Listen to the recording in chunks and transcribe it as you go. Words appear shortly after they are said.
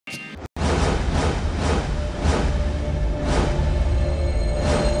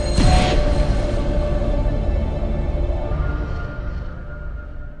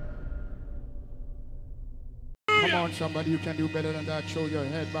on, somebody, you can do better than that. Show your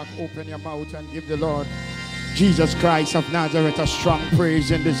head back, open your mouth, and give the Lord Jesus Christ of Nazareth a strong praise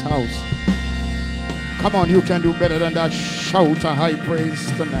in this house. Come on, you can do better than that. Shout a high praise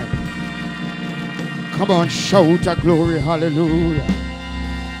tonight. Come on, shout a glory, hallelujah.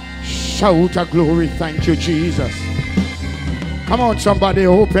 Shout a glory, thank you, Jesus. Come on, somebody,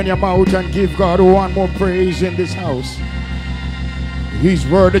 open your mouth and give God one more praise in this house. He's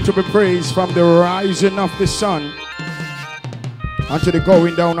worthy to be praised from the rising of the sun until the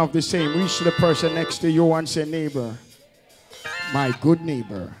going down of the same. Reach to the person next to you and say, neighbor, my good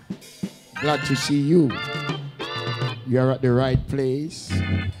neighbor, glad to see you. You're at the right place,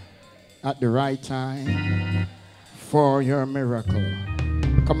 at the right time for your miracle.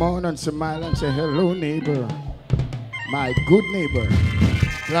 Come on and smile and say, hello, neighbor, my good neighbor,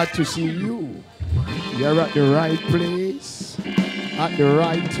 glad to see you. You're at the right place, at the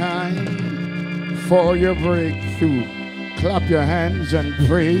right time for your breakthrough. Clap your hands and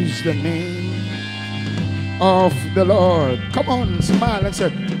praise the name of the Lord. Come on, smile and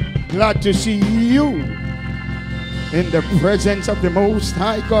say, glad to see you in the presence of the Most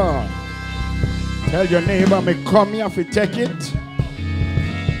High God. Tell your neighbor, me come here to take it.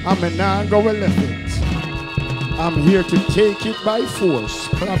 I'm not going to let it. I'm here to take it by force.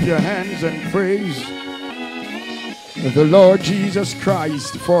 Clap your hands and praise the Lord Jesus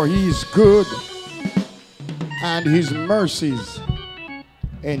Christ, for he is good and his mercies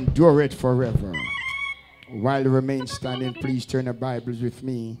endure it forever. While you remain standing, please turn the Bibles with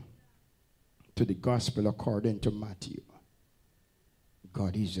me to the Gospel according to Matthew.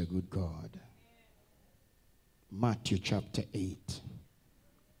 God is a good God. Matthew chapter 8,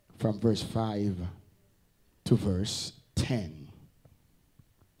 from verse 5 to verse 10.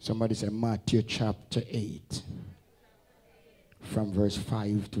 Somebody say Matthew chapter 8. From verse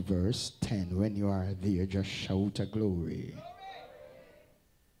 5 to verse 10. When you are there, just shout a glory.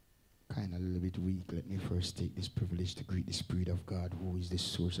 Kind of a little bit weak. Let me first take this privilege to greet the Spirit of God, who is the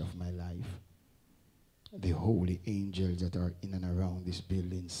source of my life. The holy angels that are in and around this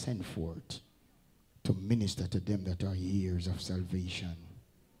building, sent forth to minister to them that are heirs of salvation.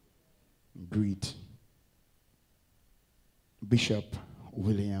 Greet Bishop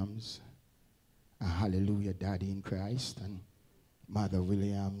Williams, a hallelujah, Daddy in Christ, and Mother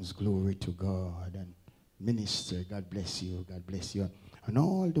Williams, glory to God, and Minister, God bless you, God bless you, and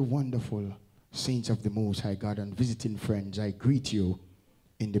all the wonderful saints of the Most High God and visiting friends. I greet you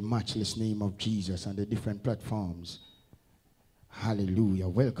in the matchless name of Jesus on the different platforms. Hallelujah.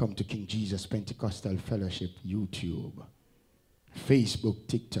 Welcome to King Jesus Pentecostal Fellowship, YouTube, Facebook,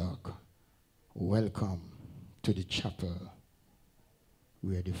 TikTok. Welcome to the chapel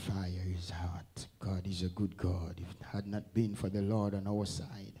where the fire is hot. God is a good God. If it had not been for the Lord on our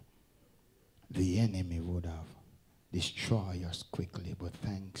side, the enemy would have destroyed us quickly. But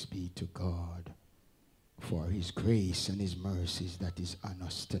thanks be to God for his grace and his mercies that is on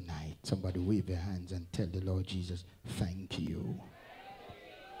us tonight. Somebody wave your hands and tell the Lord Jesus, thank you.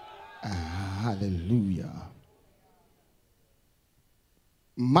 Hallelujah.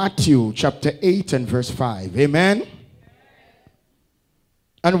 Matthew chapter 8 and verse 5. Amen.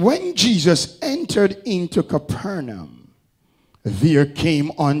 And when Jesus entered into Capernaum, there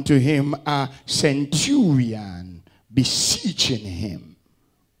came unto him a centurion beseeching him,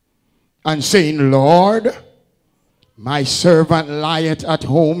 and saying, Lord, my servant lieth at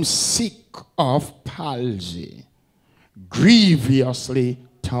home sick of palsy, grievously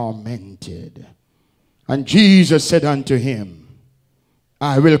tormented. And Jesus said unto him,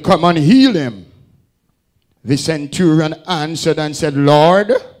 I will come and heal him. The centurion answered and said,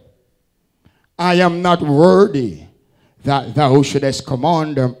 Lord, I am not worthy that thou shouldest come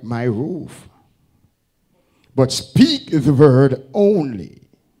under my roof, but speak the word only,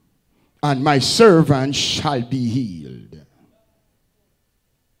 and my servant shall be healed.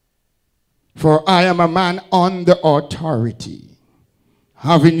 For I am a man under authority,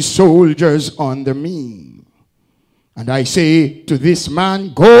 having soldiers under me. And I say to this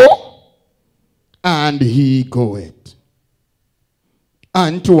man, go, and he goeth.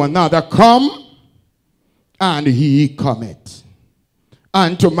 And to another, come, and he cometh.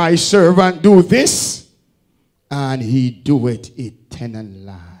 And to my servant, do this, and he doeth it 10 and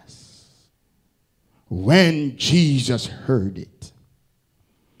last. When Jesus heard it,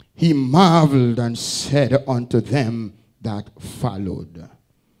 he marveled and said unto them that followed,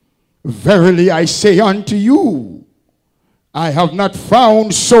 Verily I say unto you, I have not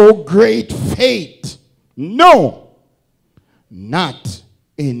found so great faith, no, not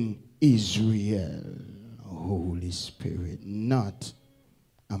in Israel. Holy Spirit, not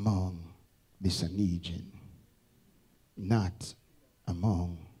among the Sanhedrin. not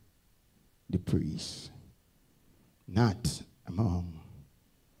among the priests, not among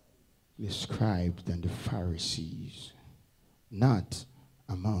the scribes and the Pharisees, not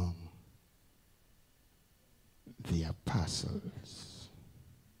among the apostles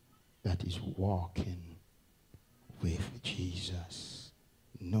that is walking with Jesus.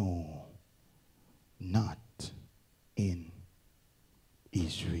 No, not in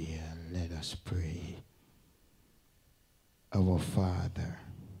Israel. Let us pray. Our Father,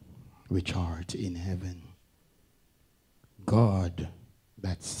 which art in heaven, God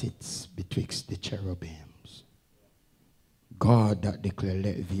that sits betwixt the cherubims, God that declare,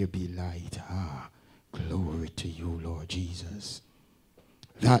 let there be light. Glory to you, Lord Jesus.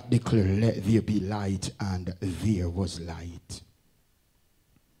 That declare, let there be light, and there was light.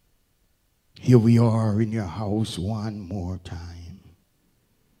 Here we are in your house one more time.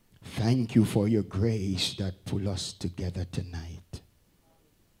 Thank you for your grace that pull us together tonight.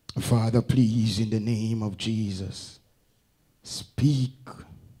 Father, please, in the name of Jesus, speak,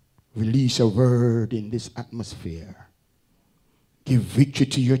 release a word in this atmosphere. Give victory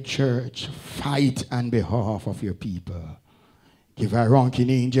to your church. Fight on behalf of your people. Give our ranking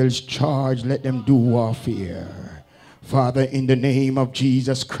angels charge. Let them do warfare. Father, in the name of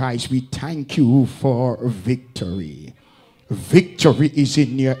Jesus Christ, we thank you for victory. Victory is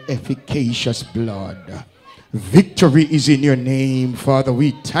in your efficacious blood. Victory is in your name, Father.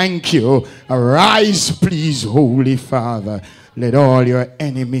 We thank you. Arise, please, Holy Father. Let all your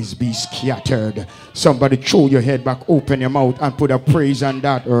enemies be scattered. Somebody throw your head back, open your mouth, and put a praise on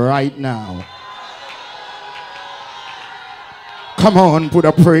that right now. Come on, put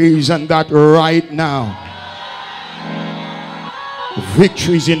a praise on that right now.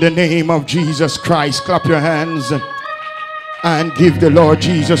 Victory is in the name of Jesus Christ. Clap your hands and give the Lord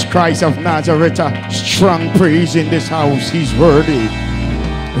Jesus Christ of Nazareth a strong praise in this house. He's worthy.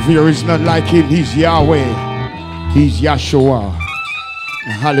 There is none like him. He's Yahweh. He's Yahshua.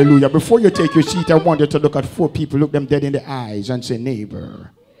 Hallelujah. Before you take your seat, I want you to look at 4 people. Look them dead in the eyes and say,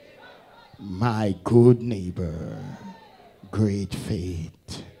 neighbor, my good neighbor, great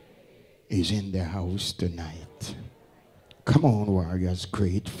faith is in the house tonight. Come on, warriors,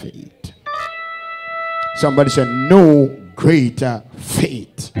 great faith. Somebody said, no greater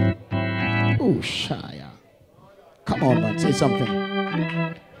faith. Oh, Shia. Come on, man, say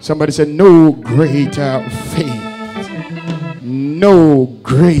something. Somebody said, no greater faith. No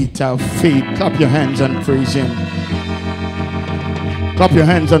greater faith. Clap your hands and praise him. Clap your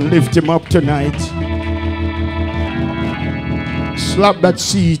hands and lift him up tonight. Slap that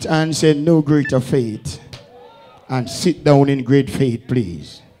seat and say, no greater faith. And sit down in great faith,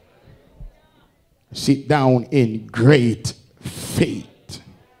 please. Sit down in great faith.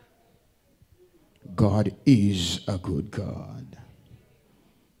 God is a good God.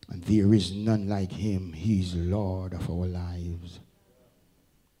 And there is none like him. He's Lord of our lives.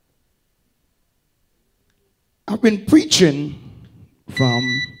 I've been preaching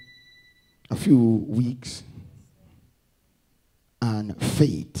from a few weeks on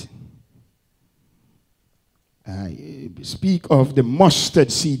faith. I speak of the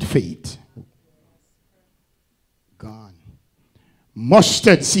mustard seed faith. Gone.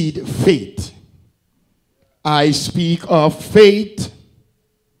 Mustard seed faith. I speak of faith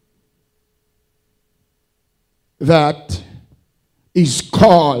that is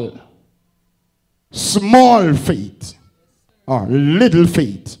called small faith or little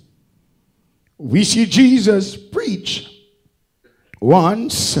faith. We see Jesus preach.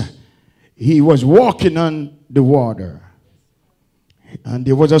 Once he was walking on the water and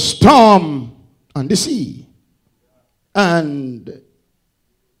there was a storm on the sea, and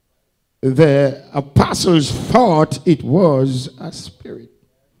the apostles thought it was a spirit.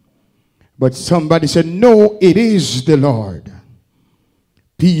 But somebody said, no, it is the Lord.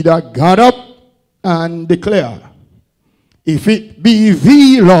 Peter got up and declared, if it be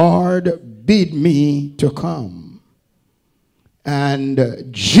the Lord, bid me to come. And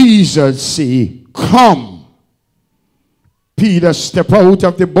Jesus said, come. Peter stepped out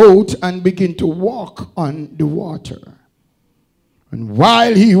of the boat and began to walk on the water. And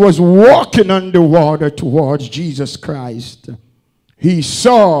while he was walking on the water towards Jesus Christ, he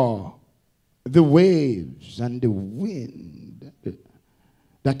saw the waves and the wind,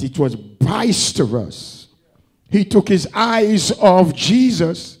 that it was boisterous. He took his eyes off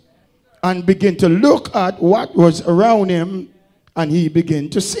Jesus and began to look at what was around him, and he began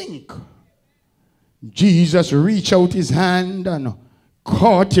to sink. Jesus reached out his hand and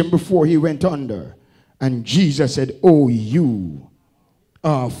caught him before he went under. And Jesus said, oh, you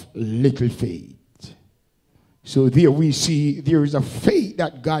of little faith. So there we see there is a faith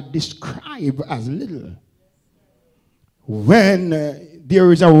that God describes as little. When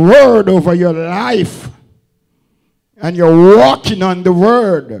there is a word over your life and you're walking on the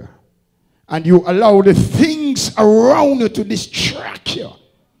word and you allow the things around you to distract you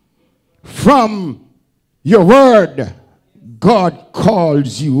from your word, God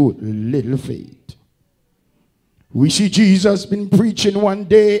calls you little faith. We see Jesus been preaching one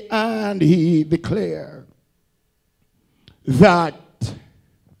day and he declared that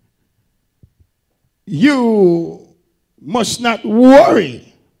you must not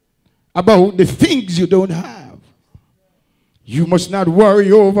worry about the things you don't have. You must not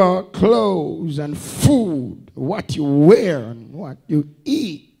worry over clothes and food, what you wear and what you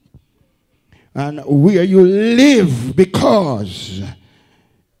eat, and where you live, because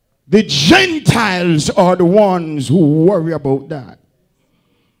the Gentiles are the ones who worry about that.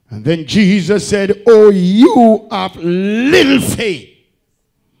 And then Jesus said, oh, you have little faith.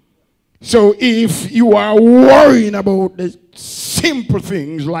 So if you are worrying about the simple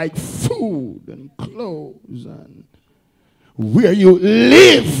things like food and clothes and where you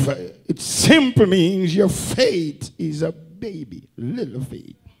live, it simply means your faith is a baby, little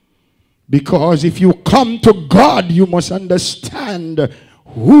faith. Because if you come to God, you must understand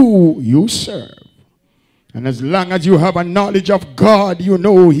who you serve. And as long as you have a knowledge of God, you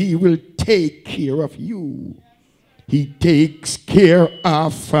know he will take care of you. He takes care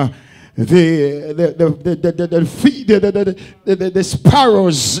of the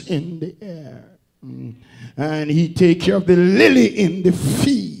sparrows in the air. And he takes care of the lily in the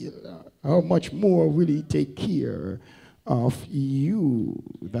field. How much more will he take care of you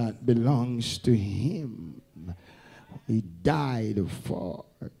that belongs to him? He died for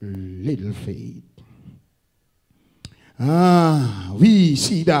little faith. We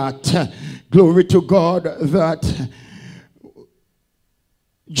see that, glory to God, that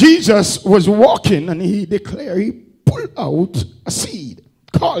Jesus was walking and he declared, he pulled out a seed,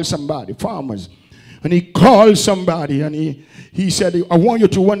 called somebody, farmers, and he called somebody and he said, I want you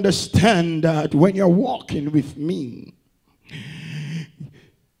to understand that when you're walking with me,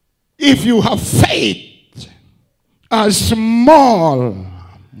 if you have faith as small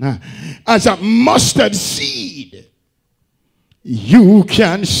as a mustard seed, you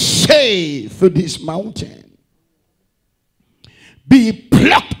can say to this mountain, be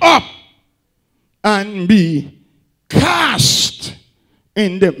plucked up and be cast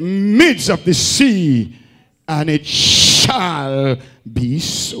in the midst of the sea, and it shall be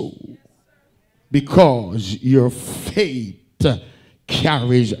so, because your faith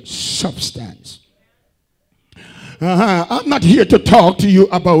carries substance. I'm not here to talk to you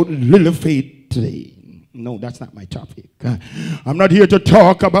about little faith today. No, that's not my topic. I'm not here to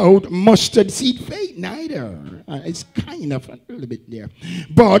talk about mustard seed faith neither. It's kind of a little bit there.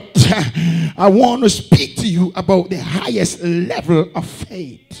 But I want to speak to you about the highest level of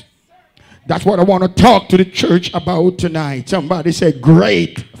faith. That's what I want to talk to the church about tonight. Somebody say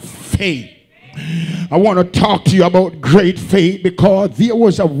great faith. I want to talk to you about great faith because there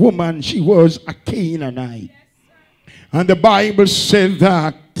was a woman, she was a Canaanite. And the Bible said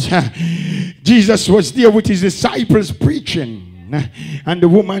that Jesus was there with his disciples preaching. And the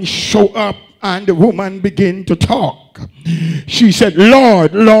woman showed up and the woman began to talk. She said,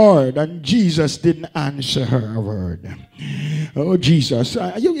 Lord, Lord. And Jesus didn't answer her a word. Oh, Jesus.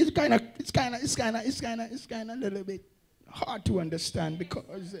 It's kind of a little bit hard to understand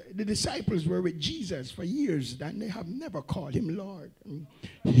because the disciples were with Jesus for years and they have never called him Lord.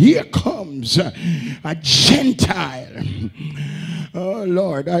 Here comes a Gentile, oh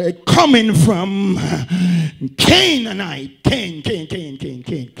Lord, coming from Canaan.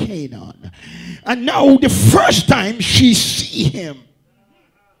 And now the first time she see him,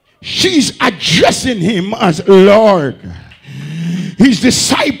 she's addressing him as Lord. His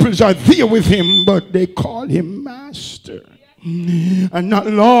disciples are there with him, but they call him Master and not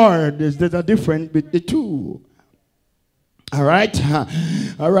Lord. There's a difference with the two. All right.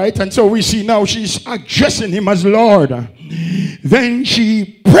 All right. And so we see now she's addressing him as Lord. Then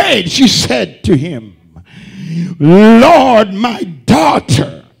she prayed. She said to him, Lord, my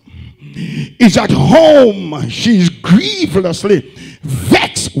daughter is at home. She's grievously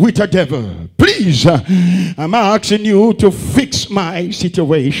vexed with a devil. Please, I'm asking you to fix my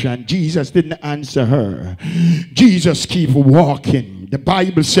situation. Jesus didn't answer her. Jesus keep walking. The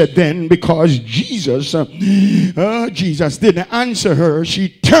Bible said then, because Jesus didn't answer her, she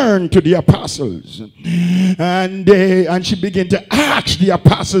turned to the apostles and she began to ask the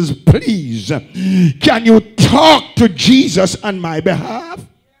apostles, please, can you talk to Jesus on my behalf?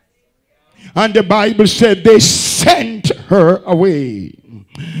 And the Bible said they sent her away.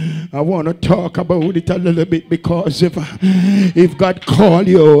 I want to talk about it a little bit, because if God call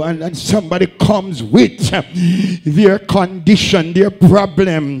you and somebody comes with their condition, their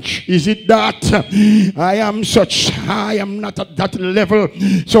problem, is it that I am such high, I'm not at that level,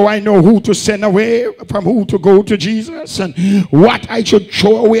 so I know who to send away from who to go to Jesus, and what I should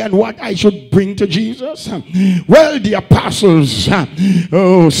throw away and what I should bring to Jesus? Well, the apostles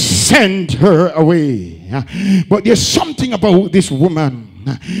sent her away. But there's something about this woman.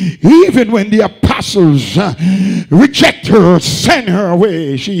 Even when the apostles reject her, send her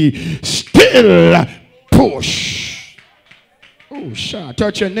away, she still push. Oh,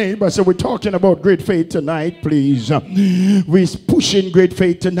 touch your neighbor. So we're talking about great faith tonight, please. We're pushing great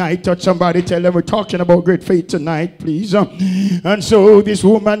faith tonight. Touch somebody, tell them we're talking about great faith tonight, please. And so this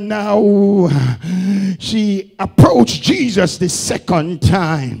woman now, she approached Jesus the second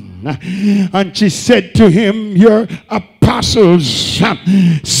time. And she said to him, your apostles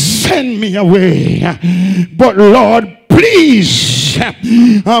send me away. But Lord, please,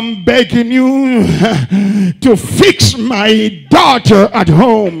 I'm begging you to fix my daughter at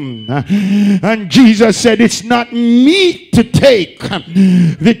home. And Jesus said, it's not meet to take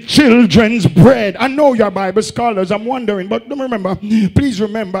the children's bread. I know you're Bible scholars, I'm wondering, but remember, please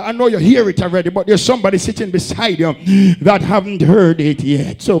remember, I know you hear it already, but there's somebody sitting beside you that haven't heard it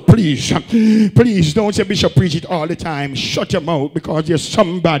yet. So please don't say Bishop preach it all the time. Shut your mouth, because there's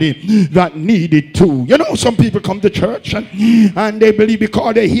somebody that need it too. You know, some people come to church and they believe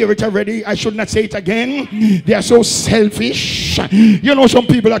because they hear it already, I should not say it again. They are so selfish. You know, some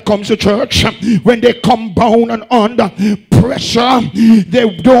people that come to church, when they come bound and under pressure,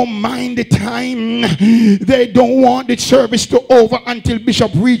 they don't mind the time. They don't want the service to over until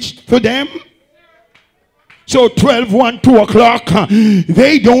Bishop reached for them. So 12, 1, 2 o'clock,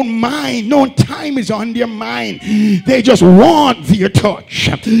 they don't mind. No time is on their mind. They just want their touch.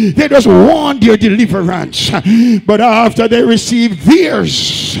 They just want their deliverance. But after they receive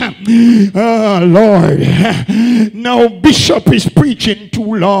theirs, oh Lord, now Bishop is preaching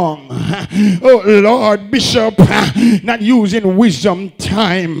too long. Oh Lord, Bishop not using wisdom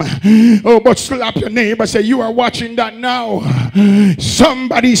time. Oh, but slap your neighbor, say, you are watching that now.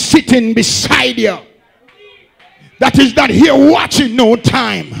 Somebody sitting beside you that is not here watching no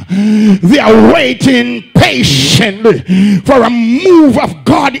time. They are waiting patiently for a move of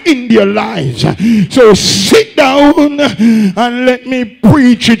God in their lives. So sit down and let me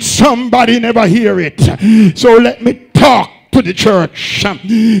preach it. Somebody never hear it. So let me talk to the church.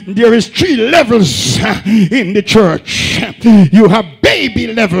 There is 3 levels in the church. You have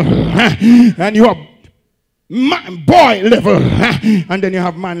baby level, and you have boy level, and then you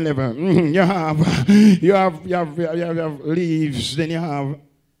have man level. You have leaves, then you have,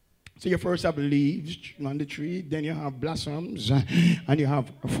 so you first have leaves on the tree, then you have blossoms, and you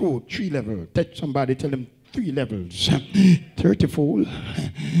have fruit. 3 level. Touch somebody, tell them 3 levels: 30-fold,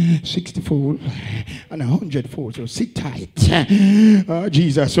 60-fold, and 100-fold. So sit tight.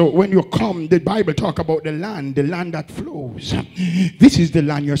 Jesus. So when you come, the Bible talk about the land that flows. This is the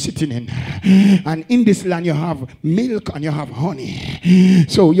land you're sitting in, and in this land you have milk and you have honey.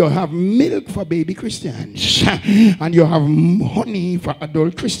 So you have milk for baby Christians, and you have honey for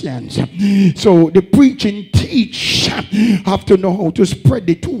adult Christians. So the preaching teach have to know how to spread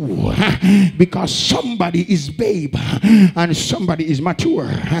the two, because somebody is babe and somebody is mature.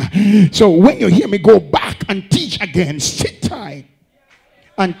 So when you hear me go back and teach again, sit tight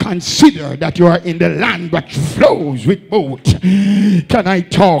and consider that you are in the land that flows with both. Can I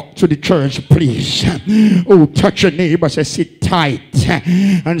talk to the church, please? Oh, touch your neighbor, say sit tight.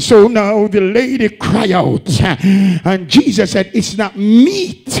 And so now the lady cried out, and Jesus said, it's not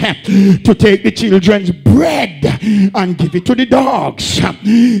meet to take the children's bread and give it to the dogs.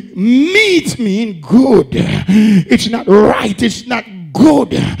 Meat means good. It's not right, it's not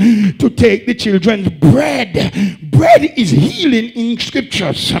good to take the children's bread. Bread is healing in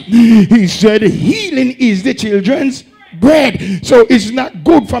scriptures. He said healing is the children's bread. So it's not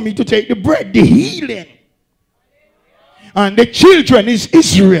good for me to take the bread, the healing. And the children is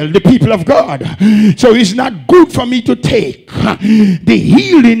Israel, the people of God. So it's not good for me to take the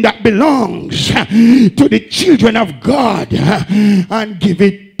healing that belongs to the children of God and give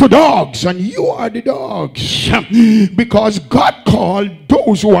it to dogs. And you are the dogs, because God called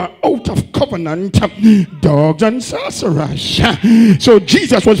those who are out of covenant dogs and sorcerers. So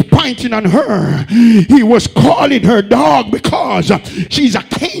Jesus was pointing on her. He was calling her dog because she's a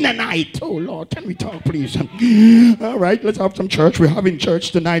Canaanite. Oh Lord, can we talk please? All right, let's have some church. We're having church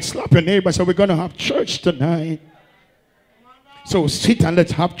tonight. Slap your neighbor. So we're going to have church tonight. So sit and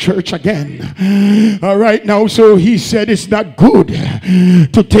let's have church again. All right now, so he said it's not good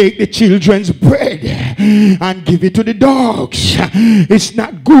to take the children's bread and give it to the dogs. It's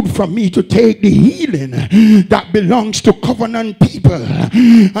not good for me to take the healing that belongs to covenant people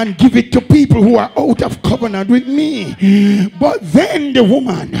and give it to people who are out of covenant with me. But then the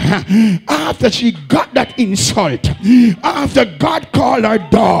woman, after she got that insult, after God called her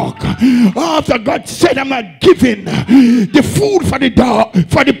dog, after God said, I'm not giving the food for the dog,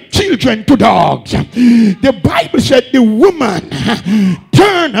 for the children to dogs, the Bible said the woman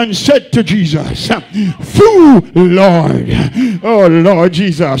turned and said to Jesus, "Through Lord, oh Lord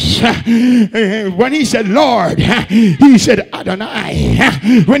Jesus." When he said Lord, he said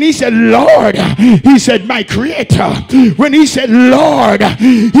Adonai. When he said Lord, he said my creator. When he said Lord,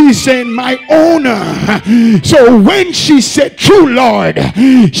 he said my owner. So when she said true Lord,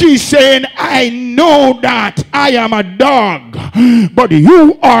 she's saying, I know that I am a dog, but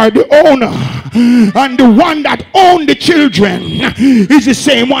you are the owner, and the one that owned the children is the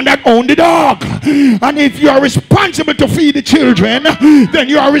same one that owned the dog. And if you are responsible to feed the children, then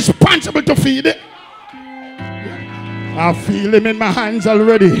you are responsible to feed it. I feel him in my hands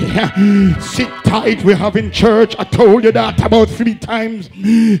already. Sit tight, we're having church. I told you that about 3 times.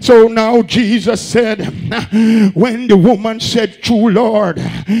 So now Jesus said, when the woman said, true Lord,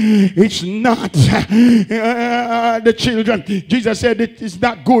 it's not the children. Jesus said it is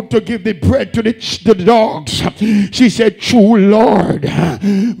not good to give the bread to the dogs. She said, true Lord,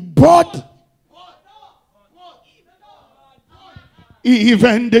 but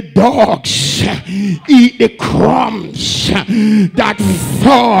even the dogs eat the crumbs that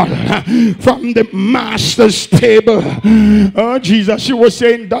fall from the master's table. Oh, Jesus, she was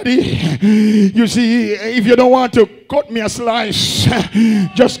saying, Daddy, you see, if you don't want to cut me a slice,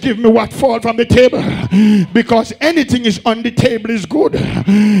 just give me what falls from the table, because anything is on the table is good.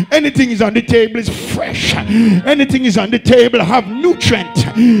 Anything is on the table is fresh. Anything is on the table have nutrient.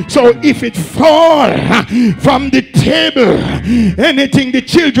 So if it fall from the table, anything the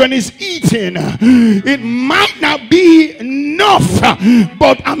children is eating, it might not be enough,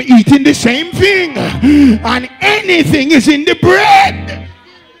 but I'm eating the same thing. And anything is in the bread,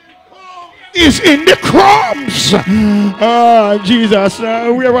 is in the crumbs. Jesus,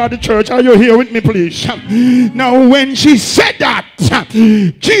 where are the church? Are you here with me, please? Now when she said that,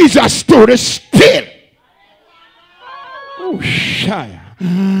 Jesus stood still. Oh, shy.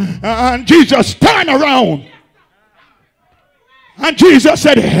 And Jesus turned around, and Jesus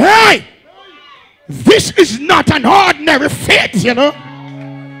said, hey, this is not an ordinary faith, you know.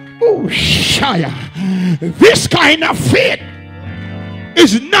 Oh, shy. This kind of faith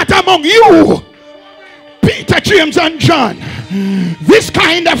is not among you, Peter, James, and John. This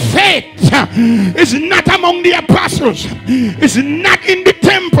kind of faith is not among the apostles. It's not in the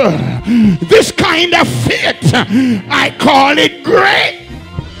temple. This kind of faith, I call it great.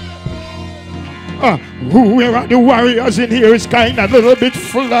 Where are the warriors in here? It's kind of a little bit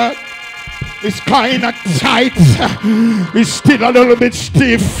flat. It's kind of tight. It's still a little bit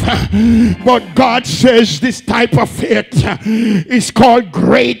stiff. But God says this type of faith is called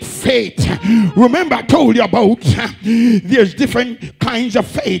great faith. Remember I told you about there's different kinds of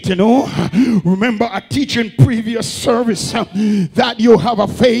faith, you know. Remember I teach in previous service that you have a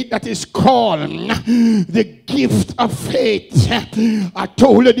faith that is called the gift of faith. I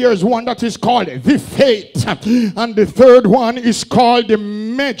told you there's one that is called the faith, and the third one is called the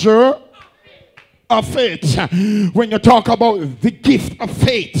measure of faith. When you talk about the gift of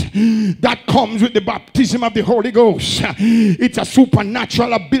faith that comes with the baptism of the Holy Ghost, it's a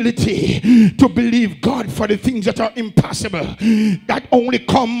supernatural ability to believe God for the things that are impossible, that only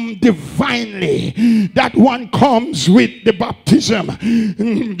come divinely. That one comes with the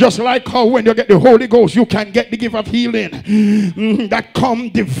baptism. Just like how when you get the Holy Ghost you can get the gift of healing, that come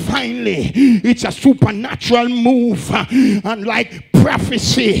divinely. It's a supernatural move. And like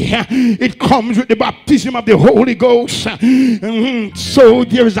prophecy, it comes with the baptism of the Holy Ghost. So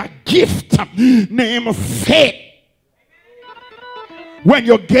there is a gift named faith. When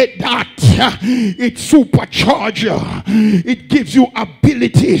you get that, it supercharges you. It gives you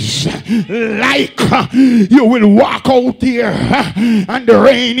abilities, like you will walk out there and the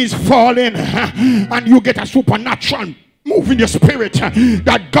rain is falling and you get a supernatural move in your spirit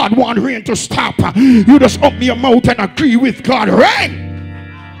that God wants rain to stop. You just open your mouth and agree with God, rain.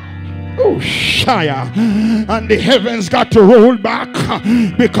 Oh, Shia. And the heavens got to roll back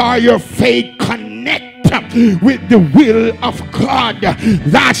because your faith connect with the will of God.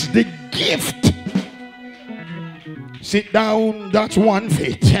 That's the gift Sit down, that's one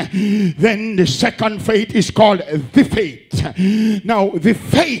faith. Then the second faith is called the faith. Now the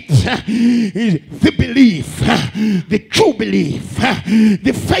faith is the belief, the true belief.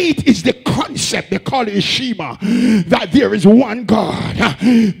 The faith is the concept, they call it Shema, that there is one God.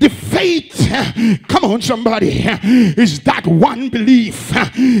 The faith, come on somebody, is that one belief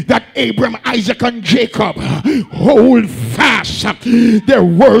that Abraham, Isaac and Jacob hold fast. Their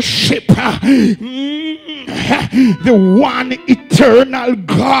worship the one eternal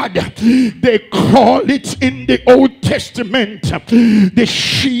God. They call it in the Old Testament the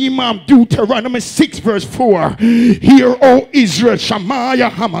Shema, Deuteronomy 6 verse 4. Hear, O Israel, Shamaya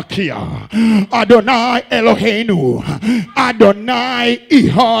Hamakia, Adonai Eloheinu, Adonai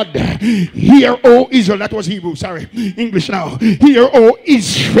Ehad. Hear, O Israel. That was Hebrew, sorry, English now. Hear, O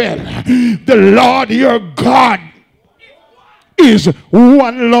Israel, the Lord your God is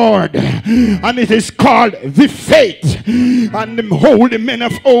one Lord, and it is called the faith. And the holy men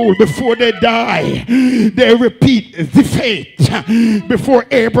of old, before they die, they repeat the faith. Before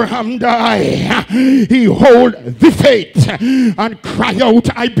Abraham died, he hold the faith and cry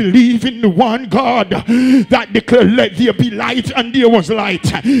out, I believe in the one God that declared, let there be light, and there was light.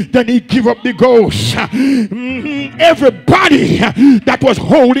 Then he give up the ghost. Everybody that was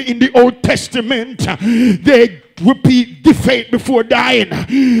holy in the Old Testament, they repeat the faith before dying.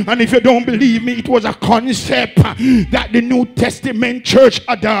 And if you don't believe me, it was a concept that the New Testament church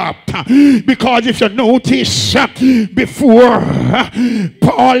adopted. Because if you notice, before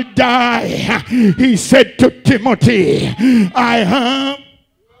Paul died, he said to Timothy, I have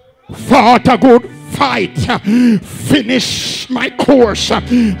fought a good fight, finished my course,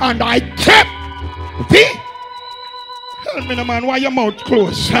 and I kept the... Tell me, man, why your mouth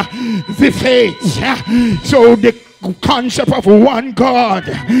closed? The faith. So the concept of one God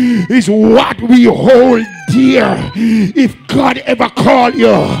is what we hold dear. If God ever call you,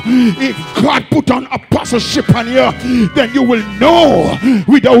 if God put on apostleship on you, then you will know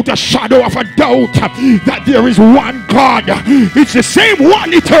without a shadow of a doubt that there is one God. It's the same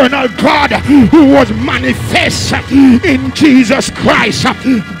one eternal God who was manifest in Jesus Christ.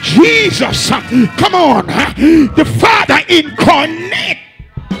 Jesus, come on, the Father incarnate.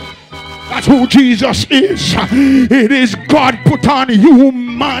 That's who Jesus is. It is God put on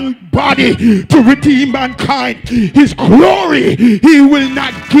human body to redeem mankind. His glory he will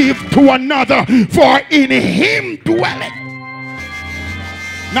not give to another, for in him dwelleth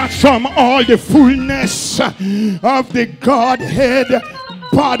not some all the fullness of the Godhead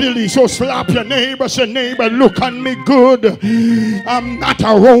bodily. So slap your neighbor, say, neighbor, look on me good. I'm not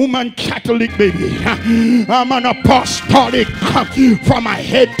a Roman Catholic, baby. I'm an apostolic from my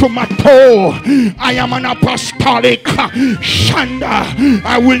head to my toe. I am an apostolic shanda.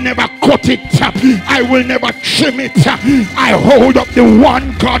 I will never cut it. I will never trim it. I hold up the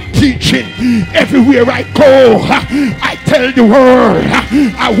one God teaching everywhere I go. I tell the world,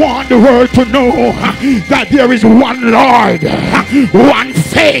 I want the world to know that there is one Lord, one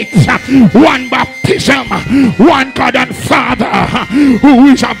faith, one baptism, one God and Father who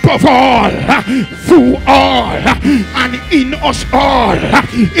is above all, through all, and in us all.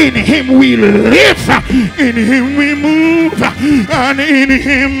 In him we live, in him we move, and in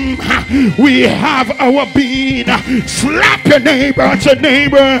him we have our being. Slap your neighbor and say,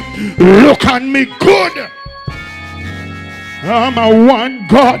 neighbor, look on me good. I'm a one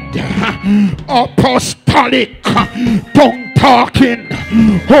God, apostolic, tongue talking,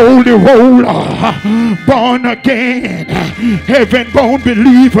 holy roller, born again, heaven bound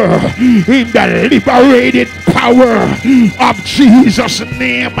believer in the liberated power of Jesus'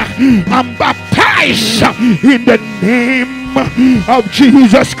 name. I'm baptized in the name of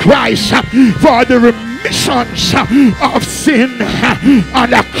Jesus Christ for the remissions of sin,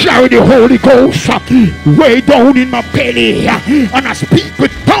 and I carry the Holy Ghost way down in my belly, and I speak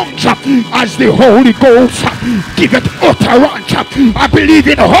with tongues as the Holy Ghost give it utterance. I believe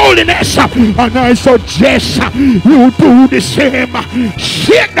in holiness, and I suggest you do the same.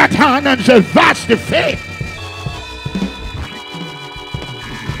 Shake that hand and say, that's the faith.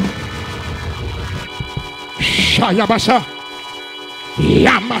 Shayabasa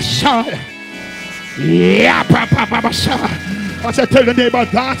Yamasa. Yeah, Papa. I said, tell the neighbor,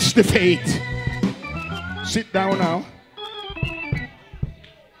 that's the faith. Sit down now.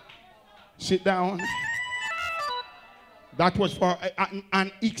 Sit down. That was for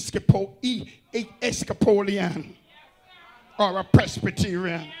an Episcopalian or a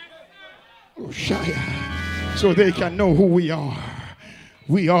Presbyterian. Oh, Shia. So they can know who we are.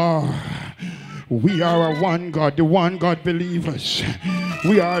 We are a one God, the one God believers.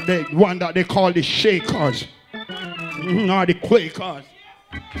 We are the one that they call the Shakers. or the Quakers,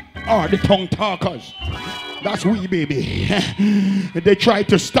 or the tongue talkers. That's we, baby. They tried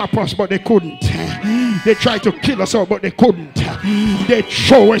to stop us, but they couldn't. They tried to kill us all, but they couldn't. They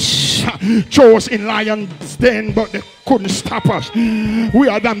throw us in lion's den, but they couldn't stop us. We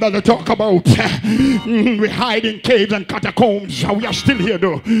are them that they talk about. We hide in caves and catacombs. We are still here,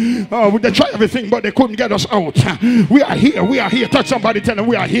 though. They try everything, but they couldn't get us out. We are here. We are here. Touch somebody, tell them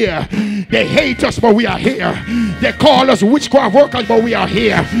we are here. They hate us, but we are here. They call us witchcraft workers, but we are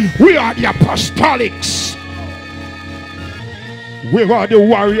here. We are the apostolics. Where are the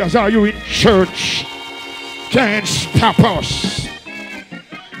warriors? Are you in church? Can't stop us.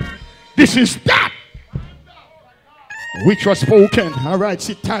 This is that which was spoken. All right,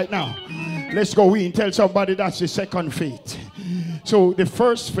 sit tight now. Let's go in. Tell somebody that's the second faith. So the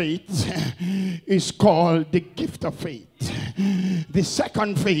first faith is called the gift of faith. The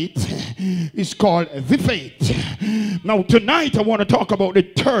second faith is called the faith. Now tonight I want to talk about the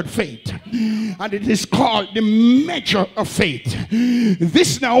third faith, and it is called the measure of faith.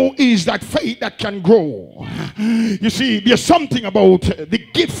 This now is that faith that can grow. You see, there's something about the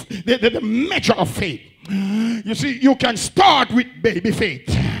gift, the measure of faith. You see, you can start with baby faith,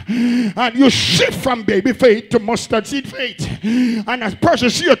 and you shift from baby faith to mustard seed faith, and as person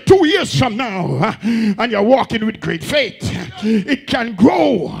see you 2 years from now, and you're walking with great faith. It can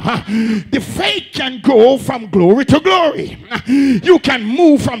grow. The faith can go from glory to glory. You can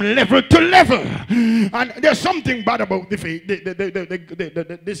move from level to level, and there's something bad about the faith,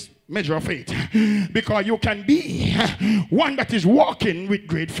 this measure of faith, because you can be one that is walking with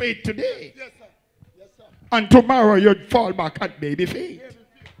great faith today. Yes, sir. Yes, sir. And tomorrow you'd fall back at baby faith.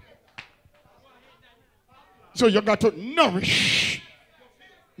 So you got to nourish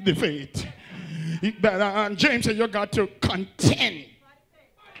the faith. And James said you got to contend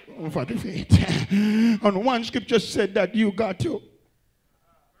for the faith. And one scripture said that you got to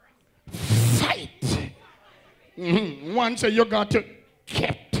fight. One said you got to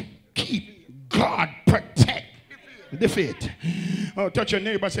keep God, protect the faith. Oh, touch your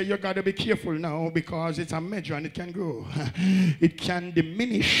neighbor, say you got to be careful now, because it's a measure and it can grow. It can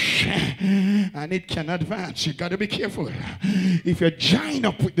diminish and it can advance. You got to be careful. If you join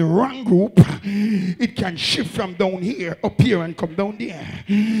up with the wrong group, it can shift from down here up here and come down there.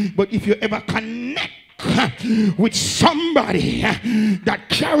 But if you ever connect with somebody that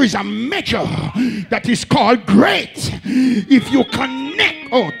carries a measure that is called great, if you connect,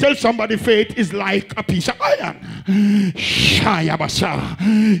 oh, tell somebody faith is like a piece of iron.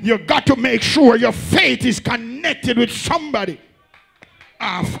 Shayabasa. You got to make sure your faith is connected with somebody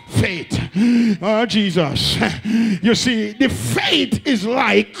of faith. Oh, Jesus. You see, the faith is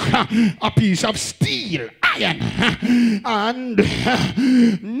like a piece of steel, iron, and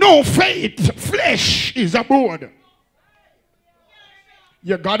no faith, flesh is a board.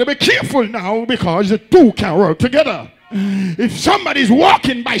 You got to be careful now, because the two can work together. If somebody's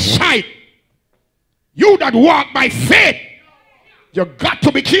walking by sight, you that walk by faith, you got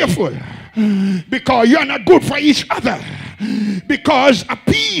to be careful, because you're not good for each other. Because a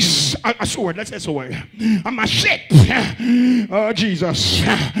piece, a sword, let's say sword, a machete, oh Jesus,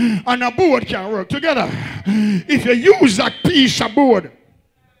 and a board can work together. If you use that piece of board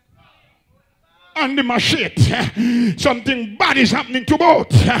and the machete, something bad is happening to both,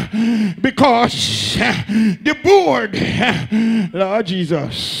 because the board, Lord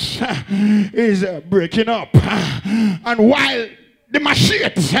Jesus, is breaking up, and while the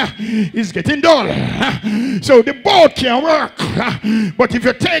machete is getting dull, so the board can work. But if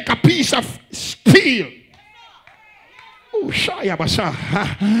you take a piece of steel, oh,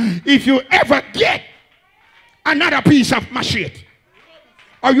 if you ever get another piece of machete,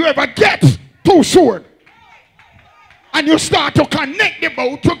 or you ever get two swords, and you start to connect the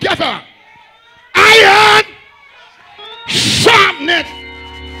both together, iron sharpness,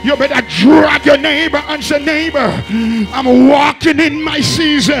 you better drag your neighbor and say, neighbor, I'm walking in my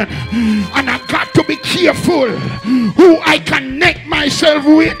season, and I've got to be careful who I connect myself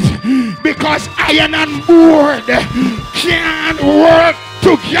with, because iron and board can't work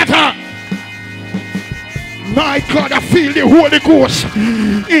together. My God, I feel the Holy Ghost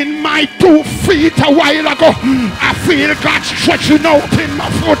in my 2 feet a while ago. I feel God stretching out in my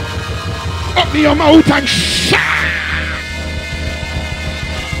foot. Open your mouth and shout.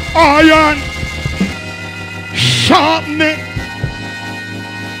 Iron, sharpening,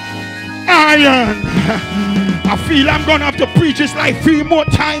 iron. I feel I'm gonna have to preach this like 3 more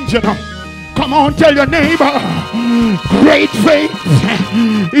times, you know. Come on, tell your neighbor, great faith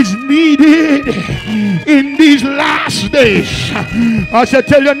is needed in these last days. I said,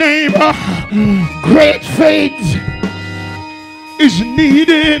 tell your neighbor, great faith is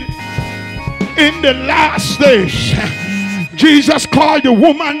needed in the last days. Jesus called the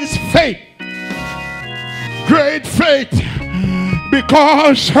woman's faith great faith,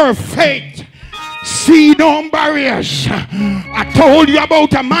 because her faith see no barriers. I told you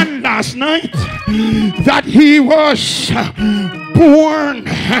about a man last night that he was born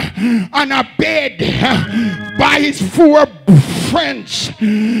on a bed by his 4 friends,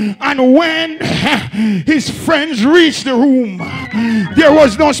 and when his friends reached the room, there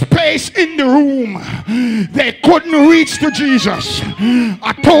was no space in the room. They couldn't reach to Jesus.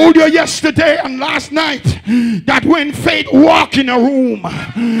 I told you yesterday and last night that when faith walk in a room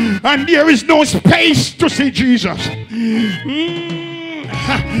and there is no space to see Jesus,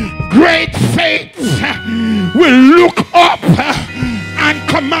 great faith will look up and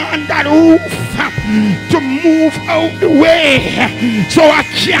command that roof to move out the way so I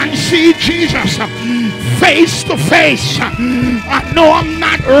can see Jesus face to face. I know I'm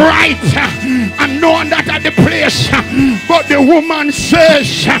not right, I know I'm not at the place, but the woman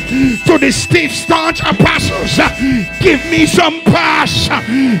says to the stiff staunch apostles, give me some pass.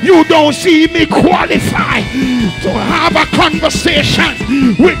 You don't see me qualified to have a conversation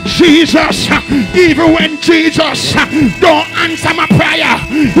with Jesus, even when Jesus don't answer my prayer,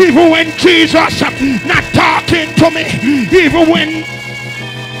 even when Jesus not talking to me, even when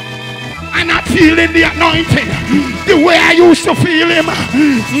I'm not feeling the anointing the way I used to feel him.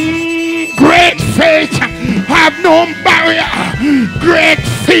 Great faith have no barrier. Great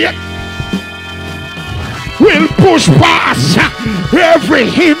faith will push past every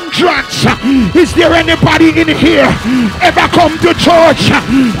hindrance. Is there anybody in here ever come to church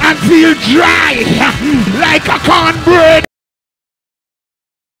and feel dry like a cornbread?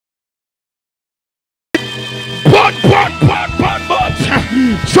 But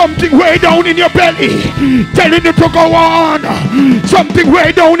something way down in your belly telling you to go on. Something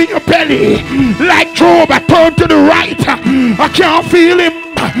way down in your belly, like Job. I turn to the right, I can't feel him.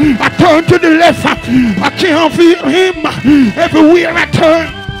 I turn to the left, I can't feel him. Everywhere I turn,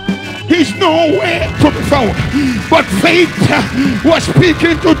 he's nowhere to be found. But faith was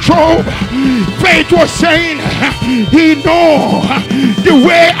speaking to Job. Faith was saying, he knows the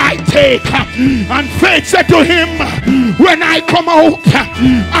way I take. And faith said to him, when I come out,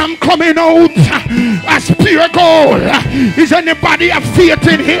 I'm coming out as pure gold. Is anybody have faith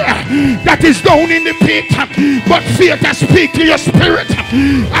in here that is down in the pit? But faith that speak to your spirit.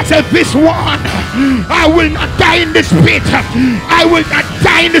 I said, this one, I will not die in this pit. I will not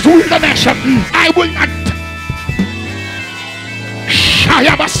die in this wilderness. I will not.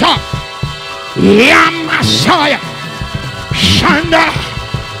 Shayabasa, Yamasaya, Shanda.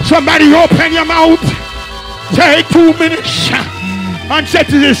 Somebody open your mouth. Take 2 minutes and say, it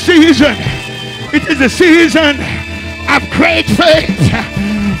is a season. It is a season of great faith.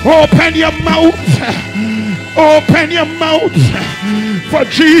 Open your mouth. Open your mouth. For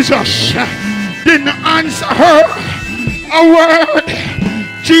Jesus didn't answer her a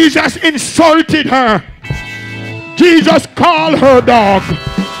word. Jesus insulted her. Jesus called her dog.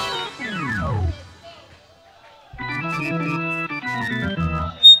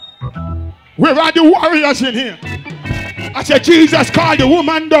 Where are the warriors in here? I said, Jesus called the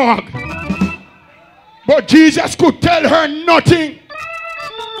woman dog. But Jesus could tell her nothing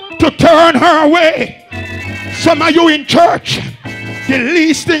to turn her away. Some of you in church, the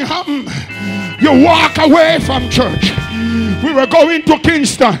least thing happen, you walk away from church. We were going to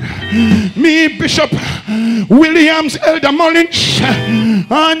Kingston. Me, Bishop Williams, Elder Mullins,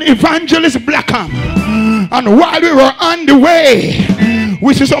 and Evangelist Blackham. And while we were on the way,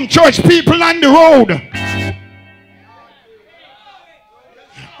 we see some church people on the road.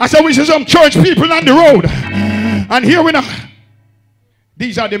 I said, we see some church people on the road. And here we know.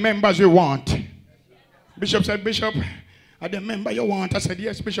 These are the members we want. Bishop said, Bishop, are the member you want? I said,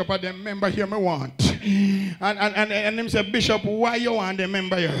 yes, Bishop, are the member here me want. And him said, Bishop, why you want the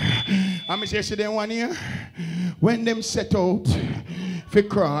member here? And I said, see them one here? When them set out for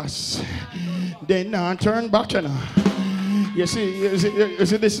cross, they now turn back, you know. You see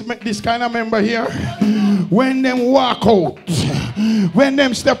this kind of member here? When them walk out, when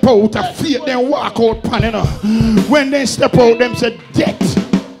them step out, I feel them walk out, pan, you know. When they step out, them say, death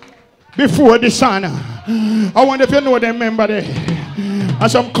before the sun. I wonder if you know them member there. And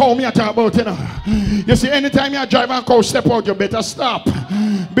some call me and talk about, you know. You see, anytime you drive and cow step out, you better stop.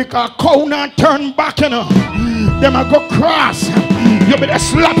 Because cow not turn back, you know. Them a go cross. You better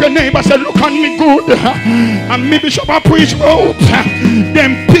slap your neighbor, say, look on me good. And me Bishop a preach out.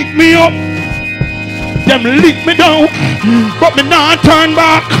 Them pick me up. Them lick me down, but me not turn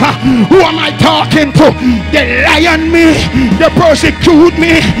back. Who am I talking to? They lie on me, they persecute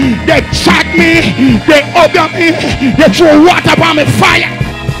me, they chat me, they order me, they throw water upon me, fire.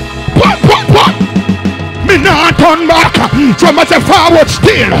 What? Me not turn back. So much forward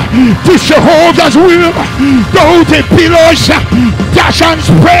still. This Jehovah's will. Go to pillars, dash and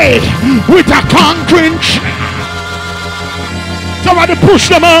spray with a concrete. Somebody push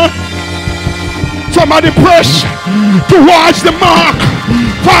them on. Somebody press towards the mark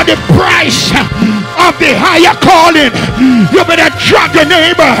for the price of the higher calling. You better drag your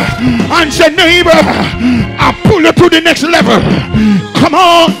neighbor and say, neighbor, I'll pull you to the next level. Come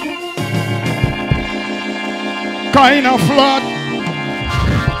on. Kind of flat.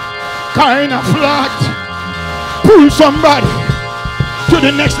 Pull somebody to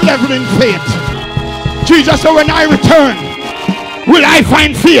the next level in faith. Jesus said, when I return, will I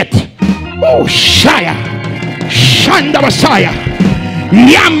find faith? Oh, Shia, Shanda Messiah,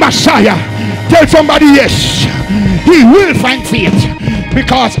 Yam Messiah. Tell somebody, yes, he will find faith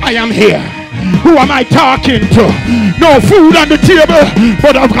because I am here. Who am I talking to? No food on the table,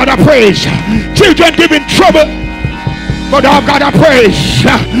 but I've got a praise. Children giving trouble, but I've got a praise.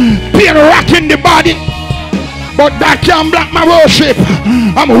 Pain rocking the body, but that can't block my worship.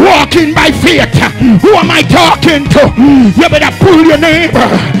 I'm walking by faith. Who am I talking to? You better pull your neighbor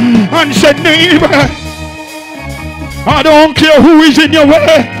and say, neighbor, I don't care who is in your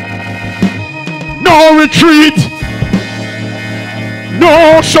way. No retreat,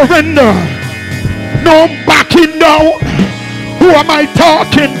 no surrender, no backing down. Who am I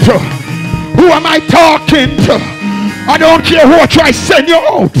talking to? Who am I talking to? I don't care who I try to send you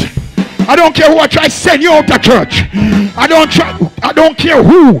out. I don't care who I try to send you out to church. I don't care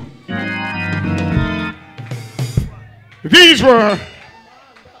who. These were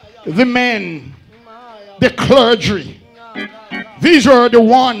the men, the clergy. These were the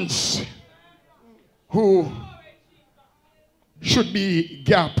ones who should be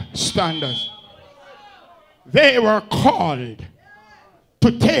gap standards. They were called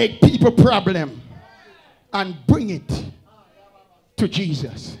to take people's problem and bring it to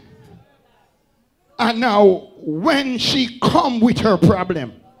Jesus. And now when she come with her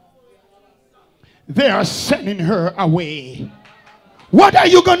problem, they are sending her away. What are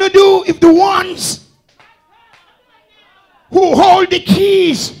you going to do if the ones who hold the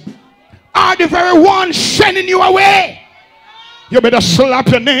keys are the very ones sending you away? You better slap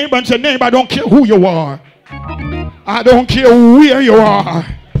your neighbor and say, neighbor, I don't care who you are. I don't care where you are.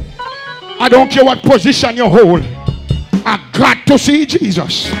 I don't care what position you hold. I got to see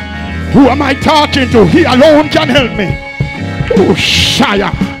Jesus. Who am I talking to? He alone can help me. Oh,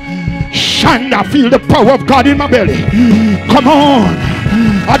 Shia. Shanda, feel the power of God in my belly. Come on.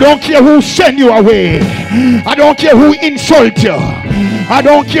 I don't care who send you away. I don't care who insult you. I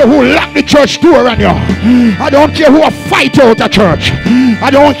don't care who lock the church door on you. I don't care who fight you out of church. I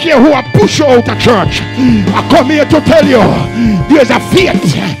don't care who push you out of church. I come here to tell you, there's a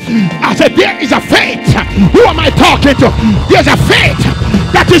faith. I said there is a faith. Who am I talking to? There's a faith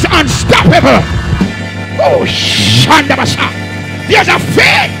that is unstoppable. Oh, Shandabasa. There's a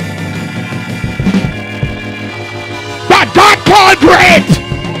faith that God called great.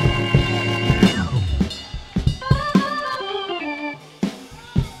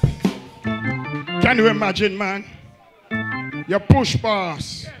 Can you imagine, man? You push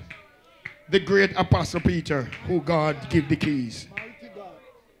past the great Apostle Peter, who God gave the keys.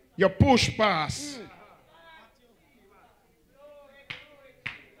 You push past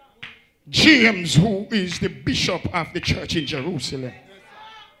James, who is the bishop of the church in Jerusalem.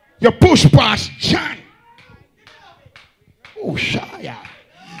 You push past John, oh Shia,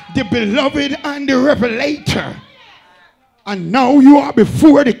 the beloved and the revelator. And now you are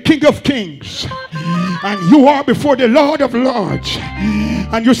before the King of Kings. And you are before the Lord of Lords.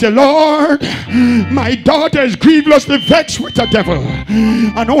 And you say, Lord, my daughter is grievously vexed with the devil.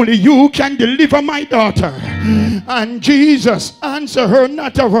 And only you can deliver my daughter. And Jesus answered her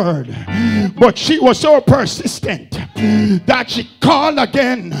not a word. But she was so persistent that she called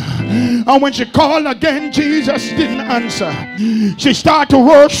again. And when she called again, Jesus didn't answer. She started to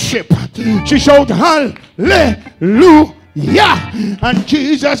worship. She shouted, hallelujah. Yeah, and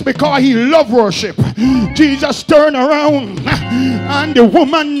Jesus, because he loved worship, Jesus turned around, and the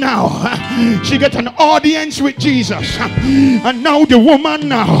woman now, she get an audience with Jesus. And now the woman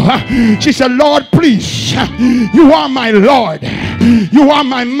now, she said, Lord, please, you are my Lord, you are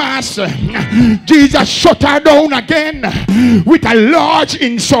my master. Jesus shut her down again with a large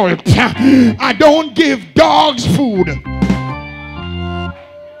insult. I don't give dogs food.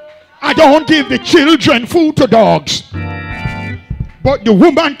 I don't give the children food to dogs. But the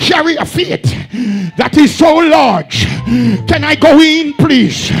woman carry a faith that is so large. Can I go in,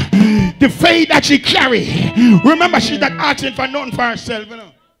 please? The faith that she carry. Remember, she's not asking for nothing for herself, you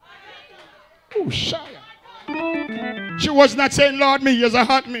know. Oh, shy. She was not saying, Lord, me, yes, I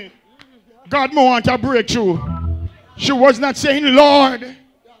hurt me. God, me want a breakthrough. She was not saying, Lord,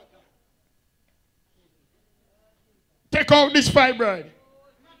 take out this fibroid.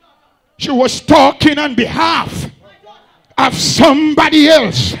 She was talking on behalf of somebody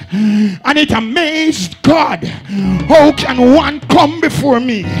else, and it amazed God. How can one come before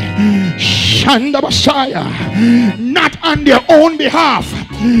me, Shanda Messiah, not on their own behalf,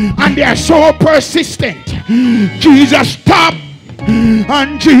 and they are so persistent? Jesus stopped,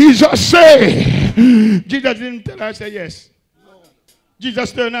 and Jesus said, Jesus didn't tell her, say yes.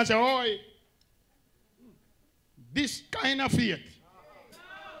 Jesus turned and said, oh, this kind of faith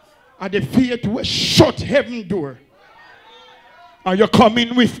are the faith will shut heaven door. Are you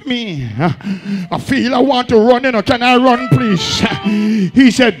coming with me? I feel I want to run in. Or can I run, please? He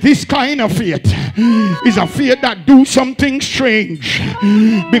said this kind of faith is a faith that do something strange.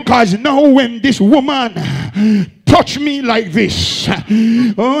 Because now when this woman touch me like this,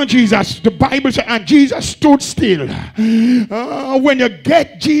 oh Jesus, the Bible said, and Jesus stood still. When you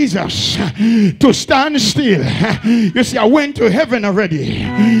get Jesus to stand still, you see, I went to heaven already,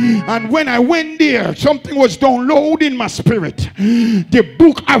 and when I went there, something was downloaded in my spirit. The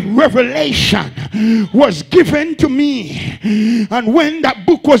book of Revelation was given to me, and when that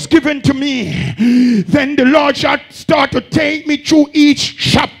book was given to me, then the Lord started to take me through each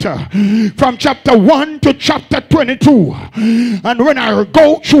chapter, from chapter 1 to chapter 22. And when I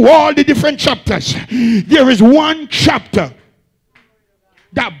go through all the different chapters, there is one chapter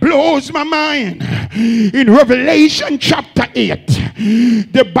that blows my mind. In Revelation chapter 8,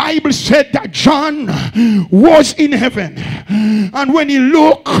 the Bible said that John was in heaven, and when he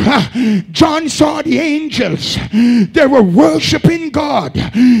looked, John saw the angels. They were worshiping God,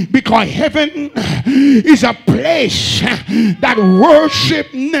 because heaven is a place that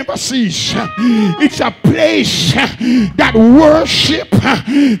worship never ceases. It's a place that worship,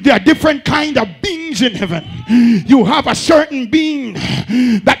 there are different kind of beings in heaven. You have a certain being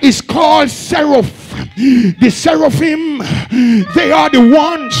that is called seraph. The seraphim, they are the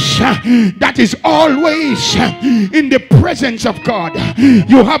ones that is always in the presence of God.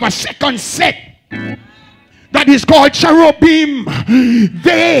 You have a second set that is called cherubim.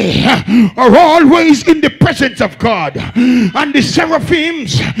 They are always in the presence of God, and the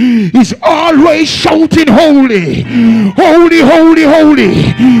seraphims is always shouting holy, holy, holy,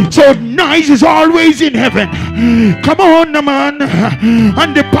 holy. So noise is always in heaven. Come on, man.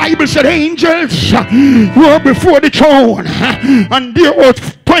 And the Bible said angels were before the throne, and there were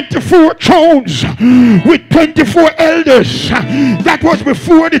 24 thrones with 24 elders that was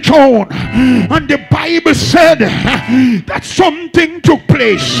before the throne. And the Bible said that something took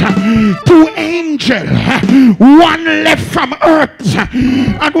place. Two angels, one left from earth,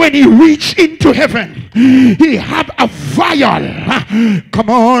 and when he reached into heaven, he had a vial. Come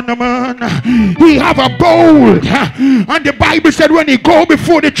on, man. He have a bowl, and the Bible said when he go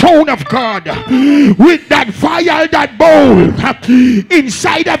before the throne of God with that vial, that bowl,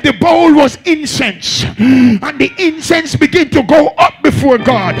 inside of the bowl was incense, and the incense began to go up before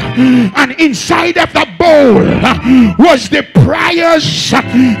God, and inside of the bowl was the prayers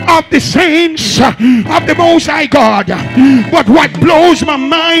of the saints of the Most High God. But what blows my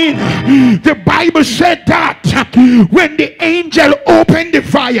mind, the Bible said that when the angel opened the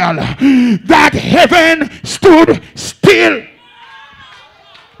vial, that heaven stood still.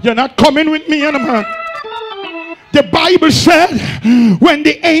 You're not coming with me, man. The Bible said when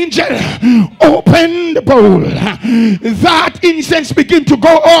the angel opened the bowl, that incense began to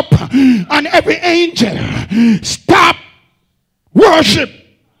go up, and every angel stopped worship.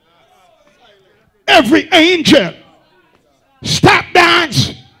 Every angel stopped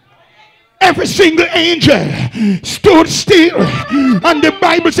dance. Every single angel stood still, and the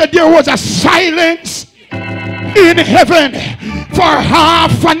Bible said there was a silence in heaven for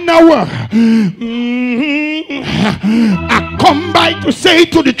half an hour. I come by to say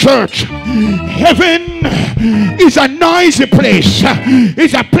to the church, heaven is a noisy place.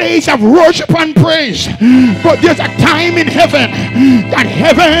 It's a place of worship and praise. But there's a time in heaven that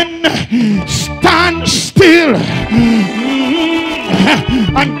heaven stands still.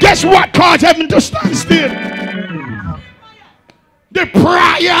 And guess what caused heaven to stand still? The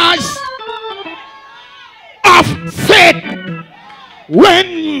prayers of faith.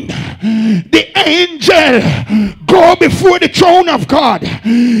 When the angel go before the throne of God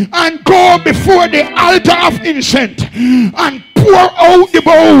and go before the altar of incense and pour out the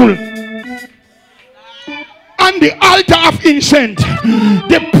bowl on the altar of incense.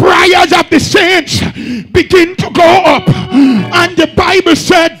 The prayers of the saints begin to go up, and the Bible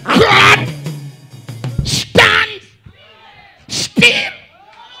said God stands still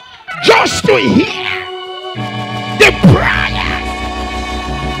just to hear the prayers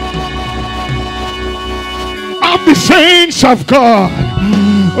of the saints of God.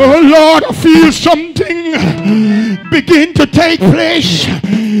 Oh Lord, I feel something begin to take place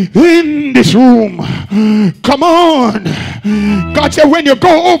in this room. Come on. God said, when you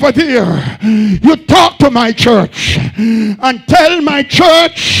go over there, you talk to my church and tell my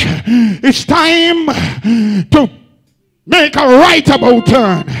church it's time to make a right about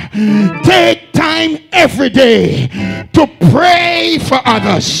turn. Take time every day to pray for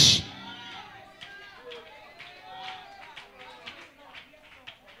others.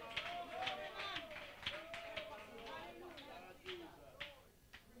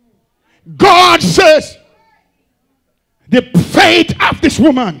 God says the faith of this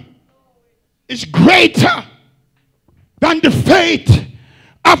woman is greater than the faith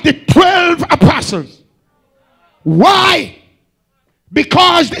of the 12 apostles. Why?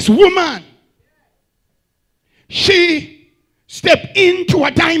 Because this woman, she stepped into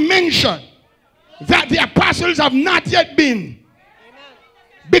a dimension that the apostles have not yet been.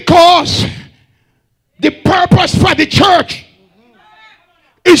 Because the purpose for the church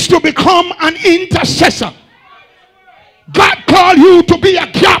is to become an intercessor. God called you to be a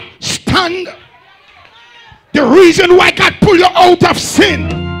gap stander. The reason why God pulled you out of sin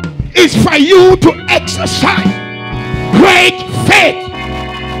is for you to exercise great faith.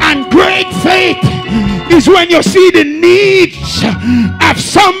 And great faith is when you see the needs of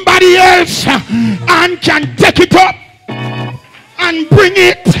somebody else and can take it up and bring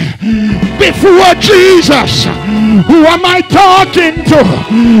it before Jesus. Who am I talking to?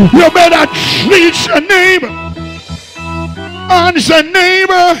 You better treat your neighbor and say,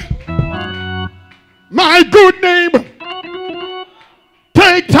 neighbor, my good neighbor,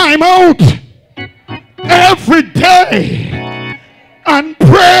 take time out every day and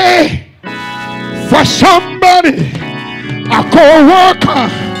pray for somebody, a co-worker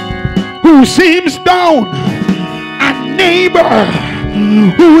who seems down, a neighbor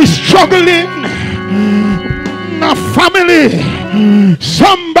who is struggling, a family,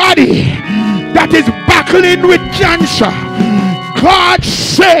 somebody that is battling with cancer. God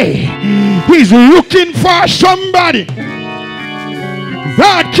say he's looking for somebody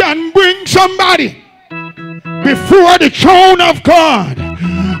that can bring somebody before the throne of God.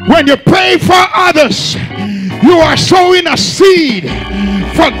 When you pray for others, you are sowing a seed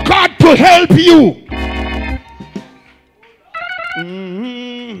for God to help you.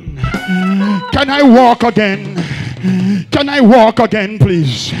 Can I walk again? Can I walk again,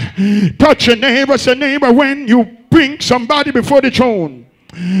 please? Touch your neighbor. Say, neighbor, when you bring somebody before the throne,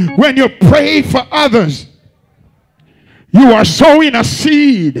 when you pray for others, you are sowing a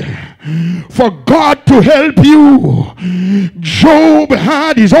seed for God to help you. Job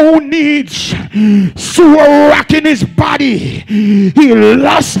had his own needs, so racking his body. He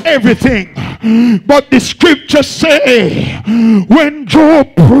lost everything. But the scriptures say when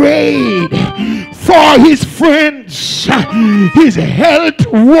Job prayed for his friends, his health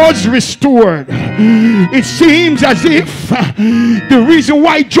was restored. It seems as if the reason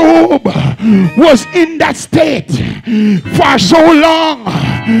why Job was in that state for so long,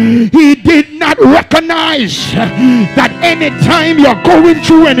 he did not recognize that anytime you're going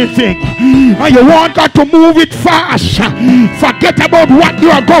through anything and you want God to move it fast, forget about what you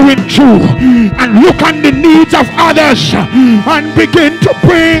are going through and look on the needs of others and begin to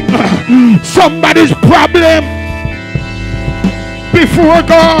bring somebody's problem before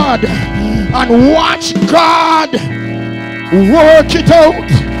God and watch God work it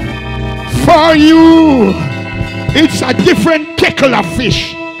out for you. It's a different kettle of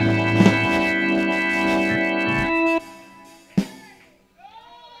fish.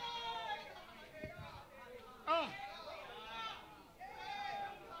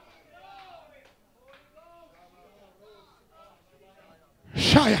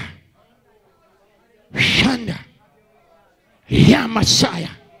 Shaya, Shanda, Ya Messiah.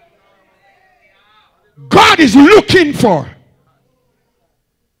 God is looking for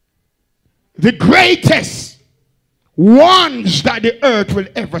the greatest ones that the earth will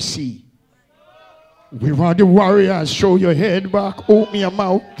ever see. We want the warriors. Show your head back, open your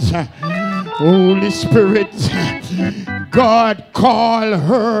mouth. Holy Spirit, God called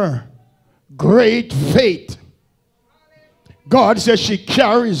her great faith. God says she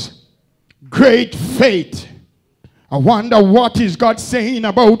carries great faith. I wonder what is God saying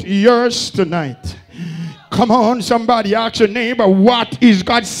about yours tonight. Come on, somebody, ask your neighbor, what is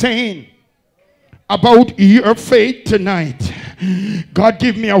God saying about your faith tonight? God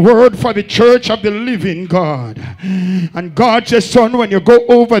give me a word for the church of the living God. And God says, son, when you go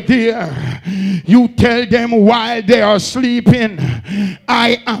over there, you tell them while they are sleeping,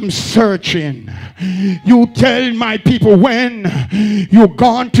 I am searching. You tell my people when you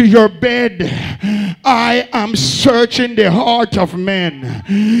gone to your bed, I am searching the heart of men.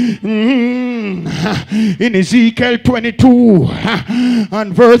 In Ezekiel 22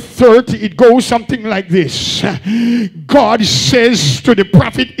 and verse 30, it goes something like this. God says to the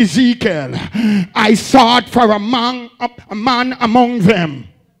prophet Ezekiel, I sought for a man among them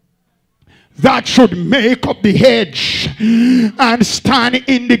that should make up the hedge and stand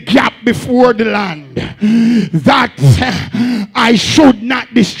in the gap before the land, that I should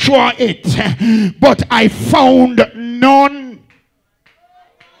not destroy it, but I found none.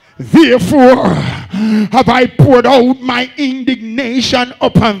 Therefore have I poured out my indignation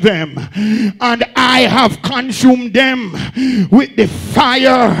upon them, and I have consumed them with the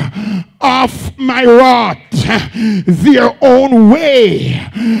fire of my wrath. Their own way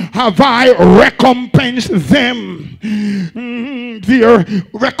have I recompensed them. Their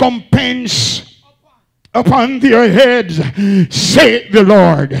recompense upon their heads, saith the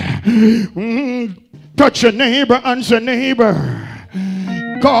Lord. Touch your neighbor and say, neighbor,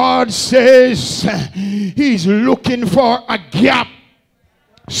 God says he's looking for a gap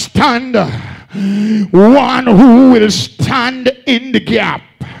stander, one who will stand in the gap.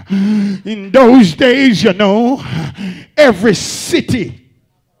 In those days, you know, every city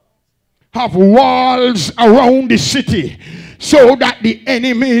have walls around the city so that the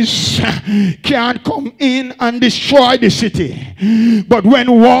enemies can't come in and destroy the city. But when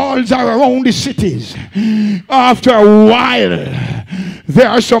walls are around the cities, after a while, there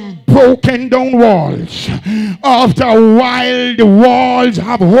are some broken down walls. After a while, the walls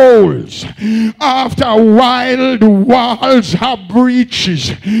have holes. After a while, the walls have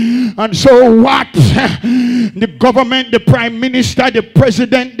breaches. And so what the government, the prime minister, the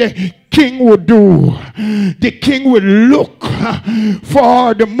president, the king would do, the king would look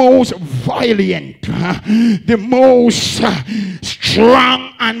for the most violent, the most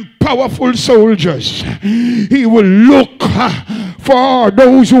strong and powerful soldiers. He will look for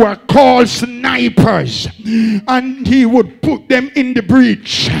those who are called snipers, and he would put them in the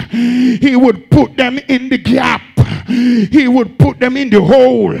breach. He would put them in the gap. He would put them in the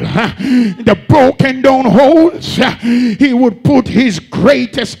hole, the broken down holes. He would put his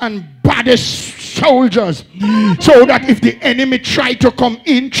greatest and baddest soldiers, so that if the enemy try to come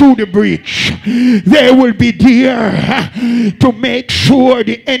in through the breach, they will be there to make sure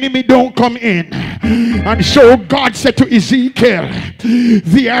the enemy don't come in. And so God said to Ezekiel,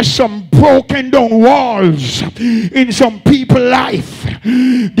 there are some broken down walls in some people's life.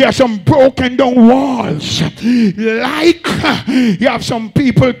 There are some broken down walls, like you have some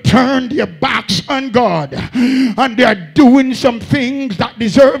people turned their backs on God and they are doing some things that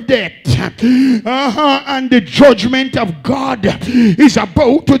deserve death. And the judgment of God is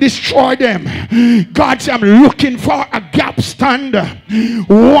about to destroy them. God said, I'm looking for a gap stander,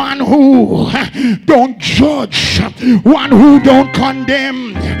 one who don't judge, one who don't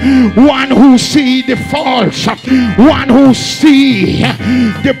condemn, one who see the faults, one who see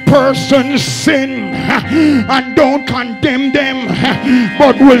the person's sin and don't condemn them,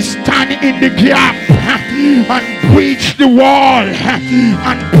 but will stand in the gap and breach the wall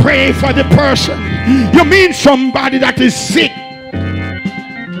and pray for the person. You mean somebody that is sick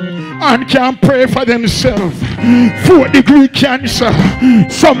and can't pray for themselves? 4th-degree cancer,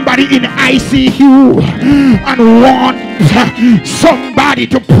 somebody in ICU and want somebody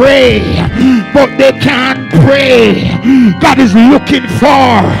to pray, but they can't pray. God is looking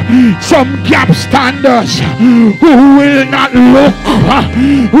for some gap standers who will not look,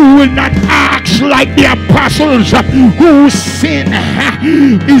 who will not act like the apostles, whose sin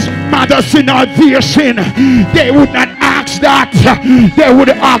is mother sin or their sin. They would not ask that. They would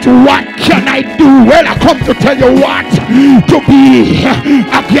ask, what can I do? Well, I come to tell you what, to be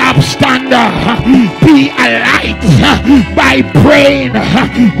a gap stander, be a light by praying.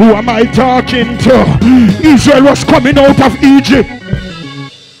 Who am I talking to? Israel was coming out of Egypt.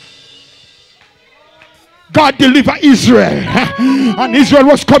 God delivered Israel, and Israel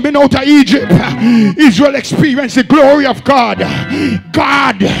was coming out of Egypt. Israel experienced the glory of God.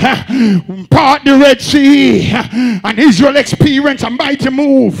 God part the Red Sea, and Israel experienced a mighty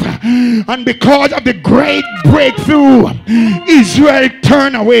move. And because of the great breakthrough, Israel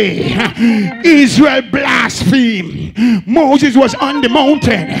turned away. Israel blasphemed. Moses was on the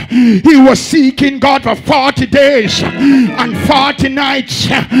mountain. He was seeking God for 40 days and 40 nights,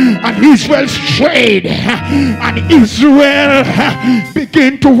 and Israel strayed. And Israel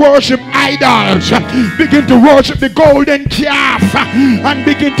began to worship idols, begin to worship the golden calf, and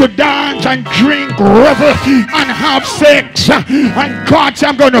begin to dance and drink, revel, and have sex. And God said,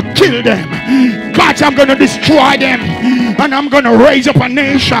 I'm going to kill them. God said, I'm going to destroy them, and I'm going to raise up a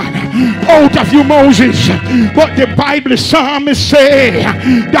nation out of you, Moses. But the Bible psalmist say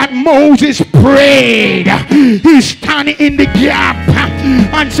that Moses prayed. He standing in the gap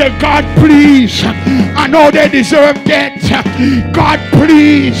and said, God, please, I know they deserve death. God,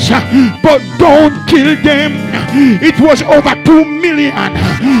 please, but don't kill them. It was over 2 million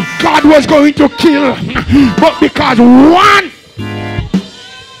God was going to kill, but because one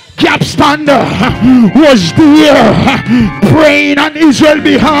gap stander was there praying on Israel's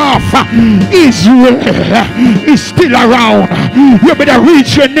behalf, Israel is still around. You better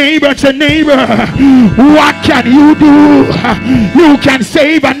reach your neighbor and say, neighbor, what can you do? You can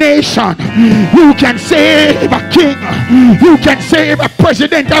save a nation. You can save a king. You can save a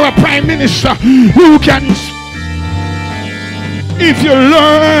president or a prime minister. You can, if you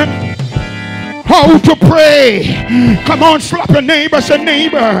learn how to pray. Come on, slap your neighbor, say,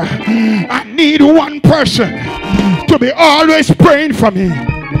 neighbor, I need one person to be always praying for me.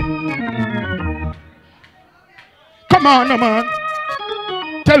 Come on, man.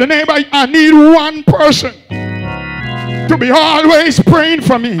 Tell the neighbor, I need one person to be always praying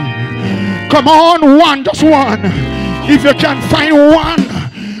for me. Come on, one, just one. If you can find one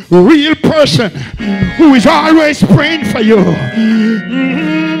real person who is always praying for you,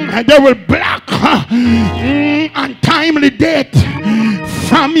 and they will block untimely death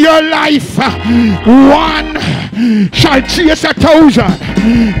from your life. One shall chase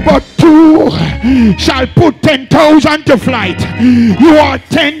 1,000, but two shall put 10,000 to flight. You are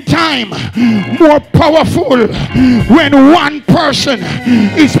 10 times more powerful when one person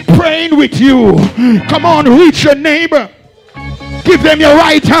is praying with you. Come on, reach your neighbor. Give them your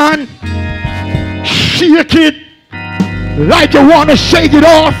right hand. Shake it like you want to shake it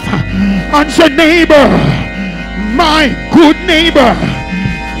off, and say, neighbor, my good neighbor,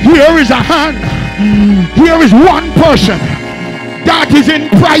 here is a hand. Here is one person that is in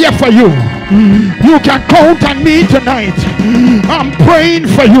prayer for you. You can count on me tonight. I'm praying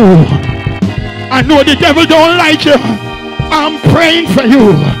for you. I know the devil don't like you. I'm praying for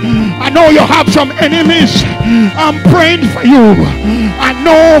you. I know you have some enemies. I'm praying for you. I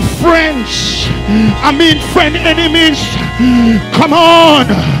know friends. I mean friend enemies. Come on.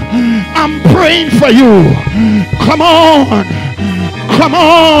 I'm praying for you. Come on. Come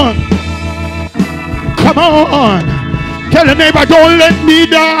on. Come on. Tell the neighbor, don't let me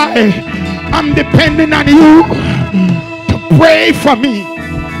die. I'm depending on you to pray for me.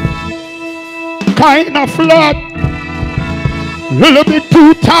 Kind of flood. Little bit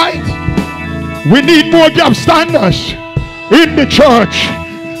too tight. We need more job standards in the church.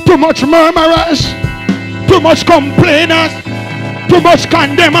 Too much murmurers, too much complainers, too much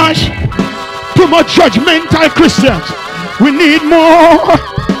condemners, too much judgmental Christians. We need more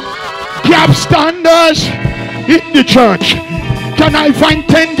job standards in the church. Can I find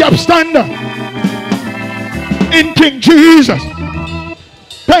 10 job standards in King Jesus?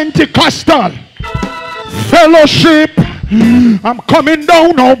 Pentecostal fellowship. I'm coming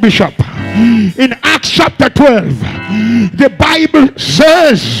down now, Bishop. In Acts chapter 12, the Bible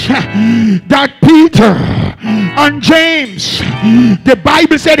says that Peter and James, the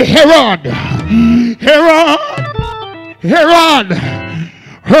Bible said Herod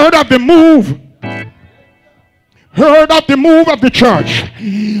heard of the move of the church,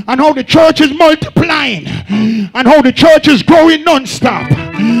 and how the church is multiplying, and how the church is growing non-stop.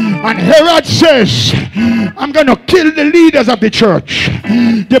 And Herod says, I'm going to kill the leaders of the church.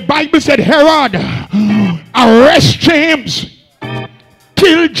 The Bible said Herod arrest James,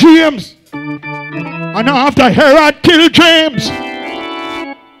 kill James, and after Herod killed James,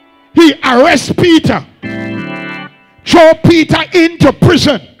 he arrests Peter, throw Peter into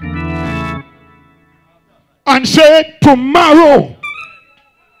prison, and said, tomorrow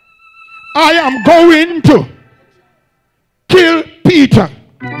I am going to kill Peter.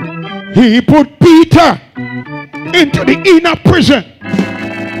 He put Peter into the inner prison,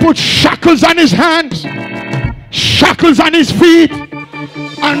 put shackles on his hands, shackles on his feet,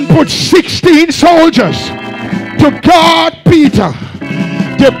 and put 16 soldiers to guard Peter.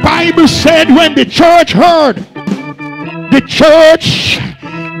 The Bible said when the church heard, the church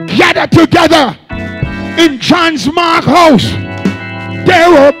gathered together in John's Mark house. They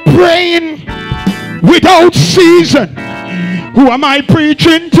were praying without season. Who am I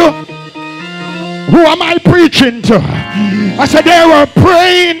preaching to? Who am I preaching to? I said they were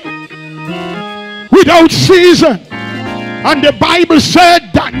praying without season. And the Bible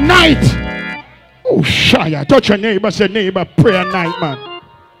said that night. Oh, Shia, touch your neighbor. Say, neighbor, prayer night, man.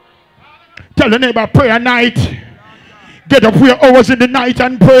 Tell the neighbor, prayer night. Get up 4 hours in the night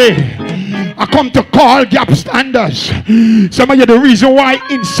and pray. I come to call gap standers. Some of you, the reason why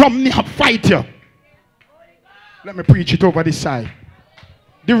insomnia fight you. Let me preach it over this side.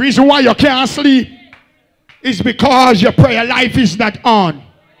 The reason why you can't sleep is because your prayer life is not on.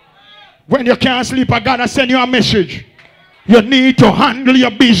 When you can't sleep, I gotta send you a message. You need to handle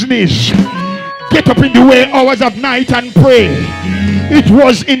your business. Get up in the wee hours of night and pray. It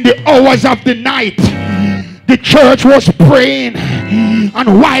was in the hours of the night the church was praying.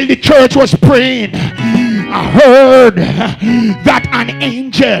 And while the church was praying, I heard that an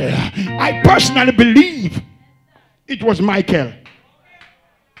angel, I personally believe it was Michael.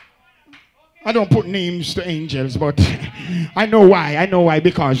 I don't put names to angels, but I know why. I know why.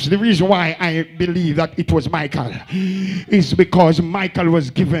 Because the reason why I believe that it was Michael is because Michael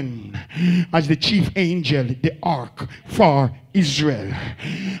was given as the chief angel the ark for Israel,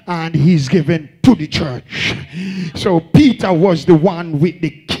 and he's given to the church. So Peter was the one with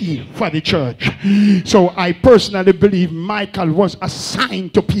the key for the church. So I personally believe Michael was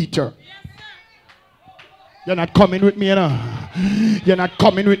assigned to Peter. You're not coming with me, you know. You're not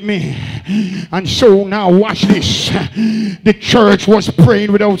coming with me. And so now watch this. The church was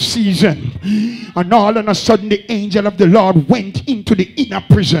praying without season. And all of a sudden the angel of the Lord went into the inner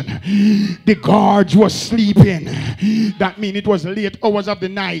prison. The guards were sleeping. That means it was late hours of the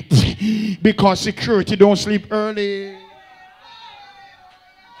night. Because security don't sleep early.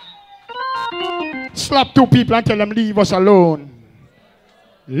 Slap 2 people and tell them, leave us alone.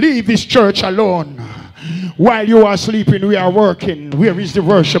 Leave this church alone. While you are sleeping, we are working. Where is the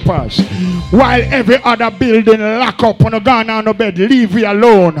worshipers? While every other building lock up on a gun on the bed, leave we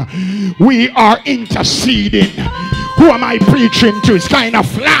alone. We are interceding. Who am I preaching to? It's kind of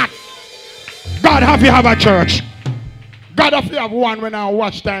flat. God have you have a church. God have you have one when I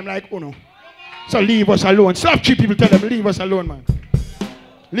watch time like Uno. So leave us alone. Slap 3 people, tell them, leave us alone, man.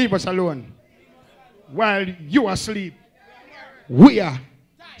 Leave us alone. While you are asleep, we are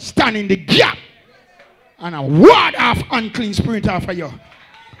standing the gap. And a ward of unclean spirit off of you.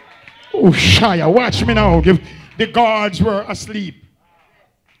 Oh, Shia, watch me now. The guards were asleep.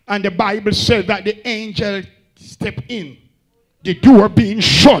 And the Bible said that the angel stepped in. The door being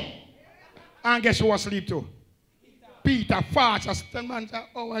shut. And guess who was asleep too? Peter fast. I man say,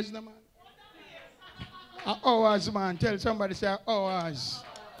 hours, the man. Hours, man. Tell somebody, say, hours.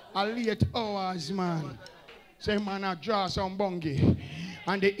 A late hours, man. Say, man, I draw some bungie.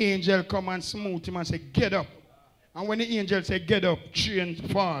 And the angel come and smooth him and say, get up. And when the angel say, get up, chain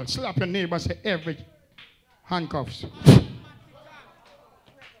fall. Slap your neighbor, say, every handcuffs.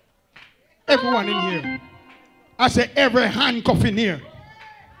 Everyone in here. I say, every handcuff in here.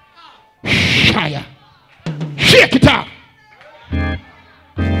 Fire. Shake it up.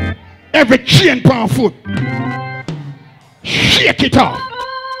 Every chain on foot. Shake it off.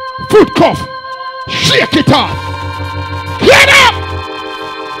 Foot cuff. Shake it off. Get up.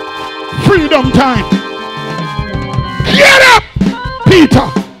 Freedom time. Get up, Peter.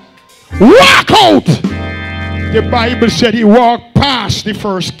 Walk out. The Bible said he walked past the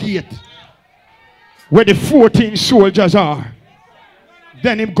first gate where the 14 soldiers are.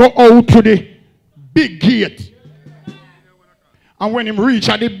 Then he go out to the big gate. And when he reach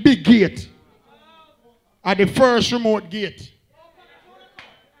at the big gate, at the first remote gate,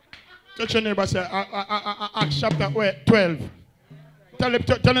 touch your neighbor, say, Acts chapter 12. Tell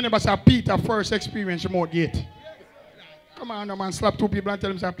the neighbor, say, Peter first experience remote gate. Come on, no man, slap 2 people and tell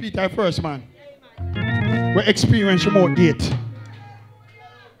them, say, Peter first, man. We experience remote gate.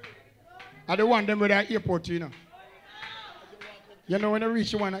 I don't want them with that airport, you know. You know when you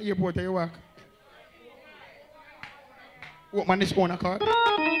reach one at airport, you walk. What man is on a card?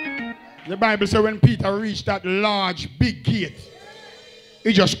 The Bible says when Peter reached that large, big gate,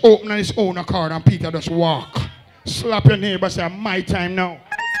 he just opened on his own accord and Peter just walk. Slap your neighbor, say, my time now.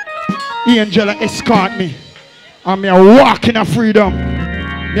 Angel escort me. And me a walk in a freedom.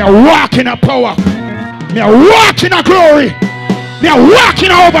 Me a walk in a power. Me a walk in a glory. Me a walk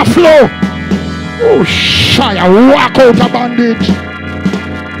in a overflow. Oh, Shia, walk out of bondage.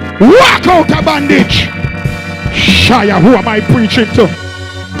 Walk out of bondage. Shia, who am I preaching to?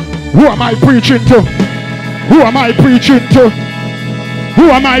 Who am I preaching to? Who am I preaching to? Who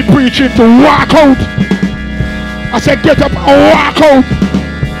am I preaching to? Walk out. I said get up and walk out.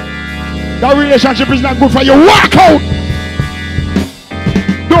 That relationship is not good for you. Walk out.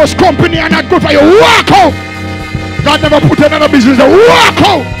 Those company are not good for you. Walk out. God never put another business there. Walk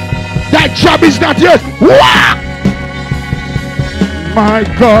out. That job is not yours. Walk. My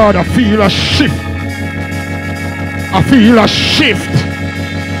God, I feel a shift. I feel a shift.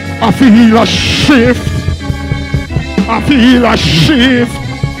 I feel a shift. I feel a shift.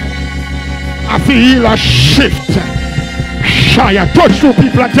 I feel a shift. Shia, touch two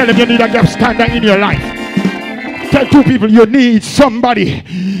people and tell them you need a gap stander in your life. Tell two people you need somebody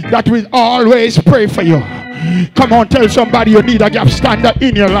that will always pray for you. Come on, tell somebody you need a gap stander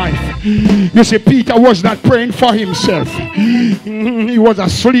in your life. You see, Peter was not praying for himself. He was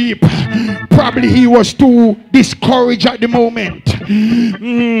asleep. Probably he was too discouraged at the moment.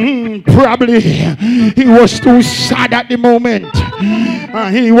 Probably he was too sad at the moment.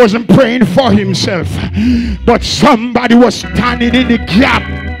 He wasn't praying for himself. But somebody was standing in the gap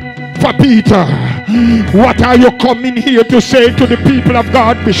for Peter. What are you coming here to say to the people of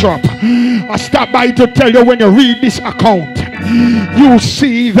God, Bishop? I stop by to tell you, when you read this account, you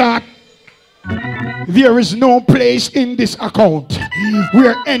see that there is no place in this account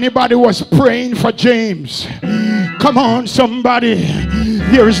where anybody was praying for James. Come on, somebody.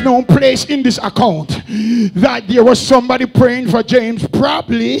 There is no place in this account that there was somebody praying for James.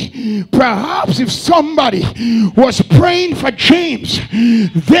 Perhaps if somebody was praying for James,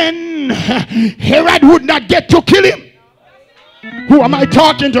 then Herod would not get to kill him. Who am I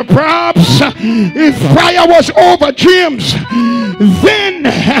talking to? Perhaps if prayer was over James, then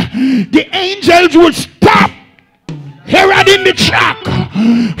the angels would stop Herod in the track.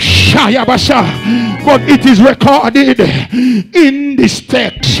 But it is recorded in this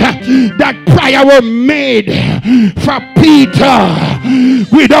text that prayer was made for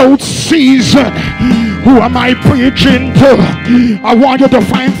Peter without season. Who am I preaching to? I want you to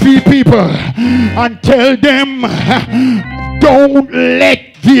find 3 people and tell them, don't let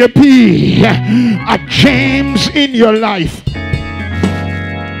there be a James in your life.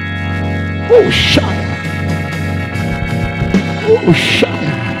 Oh, shut. Oh, shut.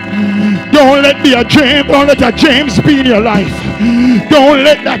 Don't let be a James. Don't let a James be in your life. Don't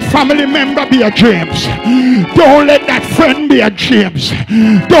let that family member be a James. Don't let that friend be a James.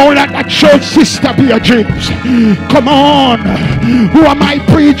 Don't let that church sister be a James. Come on. Who am I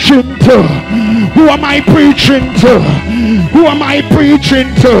preaching to? Who am I preaching to? Who am I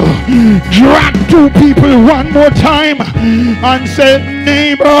preaching to? Drag 2 people one more time and say,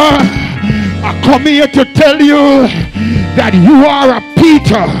 neighbor, I come here to tell you that you are a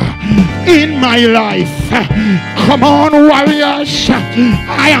Peter in my life. Come on, warriors.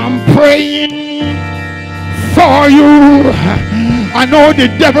 I am praying for you. I know the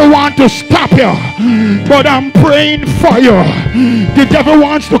devil wants to stop you, but I'm praying for you. The devil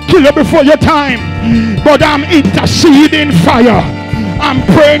wants to kill you before your time, but I'm interceding for you. I'm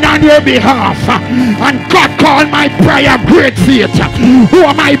praying on your behalf, and God called my prayer great faith. Who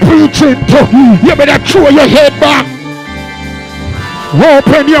am I preaching to? You better throw your head back,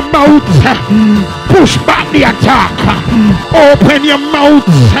 open your mouth, push back the attack, open your mouth.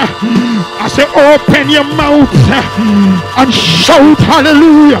 I say open your mouth and shout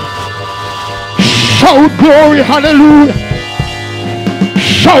hallelujah, shout glory hallelujah,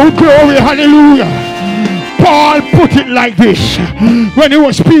 shout glory hallelujah. Paul put it like this when he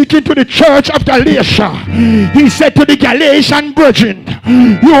was speaking to the church of Galatia. He said to the Galatian brethren,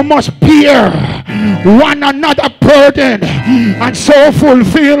 you must bear one another burden and so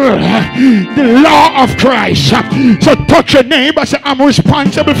fulfill the law of Christ. So touch your neighbor, say, I'm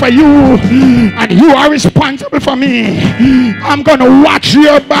responsible for you and you are responsible for me. I'm gonna watch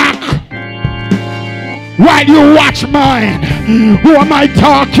your back while you watch mine. Who am I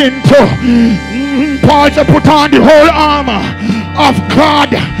talking to? Paul said, put on the whole armor of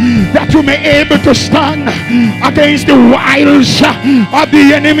God that you may able to stand against the wiles of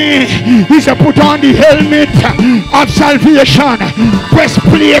the enemy. He said, put on the helmet of salvation,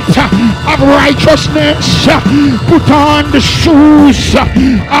 breastplate of righteousness, put on the shoes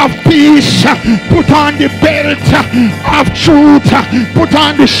of peace, put on the belt of truth, put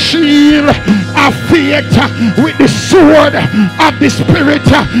on the shield of faith with the sword of the Spirit.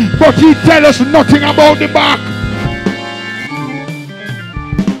 But he tell us nothing about the back.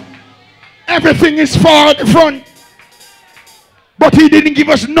 Everything is for the front, but he didn't give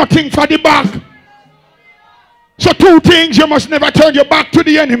us nothing for the back. So two things: you must never turn your back to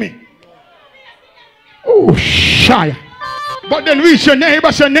the enemy. Oh, shy. But then reach your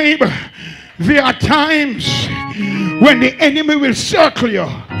neighbor, say, neighbor, there are times when the enemy will circle you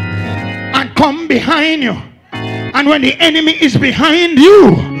and come behind you. And when the enemy is behind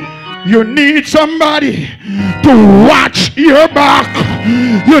you, you need somebody to watch your back.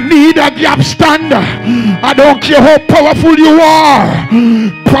 You need a gap stander. I don't care how powerful you are.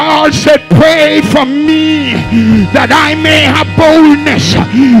 Paul said, pray for me that I may have boldness.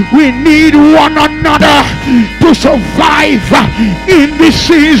 We need one another to survive in this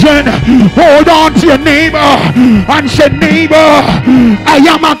season. Hold on to your neighbor and say, neighbor, I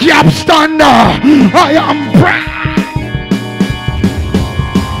am a gap stander. I am proud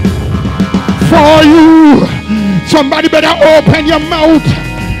for you. Somebody better open your mouth,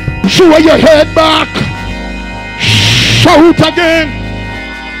 show your head back, shout again,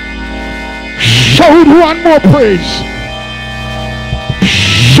 shout one more praise,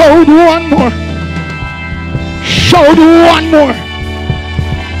 shout one more, shout one more,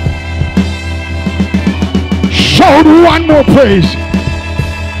 shout one more praise.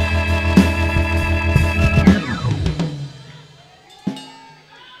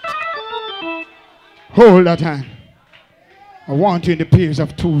 Hold that hand. I want you in the pairs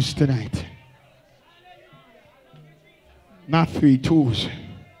of twos tonight. Not 3 twos.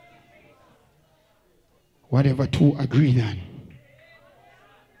 Whatever two agreed on.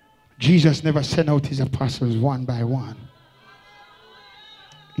 Jesus never sent out his apostles one by one.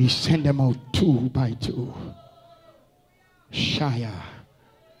 He sent them out 2 by 2. Shia.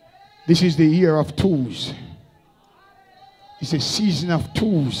 This is the year of twos. It's a season of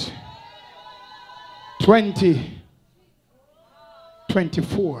twos.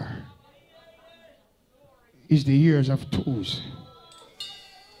 2024 is the years of twos.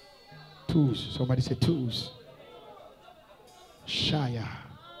 Twos. Somebody say twos. Shia.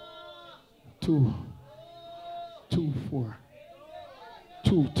 2, 2, 4.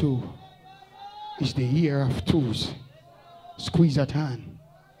 2, 2 is the year of twos. Squeeze that hand.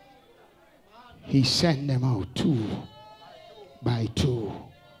 He sent them out 2 by 2.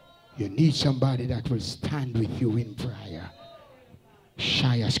 You need somebody that will stand with you in prayer.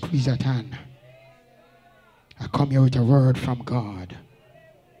 Shia, squeeze that hand. I come here with a word from God.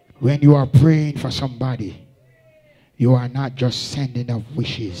 When you are praying for somebody, you are not just sending up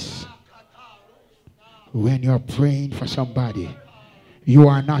wishes. When you are praying for somebody, you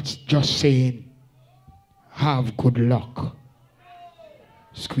are not just saying, have good luck.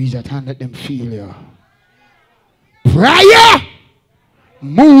 Squeeze that hand, let them feel you. Prayer!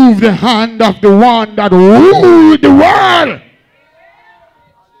 Move the hand of the one that ruled the world.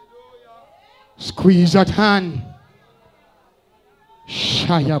 Squeeze that hand.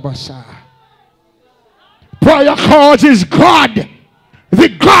 Shayabasa. Prayer causes God, the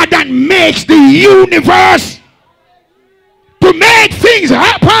God that makes the universe, to make things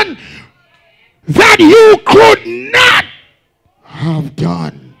happen that you could not have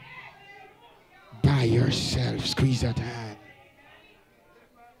done by yourself. Squeeze that hand.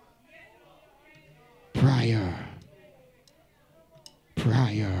 Prayer.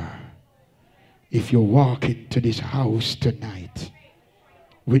 If you walk into this house tonight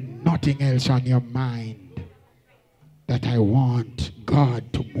with nothing else on your mind, that I want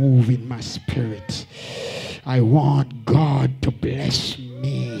God to move in my spirit. I want God to bless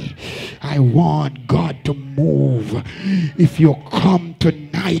me. I want God to move. If you come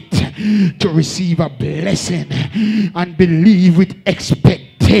tonight to receive a blessing and believe with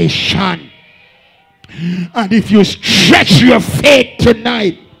expectation, and if you stretch your faith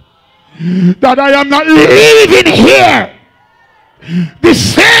tonight, that I am not leaving here the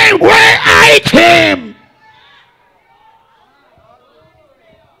same way I came.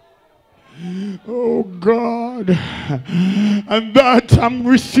 Oh God, and that I'm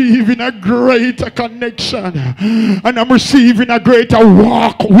receiving a greater connection, and I'm receiving a greater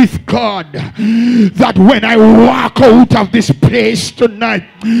walk with God, that when I walk out of this place tonight,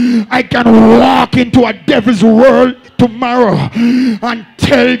 I can walk into a devil's world tomorrow and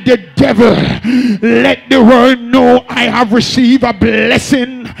tell the devil, let the world know I have received a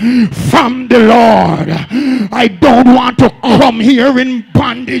blessing from the Lord. I don't want to come here in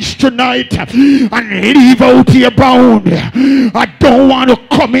bondage tonight. and leave out here bound. I don't want to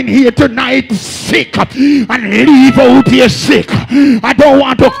come in here tonight sick and leave out here sick. I don't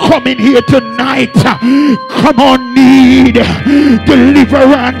want to come in here tonight, come on, need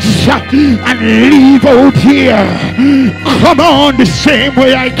deliverance and leave out here. Come on, the same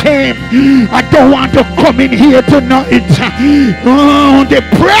way I came. I don't want to come in here tonight,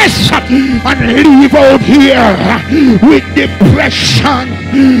 depressed and leave out here with depression.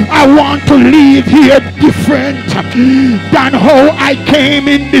 I want to leave here different than how I came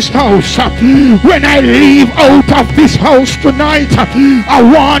in this house. When I leave out of this house tonight, I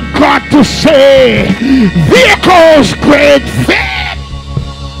want God to say, there goes great faith.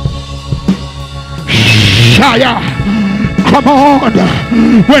 Shia, come on.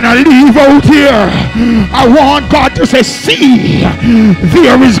 When I leave out here, I want God to say, see,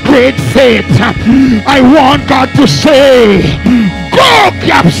 there is great faith. I want God to say, go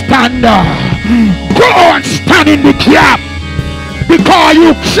gap stander, go and stand in the gap, because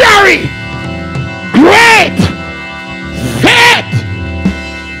you carry great faith.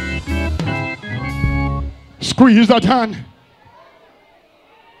 Squeeze that hand.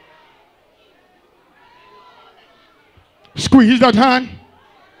 Squeeze that hand.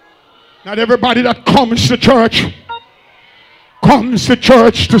 Not everybody that comes to church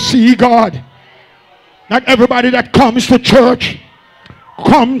to see God. Not everybody that comes to church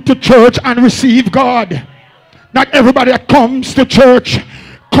come to church and receive God. Not everybody that comes to church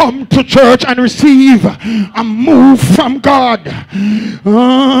come to church and receive a move from God.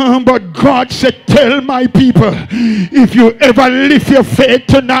 But God said, tell my people, if you ever lift your faith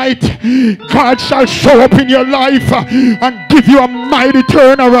tonight, God shall show up in your life and give you a mighty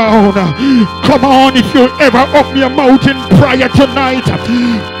turnaround. Come on, if you ever open your mouth in prayer tonight.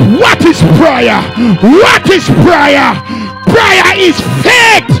 What is prayer? What is prayer? Prayer is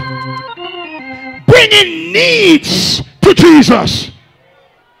faith bringing needs to Jesus.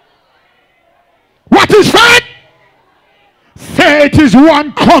 What is faith? Faith is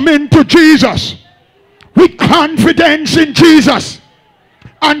one coming to Jesus with confidence in Jesus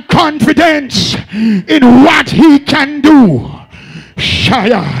and confidence in what he can do.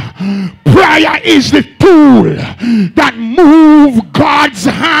 Shia. Prayer is the tool that moves God's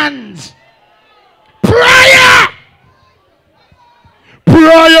hands. Prayer.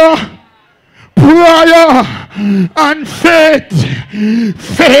 Prayer. Prayer and faith.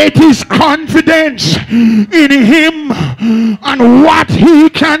 Faith is confidence in him and what he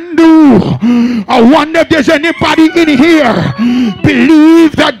can do. I wonder if there's anybody in here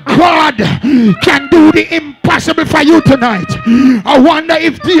believe that God can do the impossible for you tonight. I wonder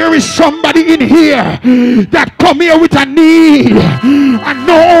if there is somebody in here that come here with a need and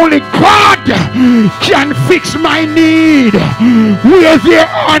not only God can fix my need. Where there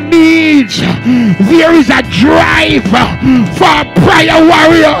are needs, there is a drive for prayer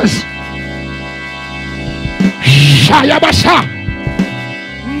warriors. Shayabasha.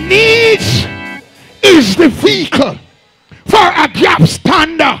 Needs is the vehicle for a gap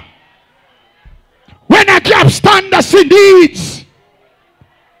stander. When a gap stander sees needs,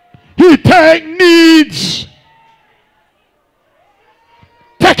 he take needs,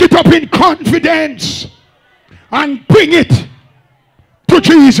 take it up in confidence and bring it to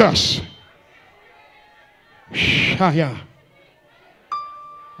Jesus. Shaya.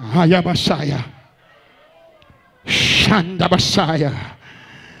 Hayabasaya. Shandabasaya.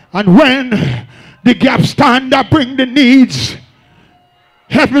 And when the gap stander bring the needs,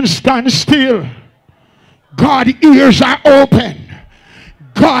 heaven stands still. God's ears are open.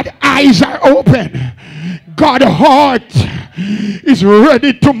 God's eyes are open. God's heart is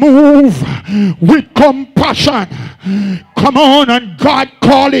ready to move with compassion. Come on, and God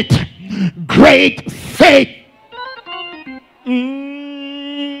call it great faith.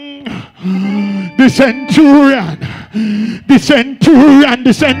 The centurion, the centurion,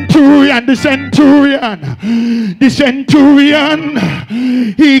 the centurion, the centurion, the centurion,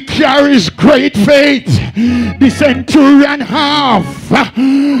 he carries great faith. The centurion have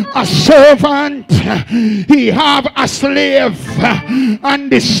a servant, he have a slave,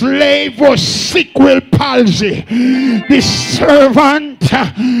 and the slave was sick with palsy. The servant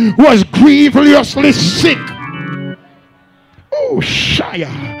was grievously sick. Oh, Shia.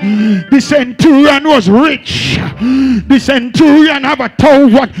 The centurion was rich. The centurion have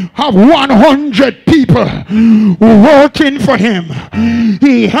 100 people working for him.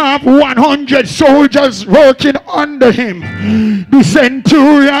 He have 100 soldiers working under him. The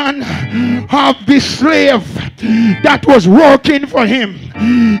centurion have the slave that was working for him.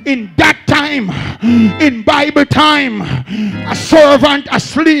 In that time, in Bible time, a servant, a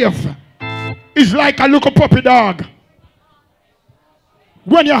slave, is like a little puppy dog.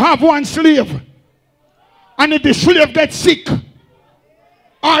 When you have one slave, and if the slave gets sick,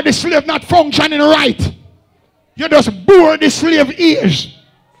 or the slave not functioning right, you just bore the slave ears,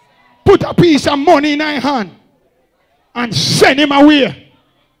 put a piece of money in your hand, and send him away.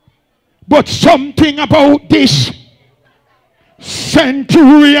 But something about this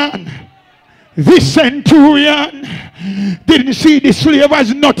centurion, this centurion didn't see the slave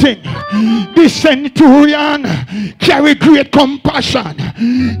as nothing. This centurion carried great compassion.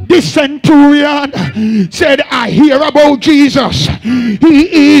 This centurion said, I hear about Jesus.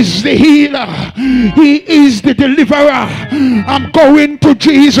 He is the healer. He is the deliverer. I'm going to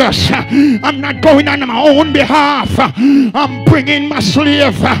Jesus. I'm not going on my own behalf. I'm bringing my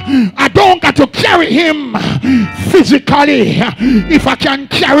slave. I don't got to carry him physically. If I can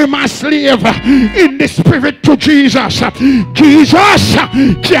carry my slave in the spirit to Jesus, Jesus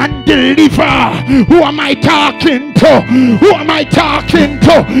can deliver. Who am I talking to? Who am I talking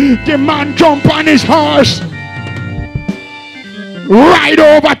to? The man jumped on his horse, right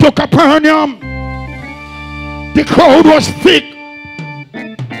over to Capernaum. The crowd was thick,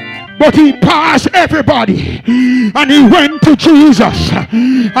 but he passed everybody and he went to Jesus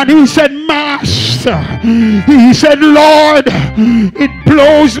and he said, Master, he said, Lord, it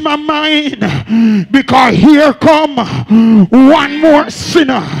blows my mind because here come one more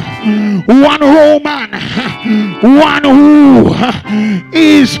sinner, one Roman, one who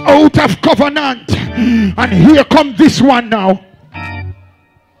is out of covenant, and here come this one now.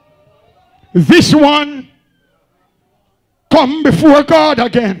 This one come before God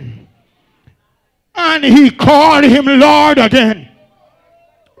again. And he called him Lord again.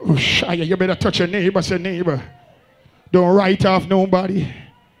 Oh, Shia, you better touch your neighbor. Say, neighbor, don't write off nobody.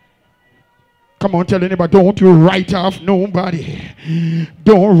 Come on, tell your neighbor, don't you write off nobody.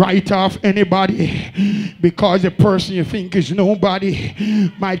 Don't write off anybody, because the person you think is nobody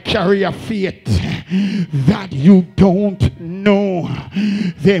might carry a fate that you don't know.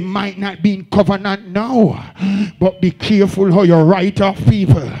 They might not be in covenant now, but be careful how you write off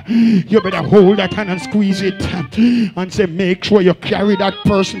people. You better hold that hand and squeeze it and say, make sure you carry that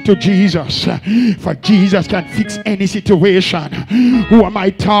person to Jesus, for Jesus can fix any situation. Who am I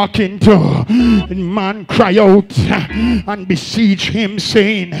talking to? And man cry out and beseech him,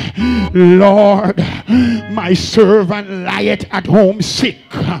 saying, Lord, my servant lieth at home sick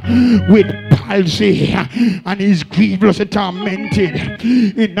with palsy, and is grievous and tormented.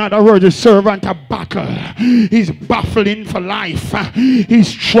 In other words, the servant a battle. He's battling for life. He's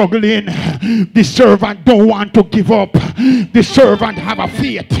struggling. The servant don't want to give up. The servant have a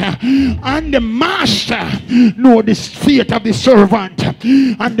fate, and the master know the fate of the servant,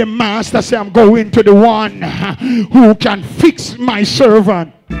 and the master say, I'm going to the one who can fix my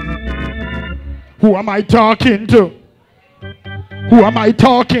servant. Who am I talking to? Who am I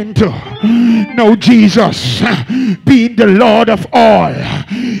talking to? No, Jesus, being the Lord of all,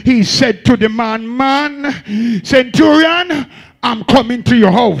 he said to the man, centurion, I'm coming to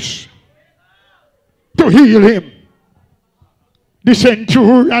your house to heal him. The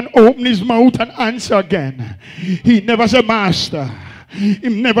centurion opened his mouth and answered again. He never said master. He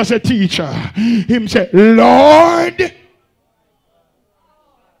never said teacher. He said Lord.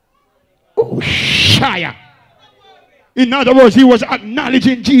 Oh, Shia. In other words, he was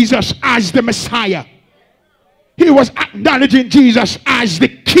acknowledging Jesus as the Messiah. He was acknowledging Jesus as the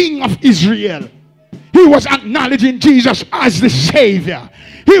King of Israel. He was acknowledging Jesus as the Savior.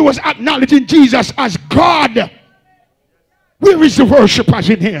 He was acknowledging Jesus as God. Where is the worshipers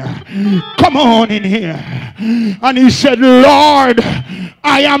in here? Come on in here. And he said, Lord,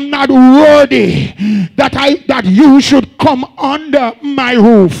 I am not worthy that you should come under my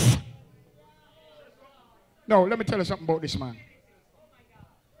roof. No, let me tell you something about this man.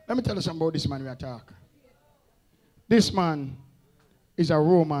 Let me tell you something about this man we are talking. This man is a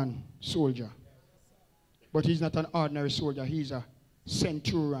Roman soldier. But he's not an ordinary soldier. He's a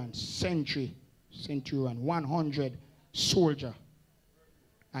centurion, 100 soldier.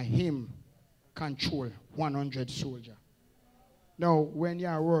 And him control 100 soldier. Now, when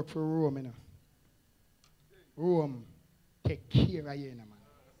you work for Rome, Rome take care of you, man.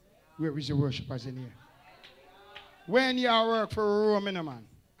 Where is the worshipers in here? When you work for Rome, man,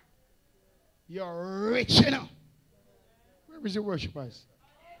 you're rich, you know. Where is the worshipers?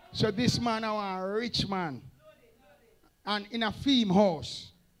 So this man, a rich man, and in a theme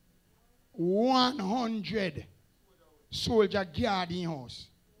house, 100 soldier guarding house.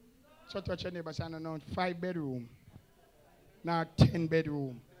 So touch your neighbor, say, no, 5 bedroom, not 10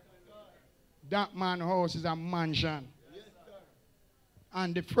 bedroom. That man's house is a mansion.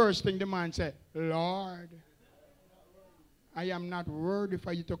 And the first thing the man said, Lord, I am not worthy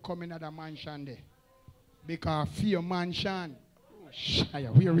for you to come in at a mansion there. Because fear mansion.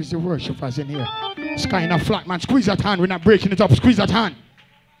 Where is the worshipers in here? It's kind of flat, man. Squeeze that hand. We're not breaking it up. Squeeze that hand.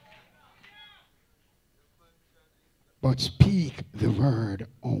 But speak the word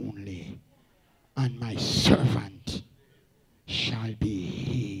only, and my servant shall be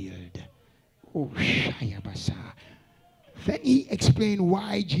healed. Oh, Shayabasa. Then he explained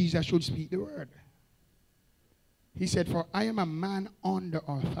why Jesus should speak the word. He said, for I am a man under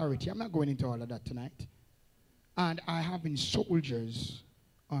authority. I'm not going into all of that tonight. And I have been soldiers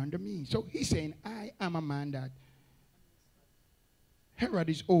under me. So he's saying, I am a man that Herod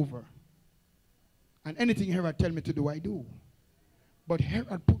is over. And anything Herod tell me to do, I do. But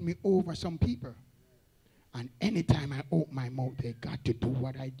Herod put me over some people. And anytime I open my mouth, they got to do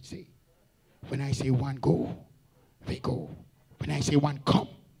what I say. When I say one go, they go. When I say one come,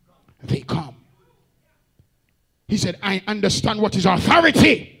 they come. He said, I understand what is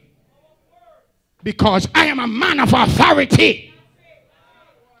authority. Because I am a man of authority.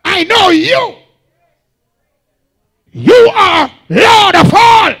 I know you. You are Lord of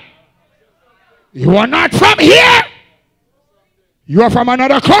all. You are not from here. You are from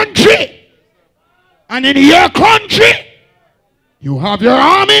another country. And in your country, you have your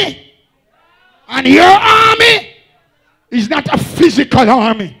army. And your army is not a physical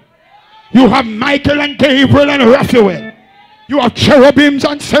army. You have Michael and Gabriel and Raphael. You have cherubims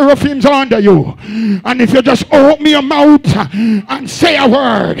and seraphims under you. And if you just open your mouth and say a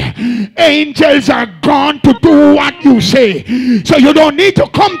word, angels are gone to do what you say. So you don't need to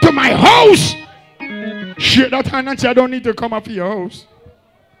come to my house. Shake that hand and say, I don't need to come up to your house.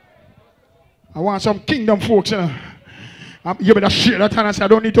 I want some kingdom folks, you know. You better shake that hand and say, I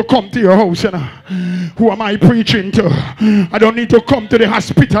don't need to come to your house, you know. Who am I preaching to? I don't need to come to the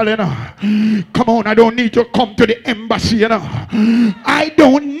hospital, you know. Come on, I don't need to come to the embassy, you know. I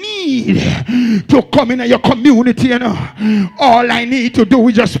don't need to come in your community, you know. All I need to do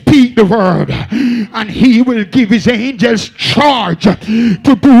is just speak the word, and he will give his angels charge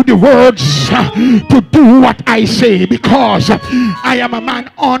to do the words, to do what I say, because I am a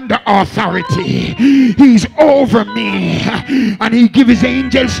man under authority. He's over me. And he gives his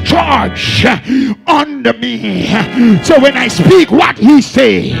angels charge under me. So when I speak what he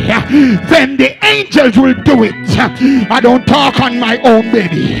say, then the angels will do it. I don't talk on my own,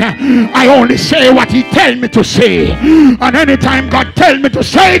 baby. I only say what he tell me to say. And anytime God tell me to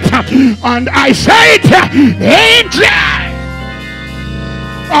say it, and I say it, angels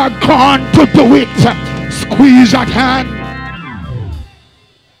are gone to do it. Squeeze that hand.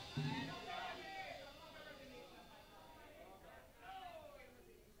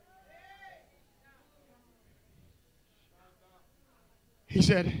 He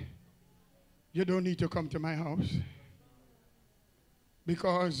said, you don't need to come to my house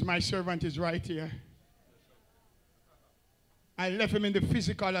because my servant is right here. I left him in the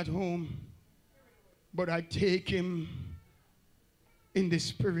physical at home, but I take him in the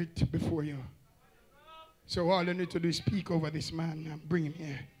spirit before you. So all you need to do is speak over this man and bring him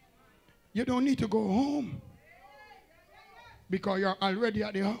here. You don't need to go home because you're already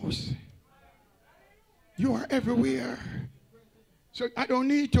at the house. You are everywhere. So I don't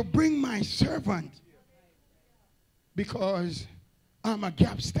need to bring my servant because I'm a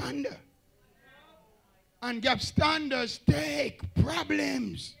gap stander. And gap standers take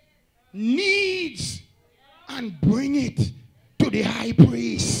problems, needs, and bring it to the high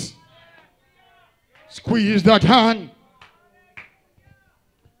priest. Squeeze that hand.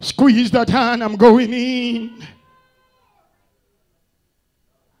 Squeeze that hand. I'm going in.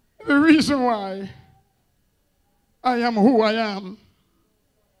 The reason why I am who I am,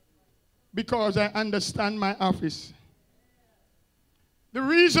 because I understand my office. The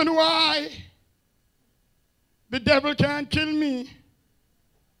reason why the devil can't kill me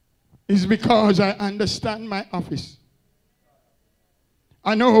is because I understand my office.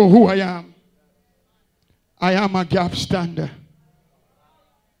 I know who I am. I am a gap stander.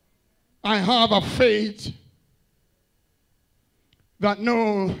 I have a faith that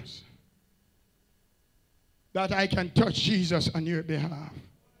knows that I can touch Jesus on your behalf.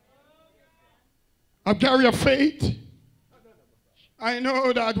 I carry a faith. I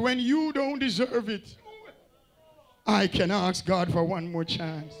know that when you don't deserve it, I can ask God for one more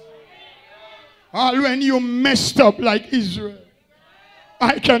chance. Or when you messed up like Israel,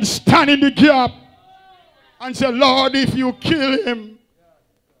 I can stand in the gap and say, Lord, if you kill him,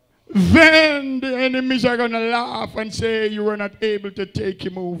 then the enemies are going to laugh and say you were not able to take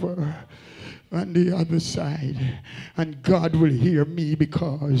him over. on the other side, and God will hear me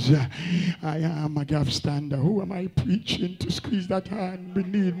because I am a gap stander. Who am I preaching to? Squeeze that hand. We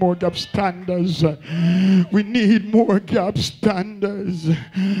need more gap standers. We need more gap standers.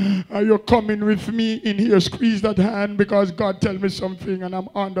 Are you coming with me in here? Squeeze that hand, because God tell me something and I'm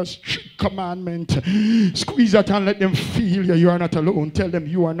under strict commandment. Squeeze that hand, let them feel you. You are not alone. Tell them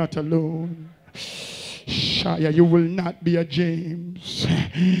you are not alone. Shia, you will not be a James.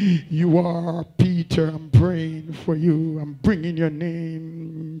 You are Peter. I'm praying for you. I'm bringing your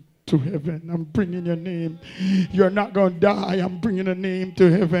name to heaven. I'm bringing your name. You're not going to die. I'm bringing a name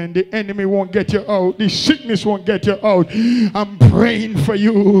to heaven. The enemy won't get you out. The sickness won't get you out. I'm praying for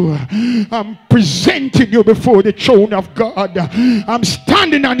you. I'm presenting you before the throne of God. I'm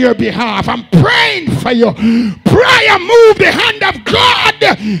standing on your behalf. I'm praying for you. Prayer move the hand of God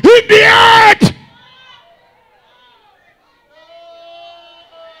in the earth.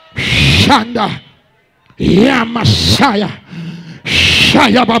 Shanda, yeah, Messiah.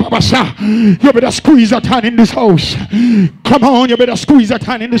 Shaya Babasa. You better squeeze that hand in this house. Come on, you better squeeze that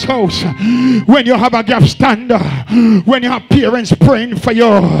hand in this house. When you have a gap stander, when you have parents praying for you,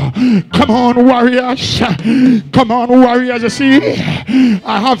 come on, warriors. Come on, warriors. You see,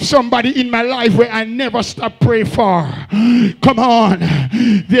 I have somebody in my life where I never stop praying for. Come on,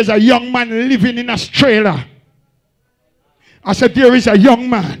 there's a young man living in Australia. I said, there is a young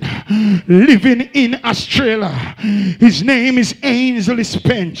man living in Australia. His name is Ainsley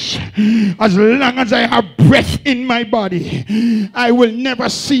Spence. As long as I have breath in my body, I will never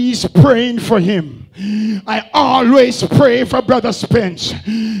cease praying for him. I always pray for Brother Spence,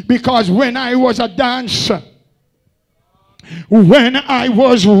 because when I was a dancer, when I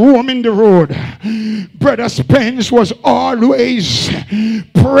was roaming the road, Brother Spence was always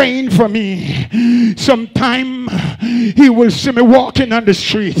praying for me. Sometime he will see me walking on the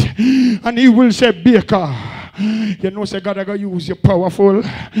street and he will say, Baker, you know, say God, I gotta use you powerful.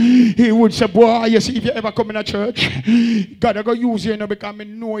 He would say, boy, you see, if you ever come in a church, God, I gotta use you, you know, because I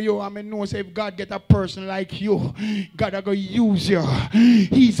know you. I know, say, if God get a person like you, God, I gotta use you.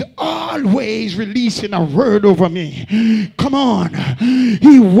 He's always releasing a word over me. Come on.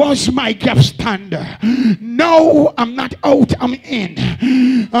 He was my gap stander. No, I'm not out, I'm in.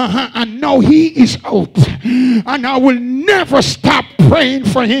 And now he is out. And I will never stop praying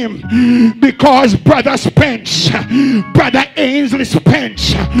for him, because Brother Spence, Brother Ainsley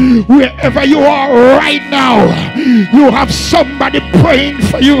Spence, wherever you are right now, you have somebody praying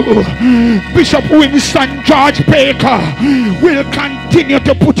for you. Bishop Winston Baker will continue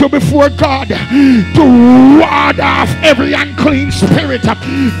to put you before God, to ward off every unclean spirit,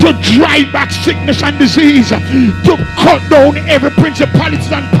 to drive back sickness and disease, to cut down every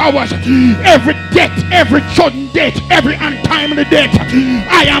principalities and powers, every death, every sudden death, every untimely death.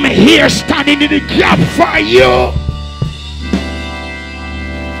 I am here standing in the gap for you.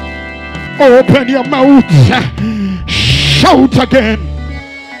 Open your mouth. Shout again.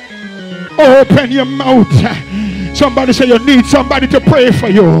 Open your mouth. Somebody say you need somebody to pray for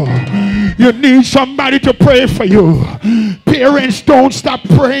you. You need somebody to pray for you. Parents, don't stop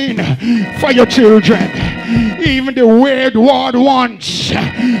praying for your children. Even the weird ward ones,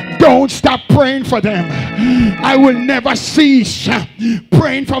 don't stop praying for them. I will never cease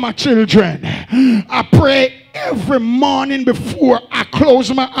praying for my children. I pray every morning before I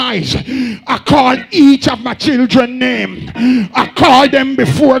close my eyes. I call each of my children name. I call them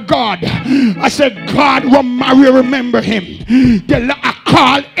before God. I said, God, remember him. I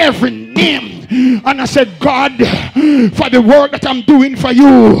call every name. And I said, God, for the work that I'm doing for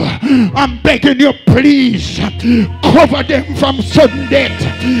you, I'm begging you, please cover them from sudden death.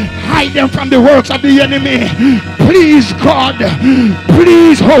 Hide them from the works of the enemy. Please, God,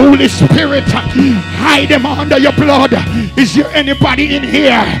 please, Holy Spirit, hide them under your blood. Is there anybody in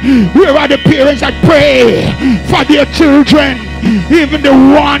here? Where are the parents that pray for their children? Even the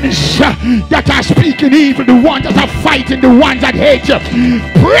ones that are speaking evil, the ones that are fighting, the ones that hate you.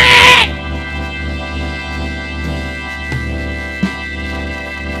 Pray!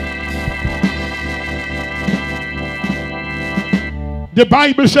 The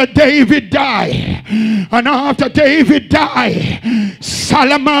Bible said David died, and after David died,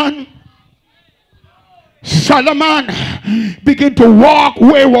 Solomon Solomon began to walk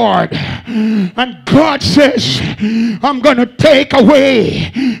wayward, and God says, I'm going to take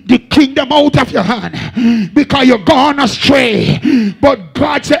away the kingdom out of your hand because you're gone astray. But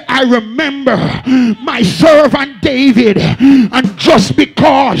God said, I remember my servant David, and just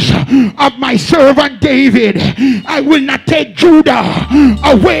because of my servant David, I will not take Judah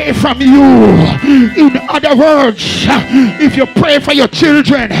away from you. In other words, if you pray for your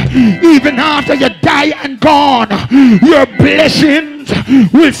children, even after you die and gone, your blessings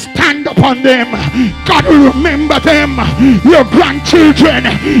will stand upon them. God will remember them. Your grandchildren,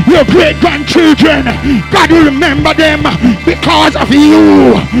 your great-grandchildren, God will remember them because of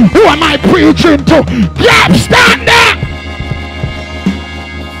you. Who am I preaching to? Gap stander!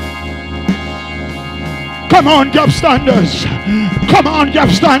 Come on, gap standers. Come on, gap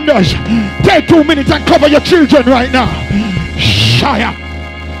standers. Take 2 minutes and cover your children right now. Shia.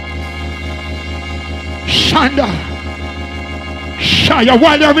 Shanda. Shia.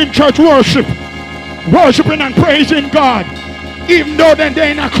 While they're in church worshiping and praising God, even though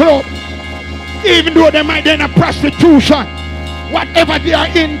they're in a club, even though they might be in a prostitution, whatever they are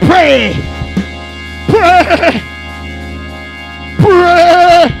in, pray. Pray.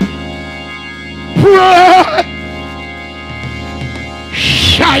 Pray. Pray.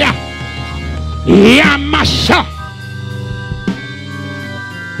 Shaya. Yamasa.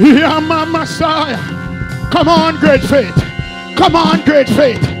 Yamamasa. Come on, great faith. Come on, great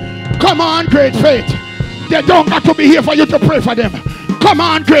faith. Come on, great faith. They don't have to be here for you to pray for them. Come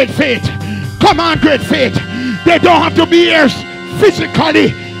on, great faith. Come on, great faith. They don't have to be here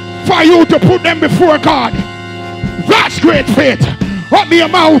physically for you to put them before God. That's great faith. Open your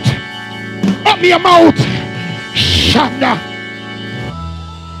mouth. Open your mouth. Shanda.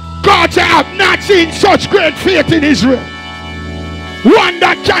 God said, I've not seen such great faith in Israel. One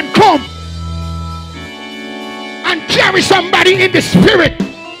that can come and carry somebody in the spirit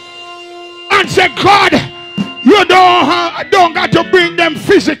and say, God, you don't got to bring them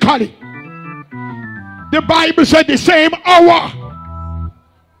physically. The Bible said the same hour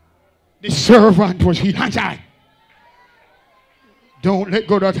the servant was healed. Hands high. Don't let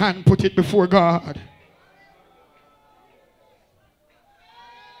go of that hand. Put it before God.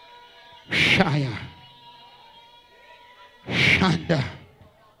 Shia. Shanda.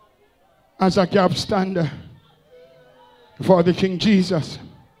 As a gap stander for the King Jesus.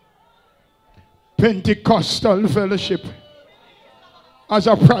 Pentecostal fellowship. As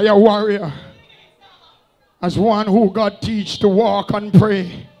a prayer warrior. As one who God teach to walk and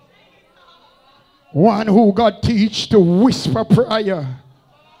pray. One who God teach to whisper prayer.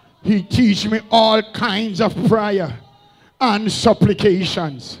 He teach me all kinds of prayer and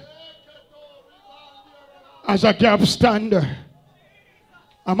supplications. As a gap stander,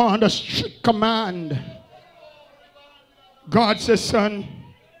 I'm under strict command. God says, son,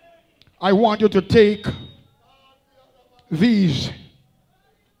 I want you to take these.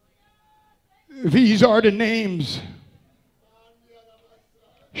 These are the names.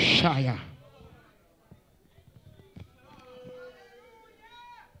 Shia.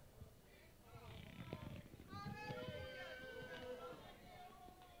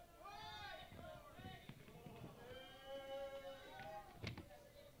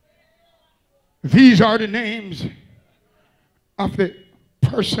 These are the names of the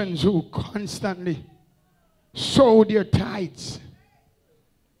persons who constantly sow their tithes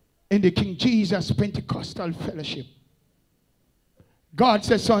in the King Jesus Pentecostal fellowship. God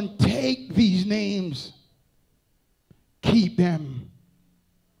says, son, take these names, keep them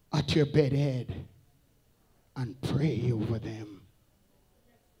at your bedhead and pray over them.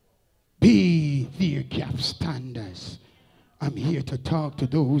 Be their gap standers. I'm here to talk to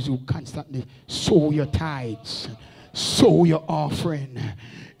those who constantly sow your tithes, sow your offering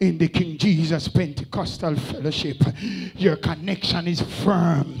in the King Jesus Pentecostal fellowship. Your connection is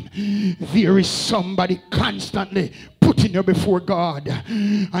firm. There is somebody constantly putting you before God,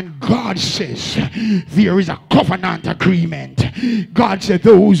 and God says there is a covenant agreement. God said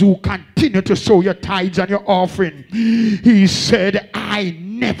those who continue to sow your tithes and your offering, he said, I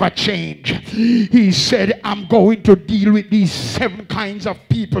never change. He said, I'm going to deal with these 7 kinds of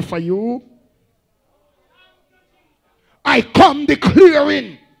people for you. I come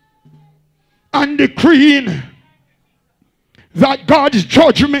declaring and decreeing that God's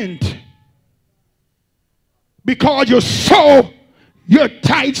judgment, because you sow your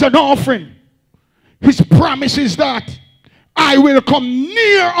tithes and offering, his promise is that I will come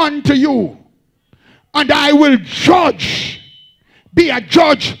near unto you and I will judge, be a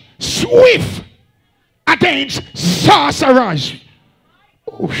judge swift against sorcerers.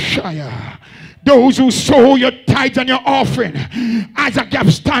 Oh, Shia. Those who sow your tithes and your offering as a gap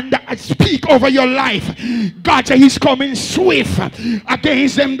stander, I speak over your life. God said he's coming swift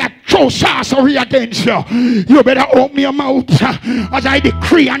against them that throw sorcery against you. You better open your mouth as I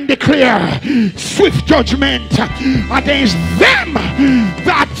decree and declare swift judgment against them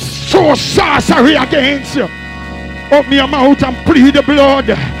that throw sorcery against you. Open your mouth and plead the blood.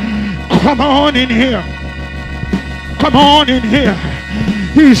 Come on in here. Come on in here.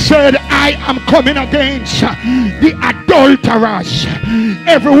 He said, I am coming against the adulterers.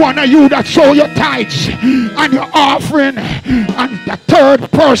 Every one of you that sow your tithes and your offering, and the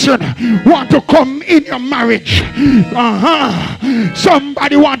third person want to come in your marriage.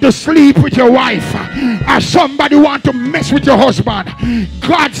 Somebody want to sleep with your wife, or somebody want to mess with your husband.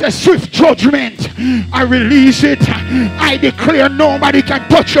 God says swift judgment. I release it. I declare nobody can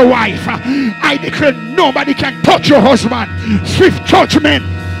touch your wife. I declare nobody can touch your husband. Swift judgment.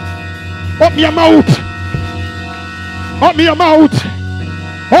 Open your mouth. Open your mouth.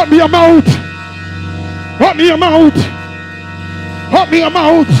 Open your mouth. Open your mouth. Open your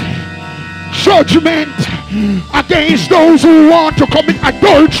mouth. Judgment against those who want to commit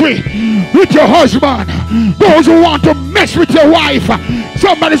adultery with your husband. Those who want to mess with your wife.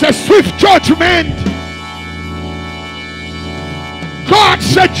 Somebody says swift judgment. God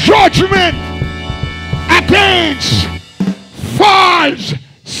said judgment against false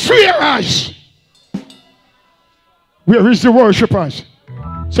swearers. Where is the worshippers?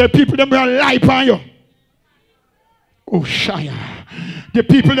 Say people them will lie upon you. Oh Shia. The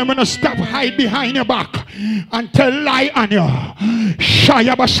people them gonna stop hide behind your back and tell lie on you.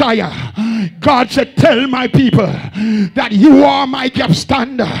 Shia Basaya. God said tell my people that you are my gap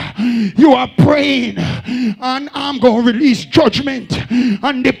stander. You are praying and I'm going to release judgment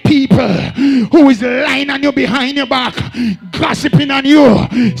on the people who is lying on you behind your back, gossiping on you,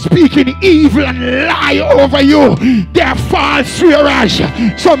 speaking evil and lie over you. They are false swearers.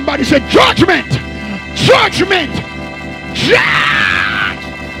 Somebody said judgment. Judgment.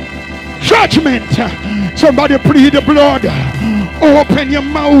 Judgment. Somebody plead the blood. Open your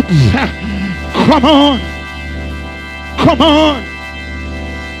mouth. Come on. Come on.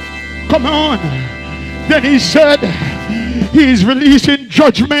 Come on. Then he said he is releasing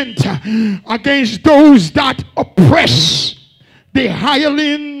judgment against those that oppress the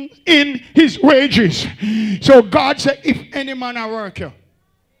hireling in his wages. So God said if any man I work here,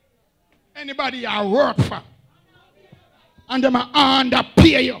 anybody I work for, and them are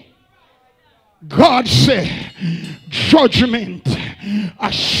underpay you, God said judgment,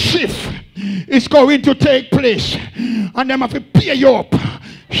 a shift is going to take place, and them have to pay you up.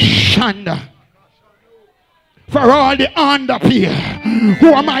 Shanda. For all the underpay,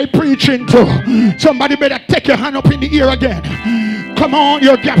 who am I preaching to? Somebody better take your hand up in the air again. Come on,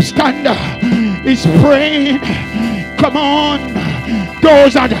 your gap stander is praying. Come on,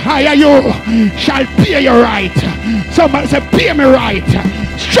 those that hire you shall pay you right. Somebody say, pay me right.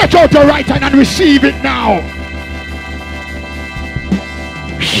 Stretch out your right hand and receive it now.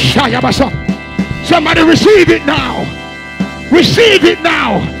 Somebody receive it now. Receive it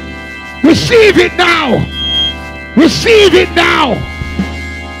now. Receive it now. Receive it now.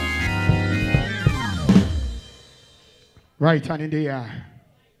 Right hand in the air.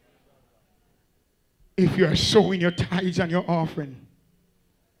 If you are sowing your tithes and your offering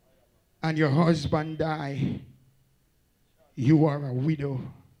and your husband die, you are a widow.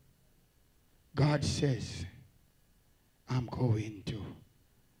 God says, I'm going to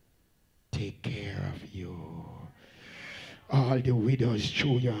take care of you. All the widows,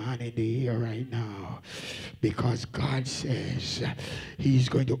 throw your hand in the air right now, because God says he's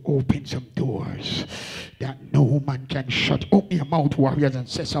going to open some doors that no man can shut. Open your mouth, warriors, and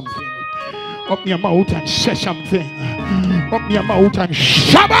say something. Open your mouth and say something. Open your mouth and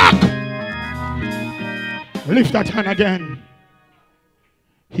shabak. Lift that hand again.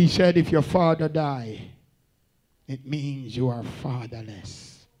 He said if your father die, it means you are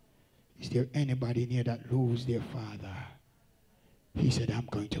fatherless. Is there anybody near that lose their father? He said, I'm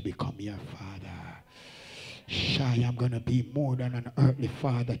going to become your father. Shy, I'm going to be more than an earthly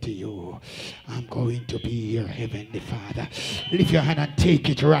father to you. I'm going to be your heavenly father. Lift your hand and take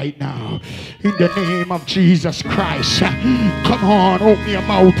it right now. In the name of Jesus Christ. Come on, open your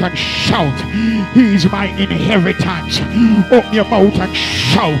mouth and shout. He's my inheritance. Open your mouth and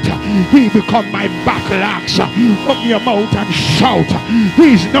shout. He become my backlash. Open your mouth and shout.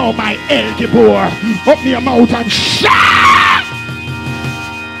 He's now my El Gibor. Open your mouth and shout.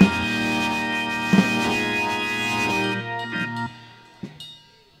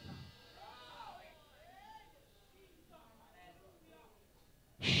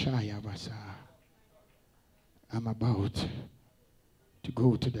 I'm about to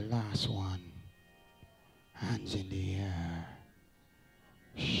go to the last one. Hands in the air.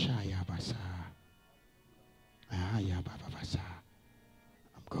 Shaya basa. Aya baba basa.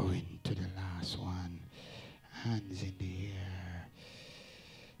 I'm going to the last one. Hands in the air.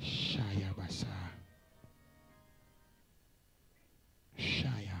 Shaya basa.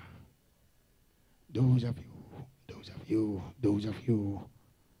 Shaya. Those of you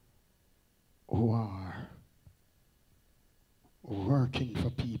who are working for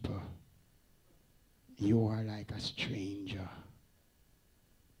people, you are like a stranger.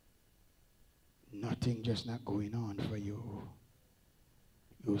 Nothing just not going on for you.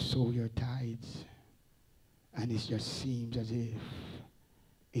 You sow your tithes, and it just seems as if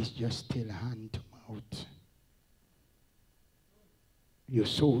it's just still hand to mouth. You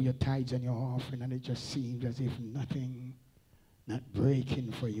sow your tithes and your offering, and it just seems as if nothing not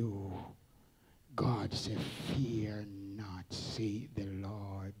breaking for you. God said, fear not, say the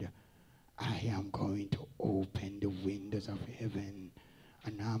Lord. I am going to open the windows of heaven,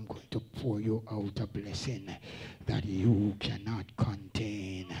 and I'm going to pour you out a blessing that you cannot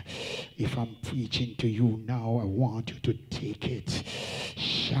contain. If I'm preaching to you now, I want you to take it.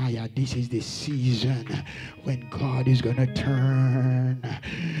 Shia, this is the season when God is going to turn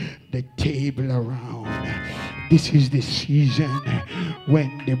the table around. This is the season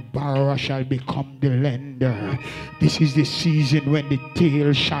when the borrower shall become the lender. This is the season when the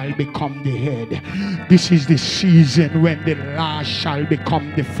tail shall become the head. This is the season when the last shall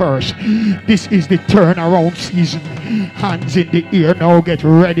become the first. This is the turnaround season. Hands in the ear now, get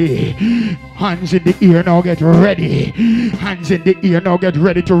ready. Hands in the ear now, get ready. Hands in the ear now, get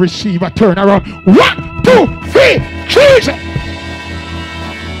ready to receive a turnaround. 1, 2, 3, Jesus!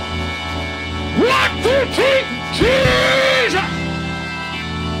 1, 2, 3, Jesus!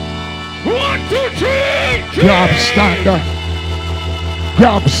 1, 2, 3, Jesus! Grab stander.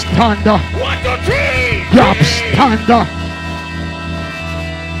 Grab stander. 1, 2, 3, grab stander.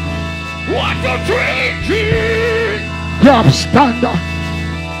 1, 2, 3, Jesus! Grab stander.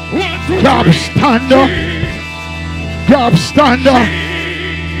 1, 2, 3, grab stander. Grab stander.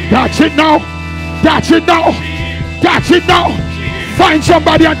 That's it now. That's it now. That's it now. Find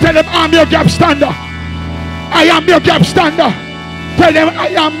somebody and tell them, I'm your gap stander. I am your gap stander. Tell them, I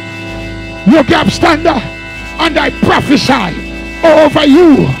am your gap stander. And I prophesy over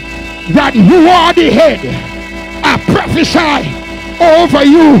you that you are the head. I prophesy over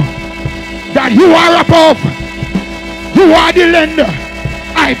you that you are above. You are the lender.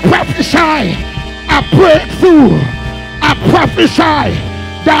 I prophesy a breakthrough. I prophesy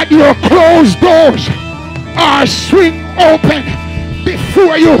that your closed doors are swing open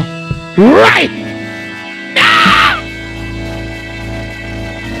before you right now.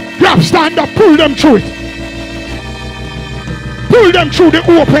 Grab stand up, pull them through it. Pull them through the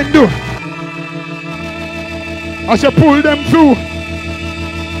open door. I said pull them through.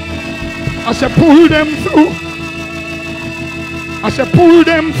 I said pull them through. I said pull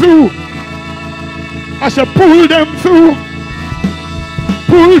them through. I said pull them through.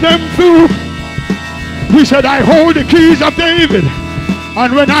 Pull them through. He said, I hold the keys of David,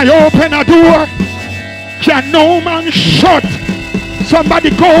 and when I open a door, can no man shut. Somebody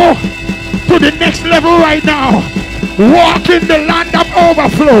go to the next level right now. Walk in the land of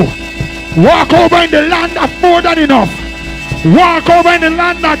overflow. Walk over in the land of more than enough. Walk over in the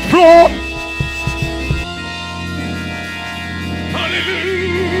land that flow.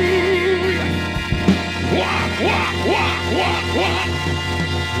 Hallelujah. Walk, walk, walk, walk, walk.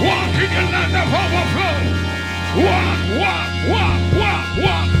 Walk in the land of overflow. Walk, walk, walk, walk,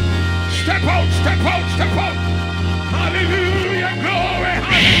 walk. Step out, step out, step out. Hallelujah, glory,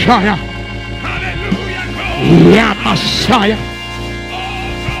 hallelujah. Hallelujah, glory. Yeah, Messiah.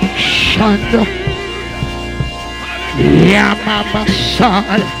 Shanda. Yeah,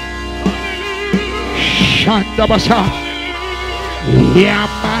 Messiah. Shanda Messiah. Yeah,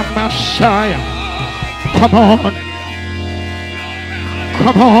 Messiah. Come on.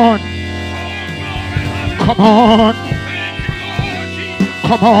 Come on. Come on.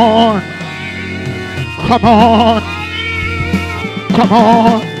 Come on. Come on. Come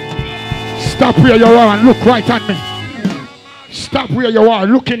on. Stop where you are and look right at me. Stop where you are.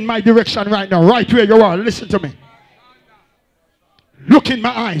 Look in my direction right now. Right where you are. Listen to me. Look in my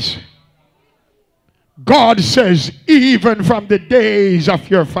eyes. God says, even from the days of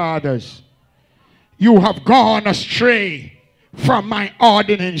your fathers, you have gone astray from my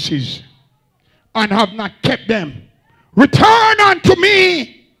ordinances and have not kept them. Return unto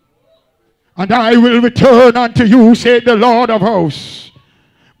me, and I will return unto you, said the Lord of hosts.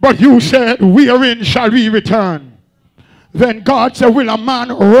 But you said, wherein shall we return? Then God said, will a man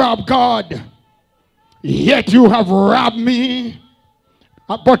rob God? Yet you have robbed me.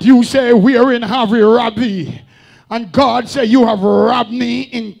 But you say, wherein have we robbed thee? And God said, you have robbed me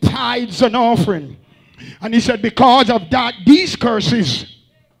in tithes and offering. And he said, because of that, these curses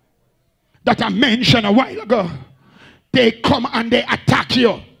that I mentioned a while ago, they come and they attack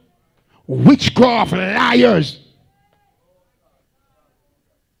you. Witchcraft, liars.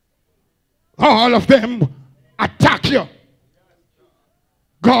 All of them attack you.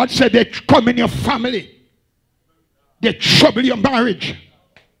 God said they come in your family. They trouble your marriage.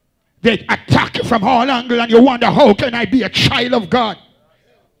 They attack you from all angles, and you wonder, how can I be a child of God?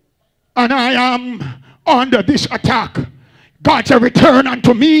 And I am under this attack. God said, return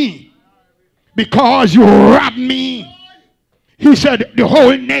unto me, because you robbed me. He said, the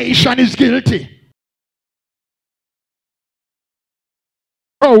whole nation is guilty.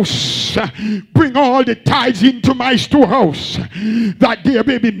 House, bring all the tithes into my storehouse, that there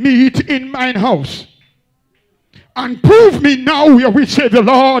may be meat in mine house. And prove me now, we say the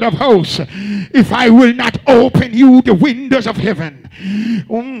Lord of hosts, if I will not open you the windows of heaven.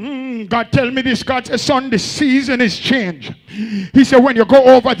 God tell me this. God says, son, the season is changed. He said, when you go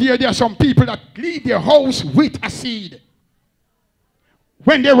over there are some people that leave their house with a seed.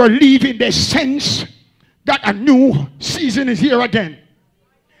 When they were leaving, they sense that a new season is here again.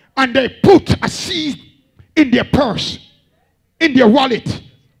 And they put a seed in their purse, in their wallet,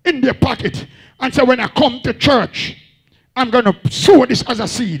 in their pocket. And so when I come to church, I'm going to sow this as a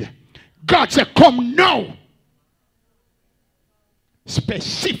seed. God said, come now.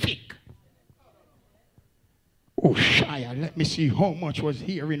 Specific. Oh, Shia, let me see how much was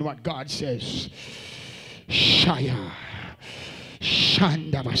hearing what God says. Shia.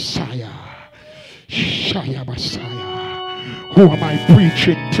 Shanda Messiah. Shia Messiah. Who am I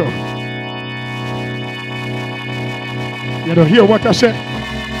preaching to? You don't hear what I said?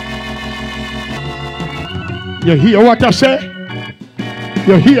 You hear what I say?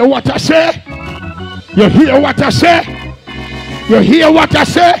 You hear what I say? You hear what I say? You hear what I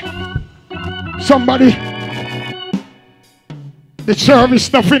say? Somebody, the service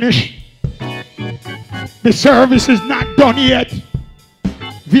is not finished. The service is not done yet.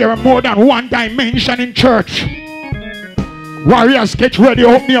 There are more than one dimension in church. Warriors, get ready,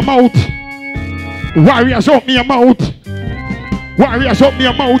 open your mouth. Warriors, open your mouth. Warriors, open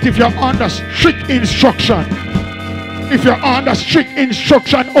your mouth if you're under strict instruction. If you're under strict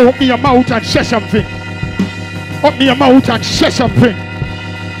instruction, open your mouth and say something. Open your mouth and say something.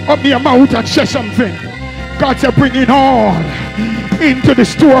 Open your mouth and say something. God said, bring it all into the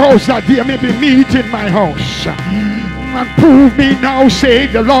storehouse, that there may be meat in my house. And prove me now, say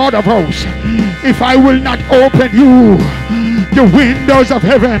the Lord of hosts, if I will not open you the windows of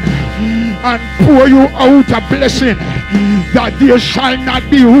heaven and pour you out a blessing, that there shall not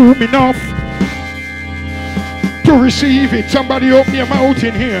be room enough to receive it. Somebody open your mouth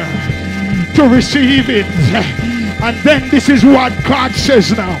in here to receive it. And then this is what God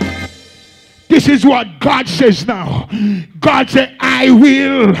says now. This is what God says now. God said, I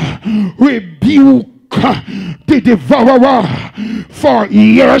will rebuke the devourer for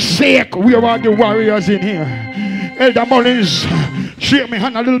your sake. Where are the warriors in here? Elder Mullins, shake my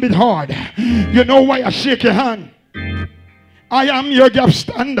hand a little bit hard. You know why I shake your hand? I am your gap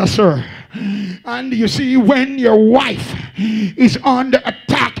stander, sir. And you see, when your wife is under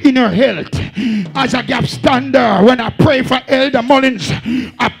attack in her health, as a gap stander, when I pray for Elder Mullins,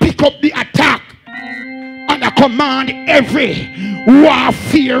 I pick up the attack and I command every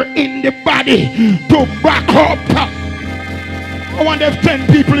warfare in the body to back up. I wonder if 10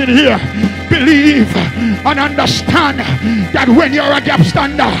 people in here believe and understand that when you're a gap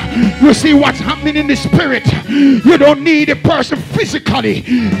stander, you see what's happening in the spirit. You don't need a person physically.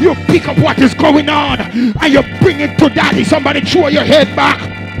 You pick up what is going on and you bring it to daddy. Somebody throw your head back.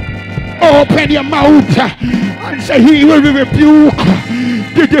 Open your mouth and say, he will be rebuked.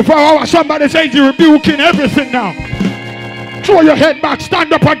 The devourer. Somebody says you're rebuking everything now. Throw your head back.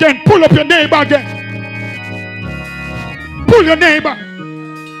 Stand up again. Pull up your neighbor again. Pull your neighbor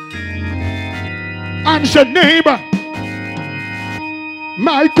and say, neighbor,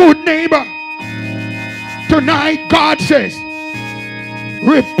 my good neighbor, tonight God says,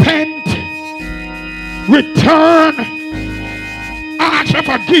 repent, return, ask for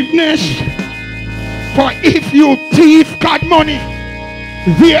forgiveness. For if you thief God money,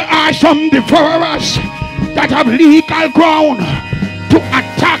 there are some devourers that have legal ground to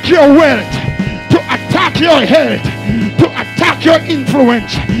attack your wealth, to attack your health, to attack your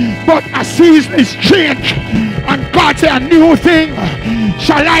influence. But a season is changed, and God said a new thing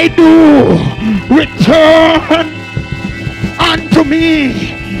shall I do? Return unto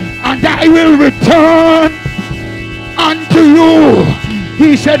me, and I will return unto you.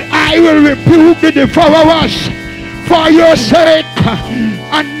 He said, I will rebuke the devourers for your sake,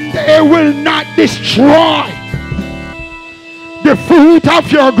 and they will not destroy the fruit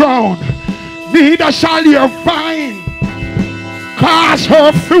of your ground, neither shall your vine cause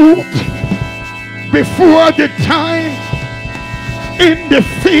her fruit before the time in the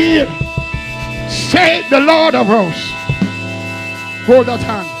field, said the Lord of hosts. Hold that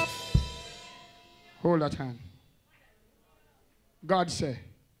hand. Hold that hand. God said,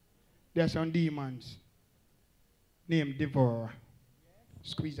 there are some demons named Devourer.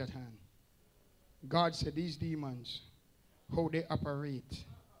 Squeeze that hand. God said these demons, how they operate,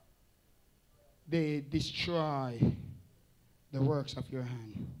 they destroy the works of your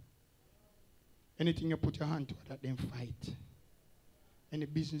hand. Anything you put your hand to, that them fight. Any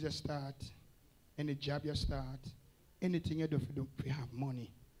business you start, any job you start, anything you do if you have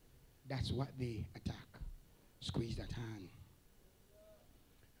money, that's what they attack. Squeeze that hand.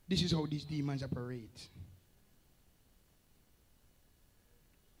 This is how these demons operate.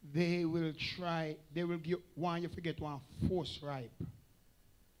 They will try, they will give one, you forget one, force ripe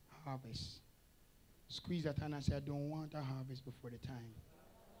harvest. Squeeze that hand and say, I don't want a harvest before the time.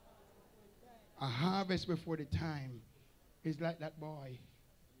 A harvest before the time is like that boy,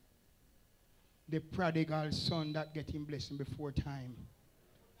 the prodigal son that get him blessing before time.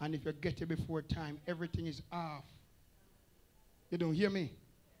 And if you get it before time, everything is off. You don't hear me?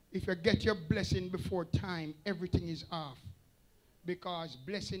 If you get your blessing before time, everything is off. Because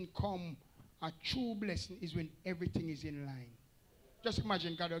blessing come, a true blessing is when everything is in line. Just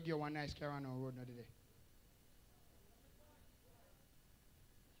imagine God will give you one nice car on the road another day.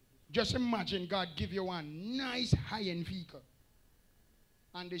 Just imagine God give you one nice high-end vehicle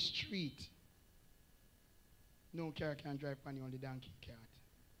on the street. No car can drive on you, only donkey cart.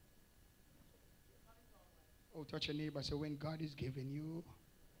 Oh, touch your neighbor. So when God is giving you,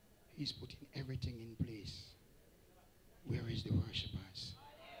 He's putting everything in place. Where is the worshipers?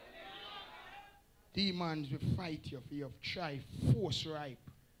 Demons will fight you for you to try force ripe.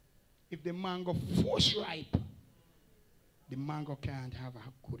 If the mango force ripe, the mango can't have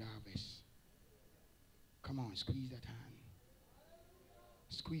a good harvest. Come on, squeeze that hand.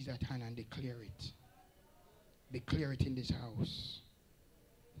 Squeeze that hand and declare it. Declare it in this house.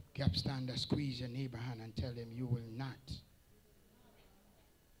 Gap stander, squeeze your neighbor hand and tell them you will not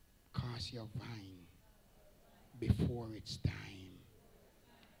cast your vine before its time.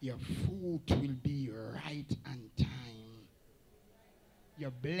 Your fruit will be right on time.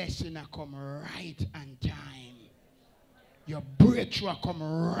 Your blessing will come right on time. Your breakthrough will come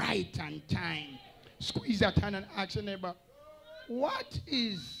right on time. Squeeze that hand and ask your neighbor, what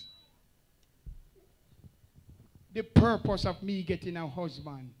is the purpose of me getting a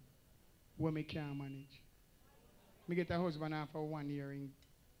husband when I can't manage? Me get a husband after 1 year and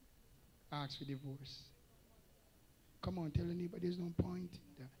ask for divorce. Come on, tell a neighbor there's no point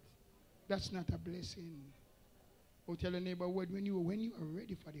in that. That's not a blessing. Or tell a neighbor when you are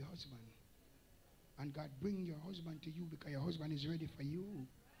ready for the husband, and God bring your husband to you because your husband is ready for you,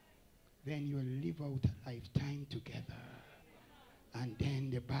 then you'll live out a lifetime together. And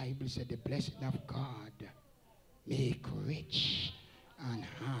then the Bible said the blessing of God make rich and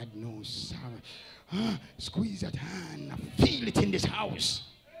had no sorrow. Squeeze that hand. I feel it in this house.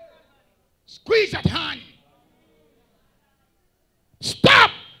 Squeeze that hand. Stop,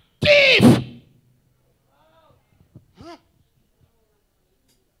 thief!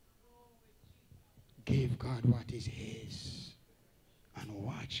 Give God what is his and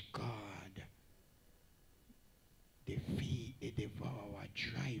watch God defeat the devourer,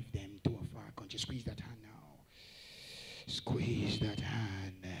 drive them to a far country. Squeeze that hand now. Squeeze that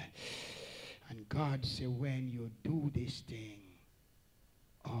hand. And God said, when you do this thing,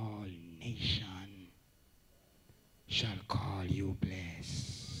 all nation shall call you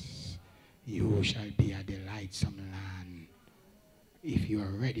blessed. You shall be a delightsome land. If you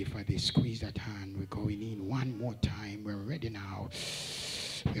are ready for this, squeeze that hand. We're going in one more time. We're ready now.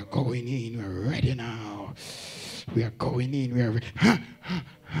 We're going in. We're ready now. We are going in. We are ready.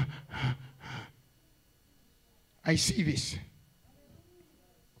 I see this.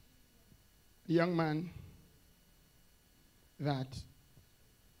 The young man that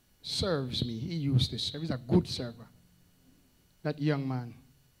serves me, he used to serve. He's a good server. That young man,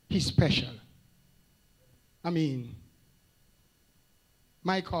 he's special. I mean,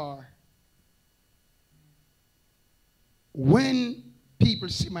 my car, when people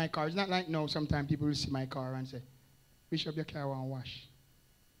see my car, it's not like now sometimes people will see my car and say, Bishop, your car won't wash.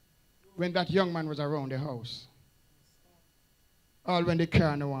 when that young man was around the house, all when the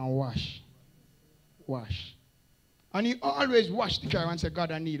car no one wash. And he always washed the car and said,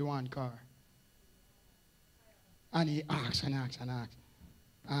 God, I need one car. And he asks and asks and asks.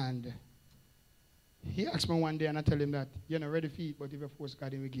 And he asked me one day and I tell him that, you're not ready for it, but if you force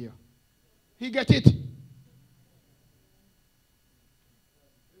God, he will give you. He get it.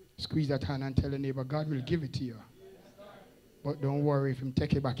 Squeeze that hand and tell the neighbor, God will give it to you. But don't worry, if him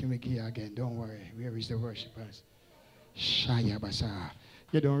take it back, he will give you again. Don't worry. Where is the worshipers? Shaya Basa.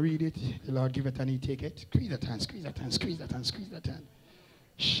 You don't read it, the Lord give it and he take it. Squeeze that hand, squeeze that hand, squeeze that hand, squeeze that hand.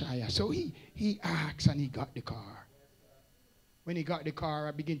 Shaya. So he asked and he got the car. When he got the car,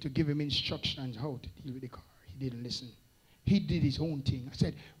 I began to give him instructions how to deal with the car. He didn't listen. He did his own thing. I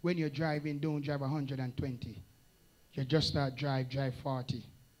said, when you're driving, don't drive 120. You just start drive 40.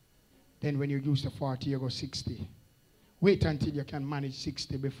 Then when you use the 40, you go 60. Wait until you can manage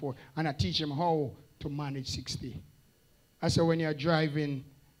 60 before. And I teach him how to manage 60. I said, when you're driving,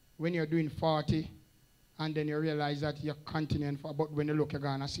 when you're doing 40, and then you realize that you're continuing, but when you look, you're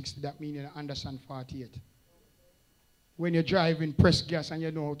going at 60, that means you understand 48. When you're driving, press gas and you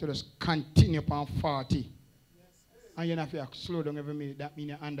know how to just continue upon 40. And you don't have to slow down every minute, that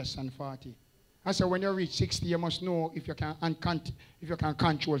means you understand 40. I said, when you reach 60, you must know if you can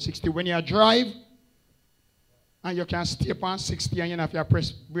control 60. When you drive, and you can stay upon 60 and you don't have to press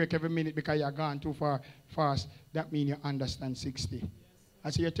brake every minute because you're gone too fast, that means you understand 60.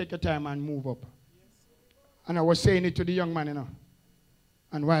 I said, you take your time and move up. And I was saying it to the young man, you know.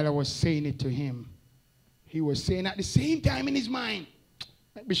 And while I was saying it to him, he was saying at the same time in his mind,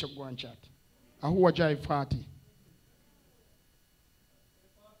 let Bishop go and chat. And who will drive 40?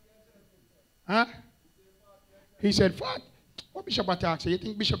 Huh? He said, 40? What Bishop attacks? You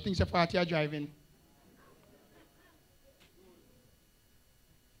think Bishop thinks a 40 are driving?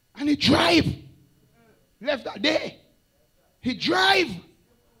 And he drive. Left that day. He drive.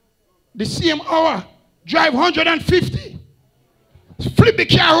 The same hour. Drive 150. Flip the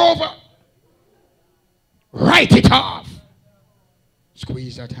car over. Write it off.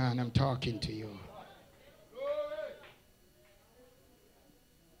 Squeeze that hand. I'm talking to you.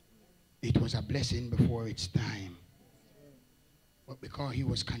 It was a blessing before its time. But because he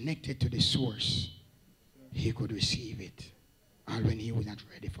was connected to the source, he could receive it. And when he was not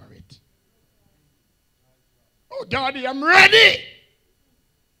ready for it. Oh, Daddy, I'm ready.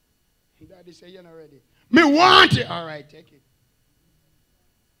 Daddy said, you're not ready. Me want it. All right, take it.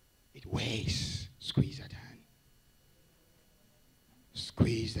 It weighs. Squeeze that hand.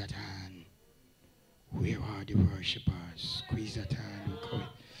 Squeeze that hand. Where are the worshipers? Squeeze that hand.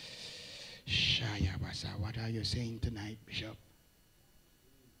 Shaya Basa. What are you saying tonight, Bishop?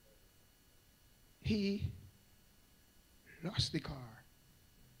 He lost the car.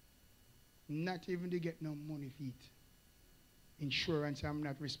 Not even to get no money for it. Insurance, I'm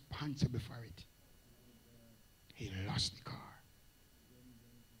not responsible for it. He lost the car.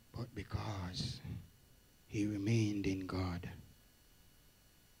 But because he remained in God,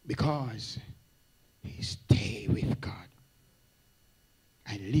 because he stayed with God,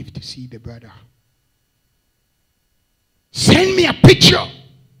 I lived to see the brother. Send me a picture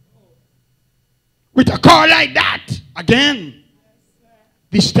with a car like that again.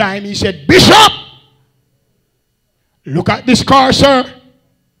 This time he said, Bishop, look at this car, sir.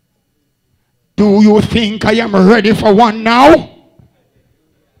 Do you think I am ready for one now?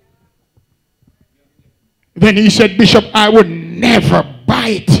 Then he said, Bishop, I would never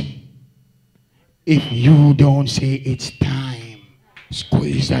buy it if you don't say it's time.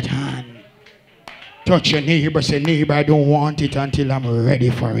 Squeeze that hand. Touch your neighbor, say, neighbor, I don't want it until I'm ready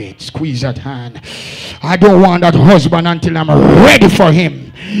for it. Squeeze that hand. I don't want that husband until I'm ready for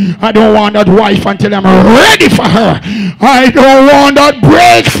him. I don't want that wife until I'm ready for her. I don't want that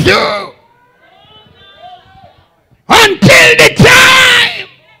breakthrough until the time.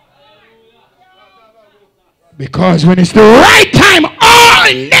 Because when it's the right time, all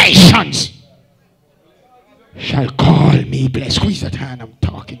nations shall call me blessed. Squeeze that hand, I'm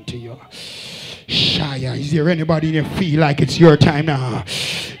talking to you. Shia, is there anybody that feel like it's your time now?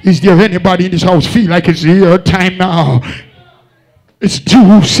 Is there anybody in this house feel like it's your time now? It's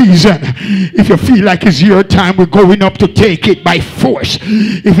due season. If you feel like it's your time, we're going up to take it by force.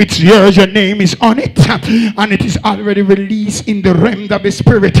 If it's yours, your name is on it. And it is already released in the realm of the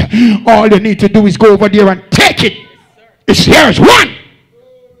spirit. All you need to do is go over there and take it. It's yours. 1,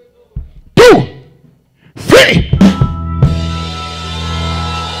 2, 3.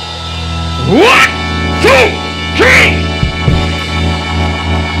 1, 2, 3.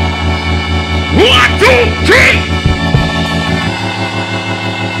 1, 2, 3.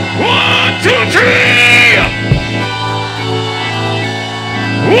 1.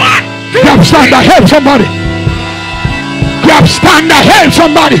 stand ahead, somebody. Grab stand ahead,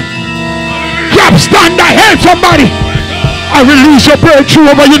 somebody. Grab stand ahead, somebody. I release a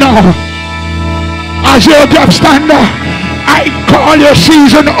breakthrough over you now. As you grab stand, I call your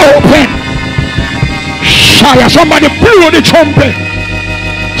season open. Shire, somebody blow the trumpet.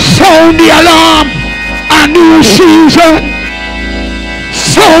 Sound the alarm. A new season.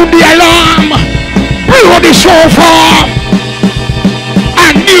 Sound the alarm. Blow the shofar.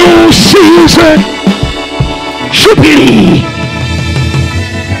 A new season. Jubilee.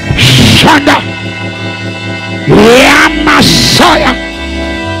 Shanda. Yeah, Messiah.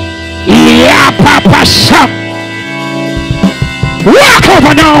 Yeah, Papa Sam. Walk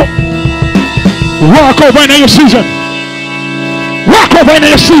over now. Walk over in your season. Walk over in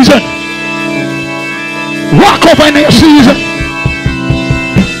your season. Walk over in your season.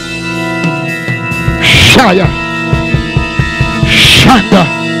 Shaya. Shanda.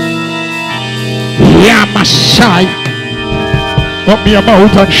 Yeah, Messiah. Open your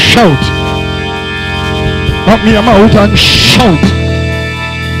mouth and shout. Open your mouth and shout.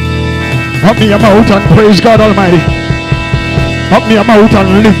 Open your mouth and praise God Almighty. Open your mouth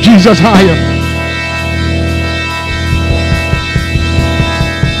and lift Jesus higher.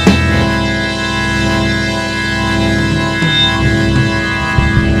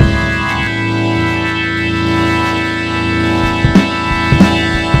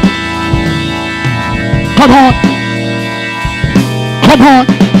 Come on. Come on.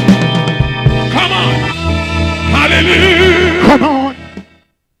 Come on. Hallelujah. Come on.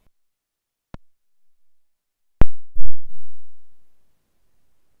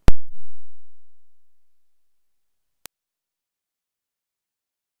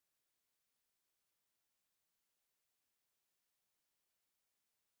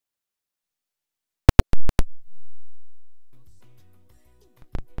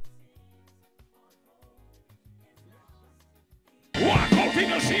 Walk out in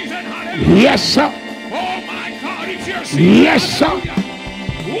the season. Hallelujah. Yes, sir. Oh my God, it's your season. Yes, sir.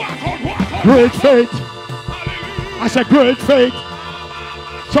 Hallelujah. Walk out, walk out. Great faith. Hallelujah. I said great faith.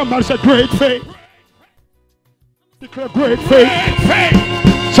 Somebody said great faith. Declare great faith. Great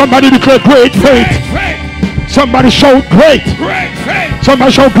faith. Somebody declare great faith. Great faith. Somebody shout great. Great faith.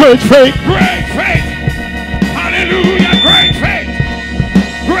 Somebody shout great faith. Great faith. Hallelujah. Great faith.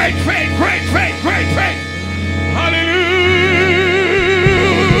 Great faith. Great faith. Great faith. Hallelujah.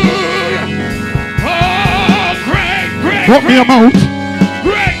 Oh, great. Open your mouth.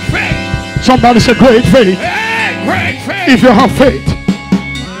 Great faith. Somebody say great faith. Hey, great faith. If you have faith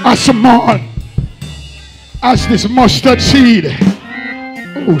as small as this mustard seed.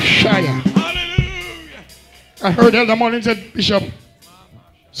 Oh, Shia. Hallelujah. I heard Elder Mullins said, Bishop,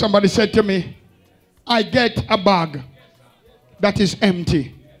 somebody said to me, I get a bag that is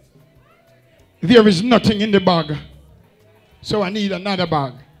empty. There is nothing in the bag. So I need another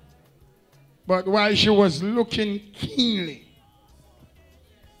bag. But while she was looking keenly,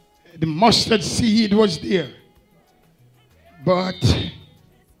 the mustard seed was there. But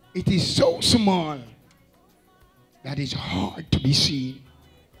it is so small that it's hard to be seen.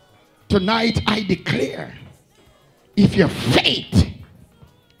 Tonight I declare, if your faith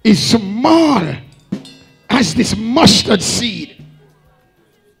is small as this mustard seed.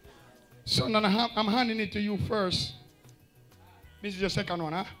 So now I'm handing it to you first. This is your second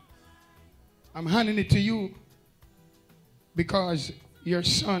one, huh? I'm handing it to you because your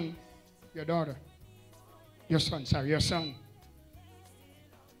son, your daughter, your son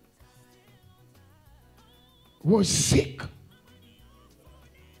was sick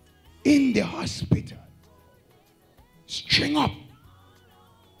in the hospital. String up.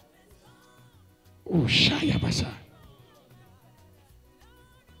 Oh, Shaya Basa.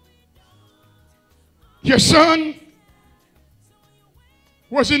 Your son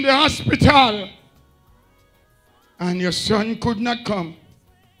was in the hospital and your son could not come.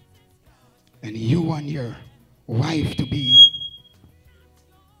 And you and your wife to be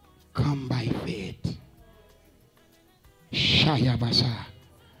come by faith. Shaya Basa.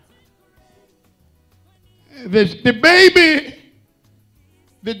 The baby,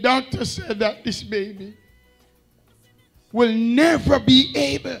 the doctor said that this baby will never be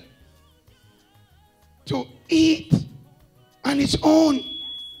able to eat on its own.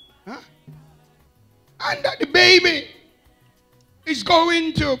 Huh? And that the baby is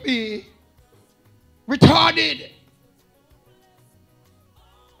going to be retarded.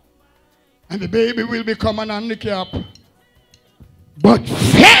 And the baby will become an handicap. But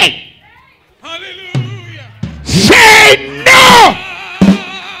faith. Hallelujah. Say no.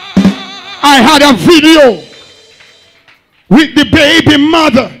 I had a video with the baby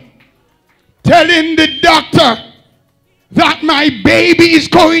mother telling the doctor that my baby is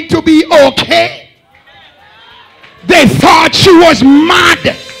going to be okay. They thought she was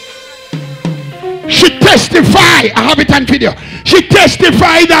mad. She testified, I have it on video. She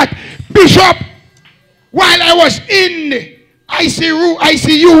testified that, Bishop, while I was in the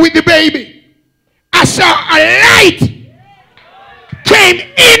ICU with the baby, I saw a light came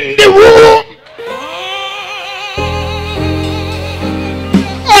in the room.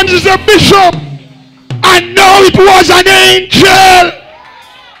 And the Bishop, I know it was an angel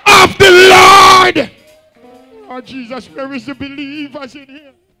of the Lord. Oh Jesus, where is the believers in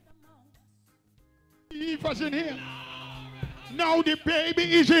here? Believers in here. Now the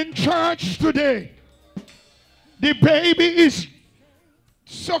baby is in church today. The baby is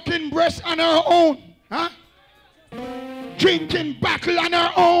sucking breast on her own. Huh? Drinking bottle on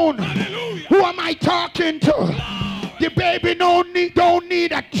her own. Hallelujah. Who am I talking to? The baby don't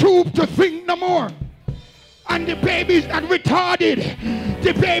need a tube to think no more. And the baby's not retarded.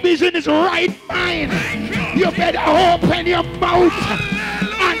 The baby's in his right mind. You better open your mouth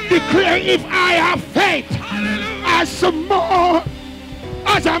and declare, if I have faith as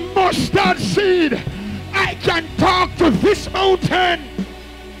a mustard seed, I can talk to this mountain.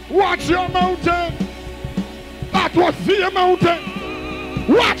 What's your mountain? That was their mountain.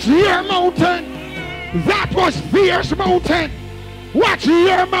 What's your mountain? That was theirs mountain. What's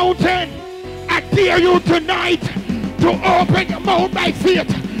your mountain? I dare you tonight to open your mouth by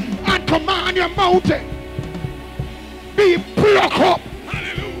faith and command your mountain. Be plucked up.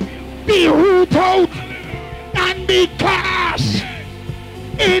 Hallelujah. Be rooted out. Hallelujah. And be cast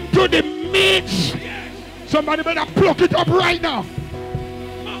into the midst. Somebody better pluck it up right now.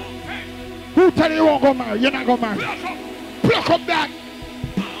 Who tell you you won't go marry? You're not going to marry. Pluck up that.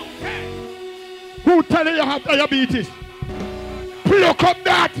 Who tell you you have diabetes? Pluck up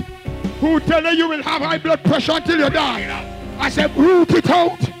that. Who tell you you will have high blood pressure until you die? I said, root it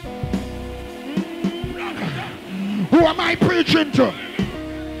out. Who am I preaching to?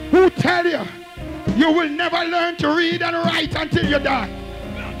 Who tell you you will never learn to read and write until you die?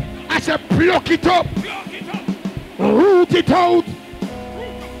 I said, pluck it up. Root it out.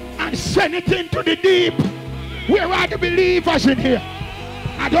 And send it into the deep. Where are the believers in here?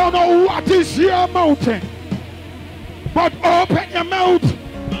 I don't know what is your mountain. But open your mouth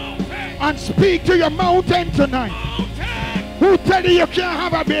and speak to your mountain tonight. Who tell you you can't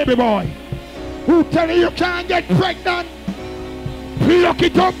have a baby boy? Who tell you you can't get pregnant? Pluck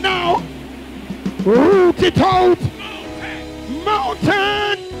it up now. Root it out.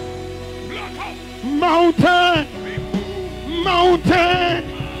 Mountain. Mountain. Mountain.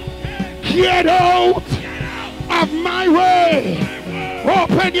 Get out of my way.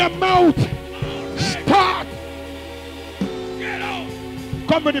 Open your mouth. Start.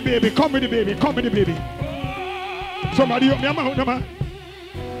 Come with the baby, come with the baby, come with the baby. Somebody open your mouth, man.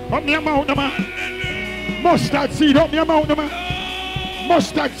 Open your mouth, man. Mustard seed, open your mouth, man.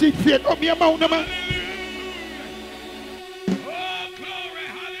 Mustard seed, faith, open your mouth, man.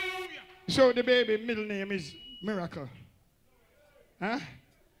 So the baby middle name is Miracle. Huh?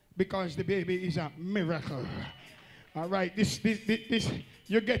 Because the baby is a miracle. All right, this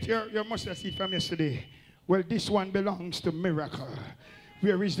you get your mustard seed from yesterday. Well, this one belongs to Miracle.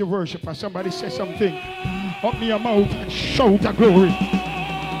 Where is the worshiper? Somebody say something. Open your mouth and shout a glory.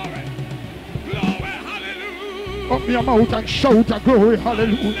 Open your mouth and shout a glory.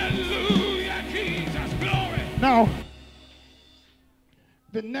 Hallelujah. Hallelujah, Jesus, glory. Now,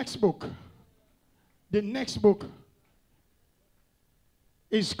 the next book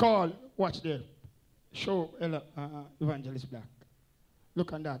is called, watch there. Show Evangelist Black.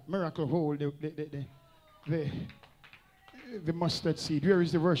 Look on that. Miracle hold the mustard seed. Where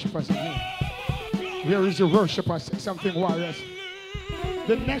is the worshippers in here? Where is the worshippers? Something warriors.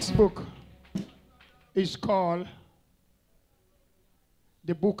 The next book is called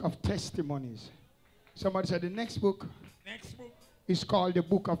the Book of Testimonies. Somebody said the next book is called the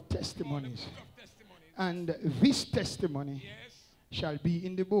Book of Testimonies. And this testimony shall be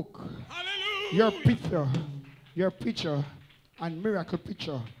in the book. Hallelujah. Your picture and miracle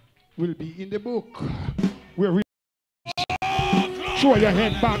picture will be in the book. We're show your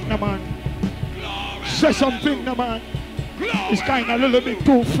head back, no man. Say something, no man. It's kind of a little bit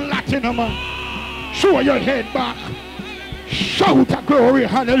too flat, no man. Show your head back. Shout a glory,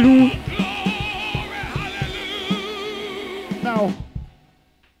 hallelujah. Now,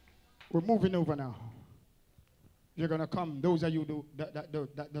 we're moving over now. You're going to come, those of you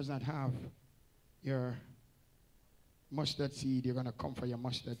that does not have your mustard seed, you're going to come for your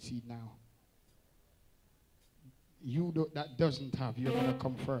mustard seed now. You that doesn't have, you're going to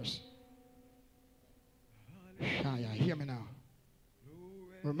come first. Shia, hear me now.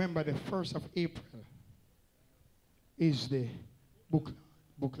 Remember the 1st of April is the book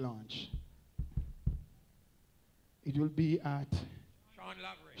launch. It will be at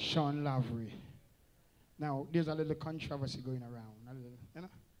Sean Lavery. Now, there's a little controversy going around. A little, you know?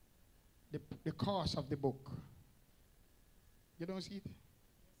 The cost of the book. You don't see it?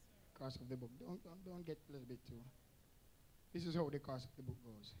 Cost of the book. Don't get a little bit too. This is how the cost of the book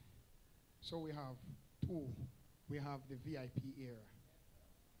goes. So we have two. We have the VIP era.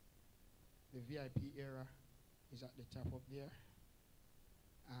 The VIP era is at the top up there.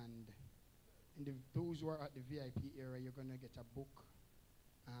 And in those who are at the VIP era, you're going to get a book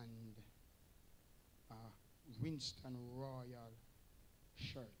and a Winston Royal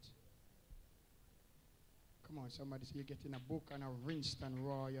shirt. Come on, somebody say you're getting a book and a Winston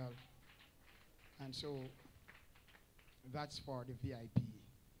Royal. And so that's for the VIP.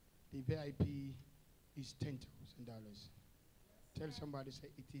 The VIP is $10,000. Tell somebody, say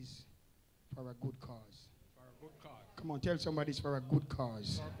it is for a good cause. For a good cause. Come on, tell somebody it's for a good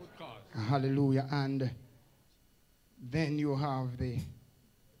cause. For a good cause. Hallelujah. And then you have the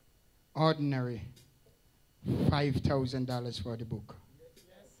ordinary $5,000 for the book. Yes,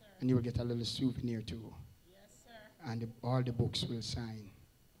 sir. And you will get a little souvenir too. Yes, sir. And all the books will sign.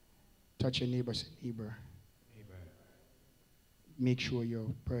 Touch your neighbor, say neighbor. Make sure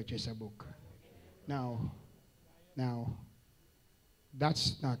you purchase a book. Now,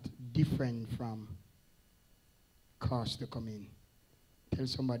 that's not different from cost to come in. Tell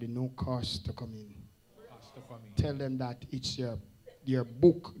somebody no cost to come in. Tell them that it's your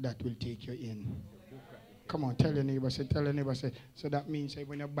book that will take you in. Come on, tell your neighbor, say, so that means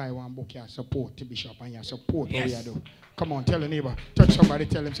when you buy one book, you support the bishop and you support what we do. Come on, tell your neighbor, touch somebody,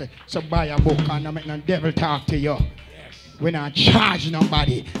 tell them, say, so buy a book and don't make no devil talk to you. We're not charging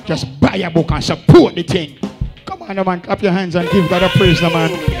nobody. Just buy a book and support the thing. Come on, man, clap your hands and give God a praise,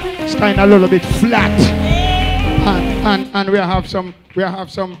 man. It's kind of a little bit flat. And we have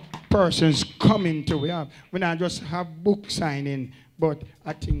some persons coming to. We not just have book signing, but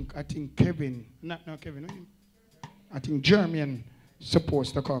I think Kevin, not Kevin, I think Jermaine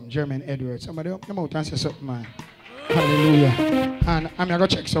supposed to come. Jermaine Edwards. Somebody up them out and say something, man. Hallelujah. And I'm going to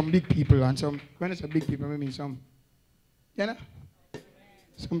check some big people and some, when I say big people, I mean some, you know,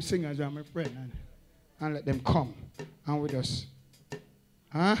 some singers are my friend, and let them come and with us.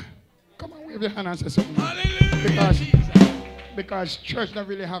 Huh? Come on, wave your hand and say something. Because church don't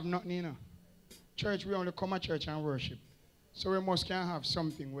really have nothing, you know. Church, we only come to church and worship. So we must can have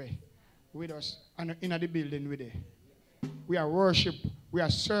something with us and in the building with it. We are worship, we are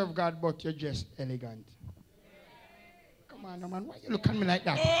serve God, but you're just elegant. Come on, man, why you look at me like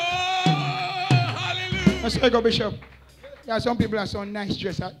that? Oh, hallelujah. Let's go, Bishop. Yeah, some people are so nice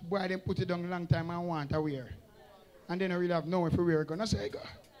dress that boy they put it on a long time and want to wear. And then I really have no one for wear it. I say, go.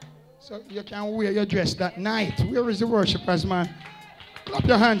 So you can wear your dress that night. Where is the worshipers, man? Clap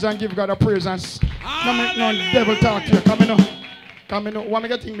your hands and give God a praise and no devil talk to you. Come in. Why me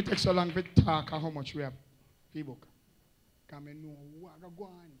think me take so long to talk how much we have? People. Come in, know what I go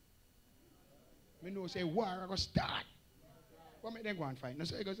on. Me know say war I go start. What make them go and fight? No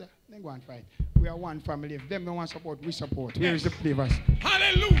say go sir. Then go and fight. We are one family. If them don't want support, we support. Where is the believers?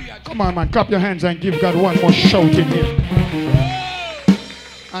 Hallelujah. Come on, man. Clap your hands and give God one more shout in here.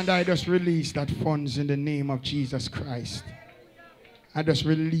 And I just release that funds in the name of Jesus Christ. I just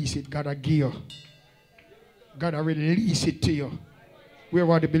release it. God, I give you. God, I release it to you. Where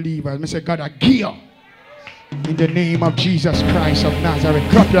are the believers? I say, God, I give you. In the name of Jesus Christ of Nazareth.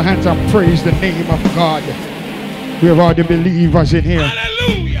 Clap your hands and praise the name of God. Where are the believers in here?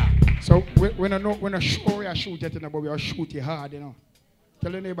 Hallelujah. So when I show we are shoot it, but we are shoot it hard, you know.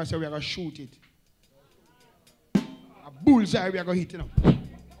 Tell the neighbor, say we are going to shoot it. A bullseye we are going to hit, you know.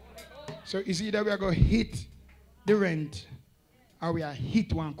 So it's either we are going to hit the rent or we are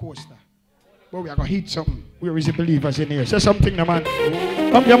hit one coaster. But we are going to hit something. Where is the believers in here? Say something, no, man.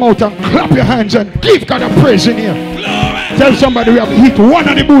 Up your mouth and clap your hands and give God a praise in here. Glory. Tell somebody we have to hit one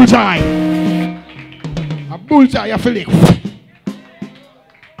on the bullseye. A bullseye, you feel it.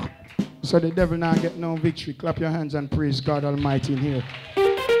 So the devil now get no victory. Clap your hands and praise God Almighty in here.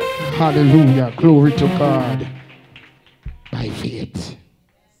 Hallelujah. Glory to God. By faith.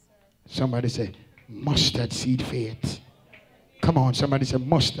 Somebody say, mustard seed faith. Come on, somebody say,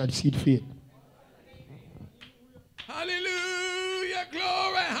 mustard seed faith. Hallelujah.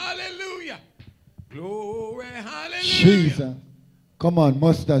 Glory. Hallelujah. Glory. Hallelujah. Jesus. Come on,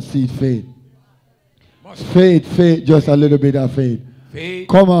 mustard seed faith. Faith, just a little bit of faith. Faith.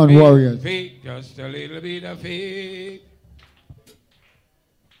 Come on, faith, warriors. Faith, just a little bit of faith.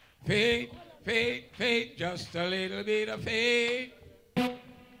 Faith, Faith, faith, just a little bit of faith.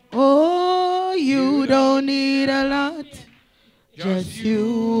 Oh, you don't need a lot. Just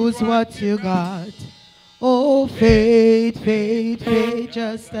use what you got. Oh, faith, faith, faith,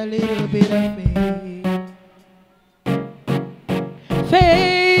 just a little bit of faith.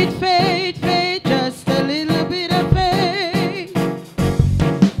 Faith, faith, faith, just a little bit of faith.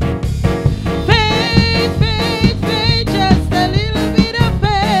 Faith, faith, faith, just a little bit of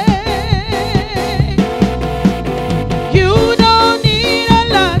faith. You don't need a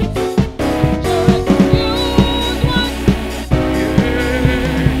lot. Just use what.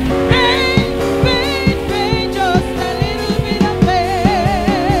 Faith, faith, faith, just a little bit of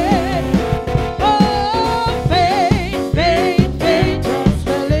faith. Oh, faith, faith, faith, just a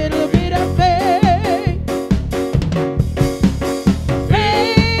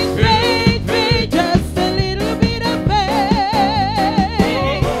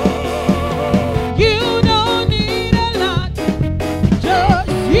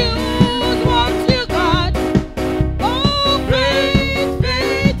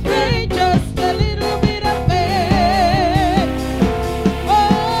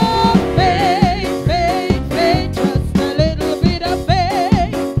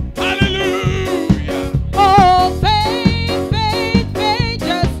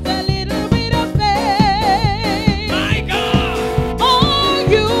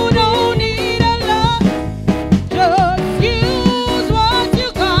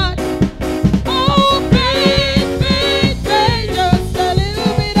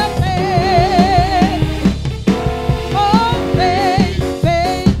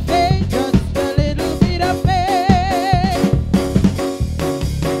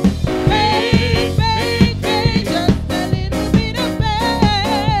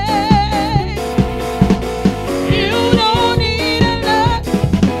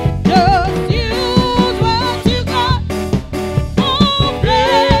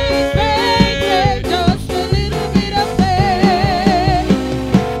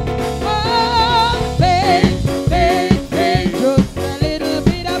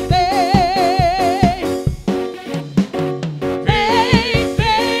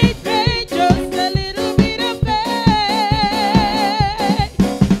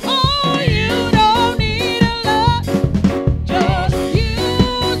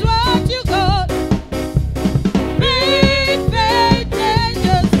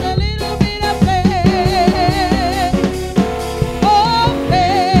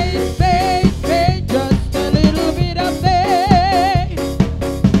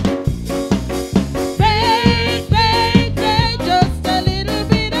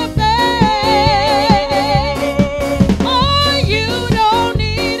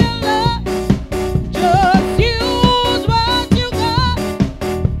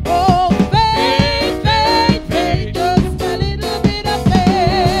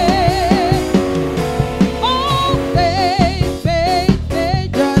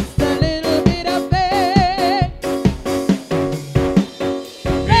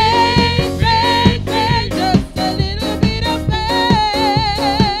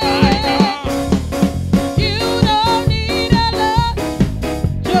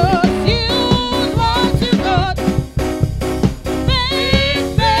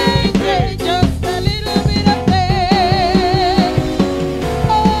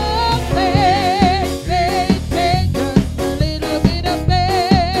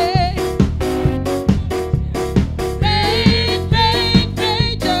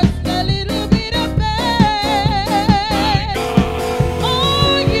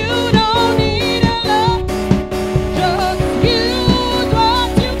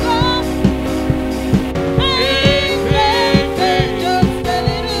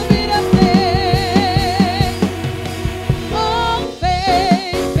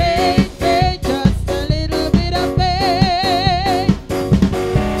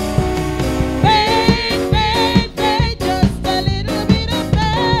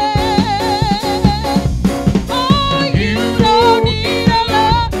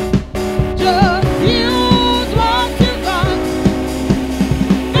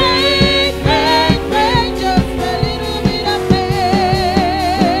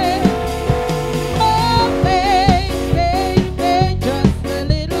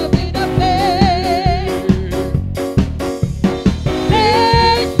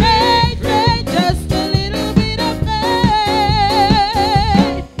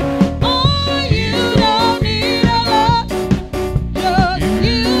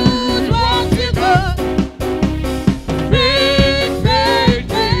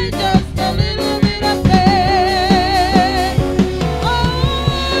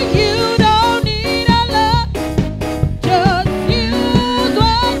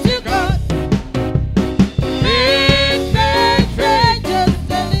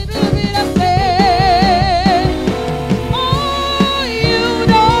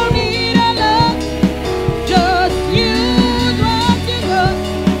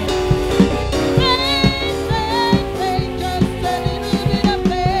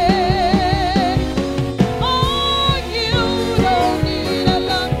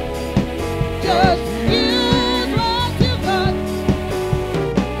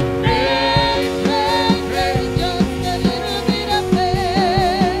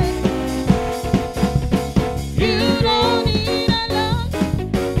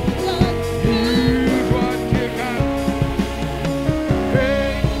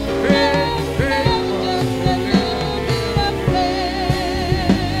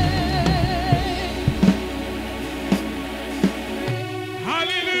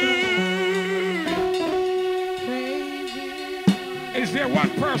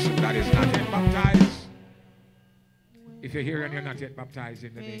person that is not yet baptized, if you're here and you're not yet baptized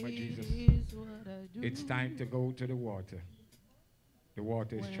in the name of Jesus, it's time to go to the water. The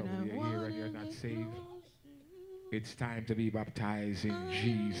water is trouble. You're here and you're not saved. It's time to be baptized in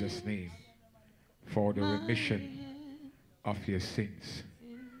Jesus' name for the remission of your sins.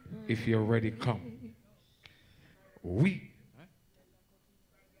 If you're ready, come. Weep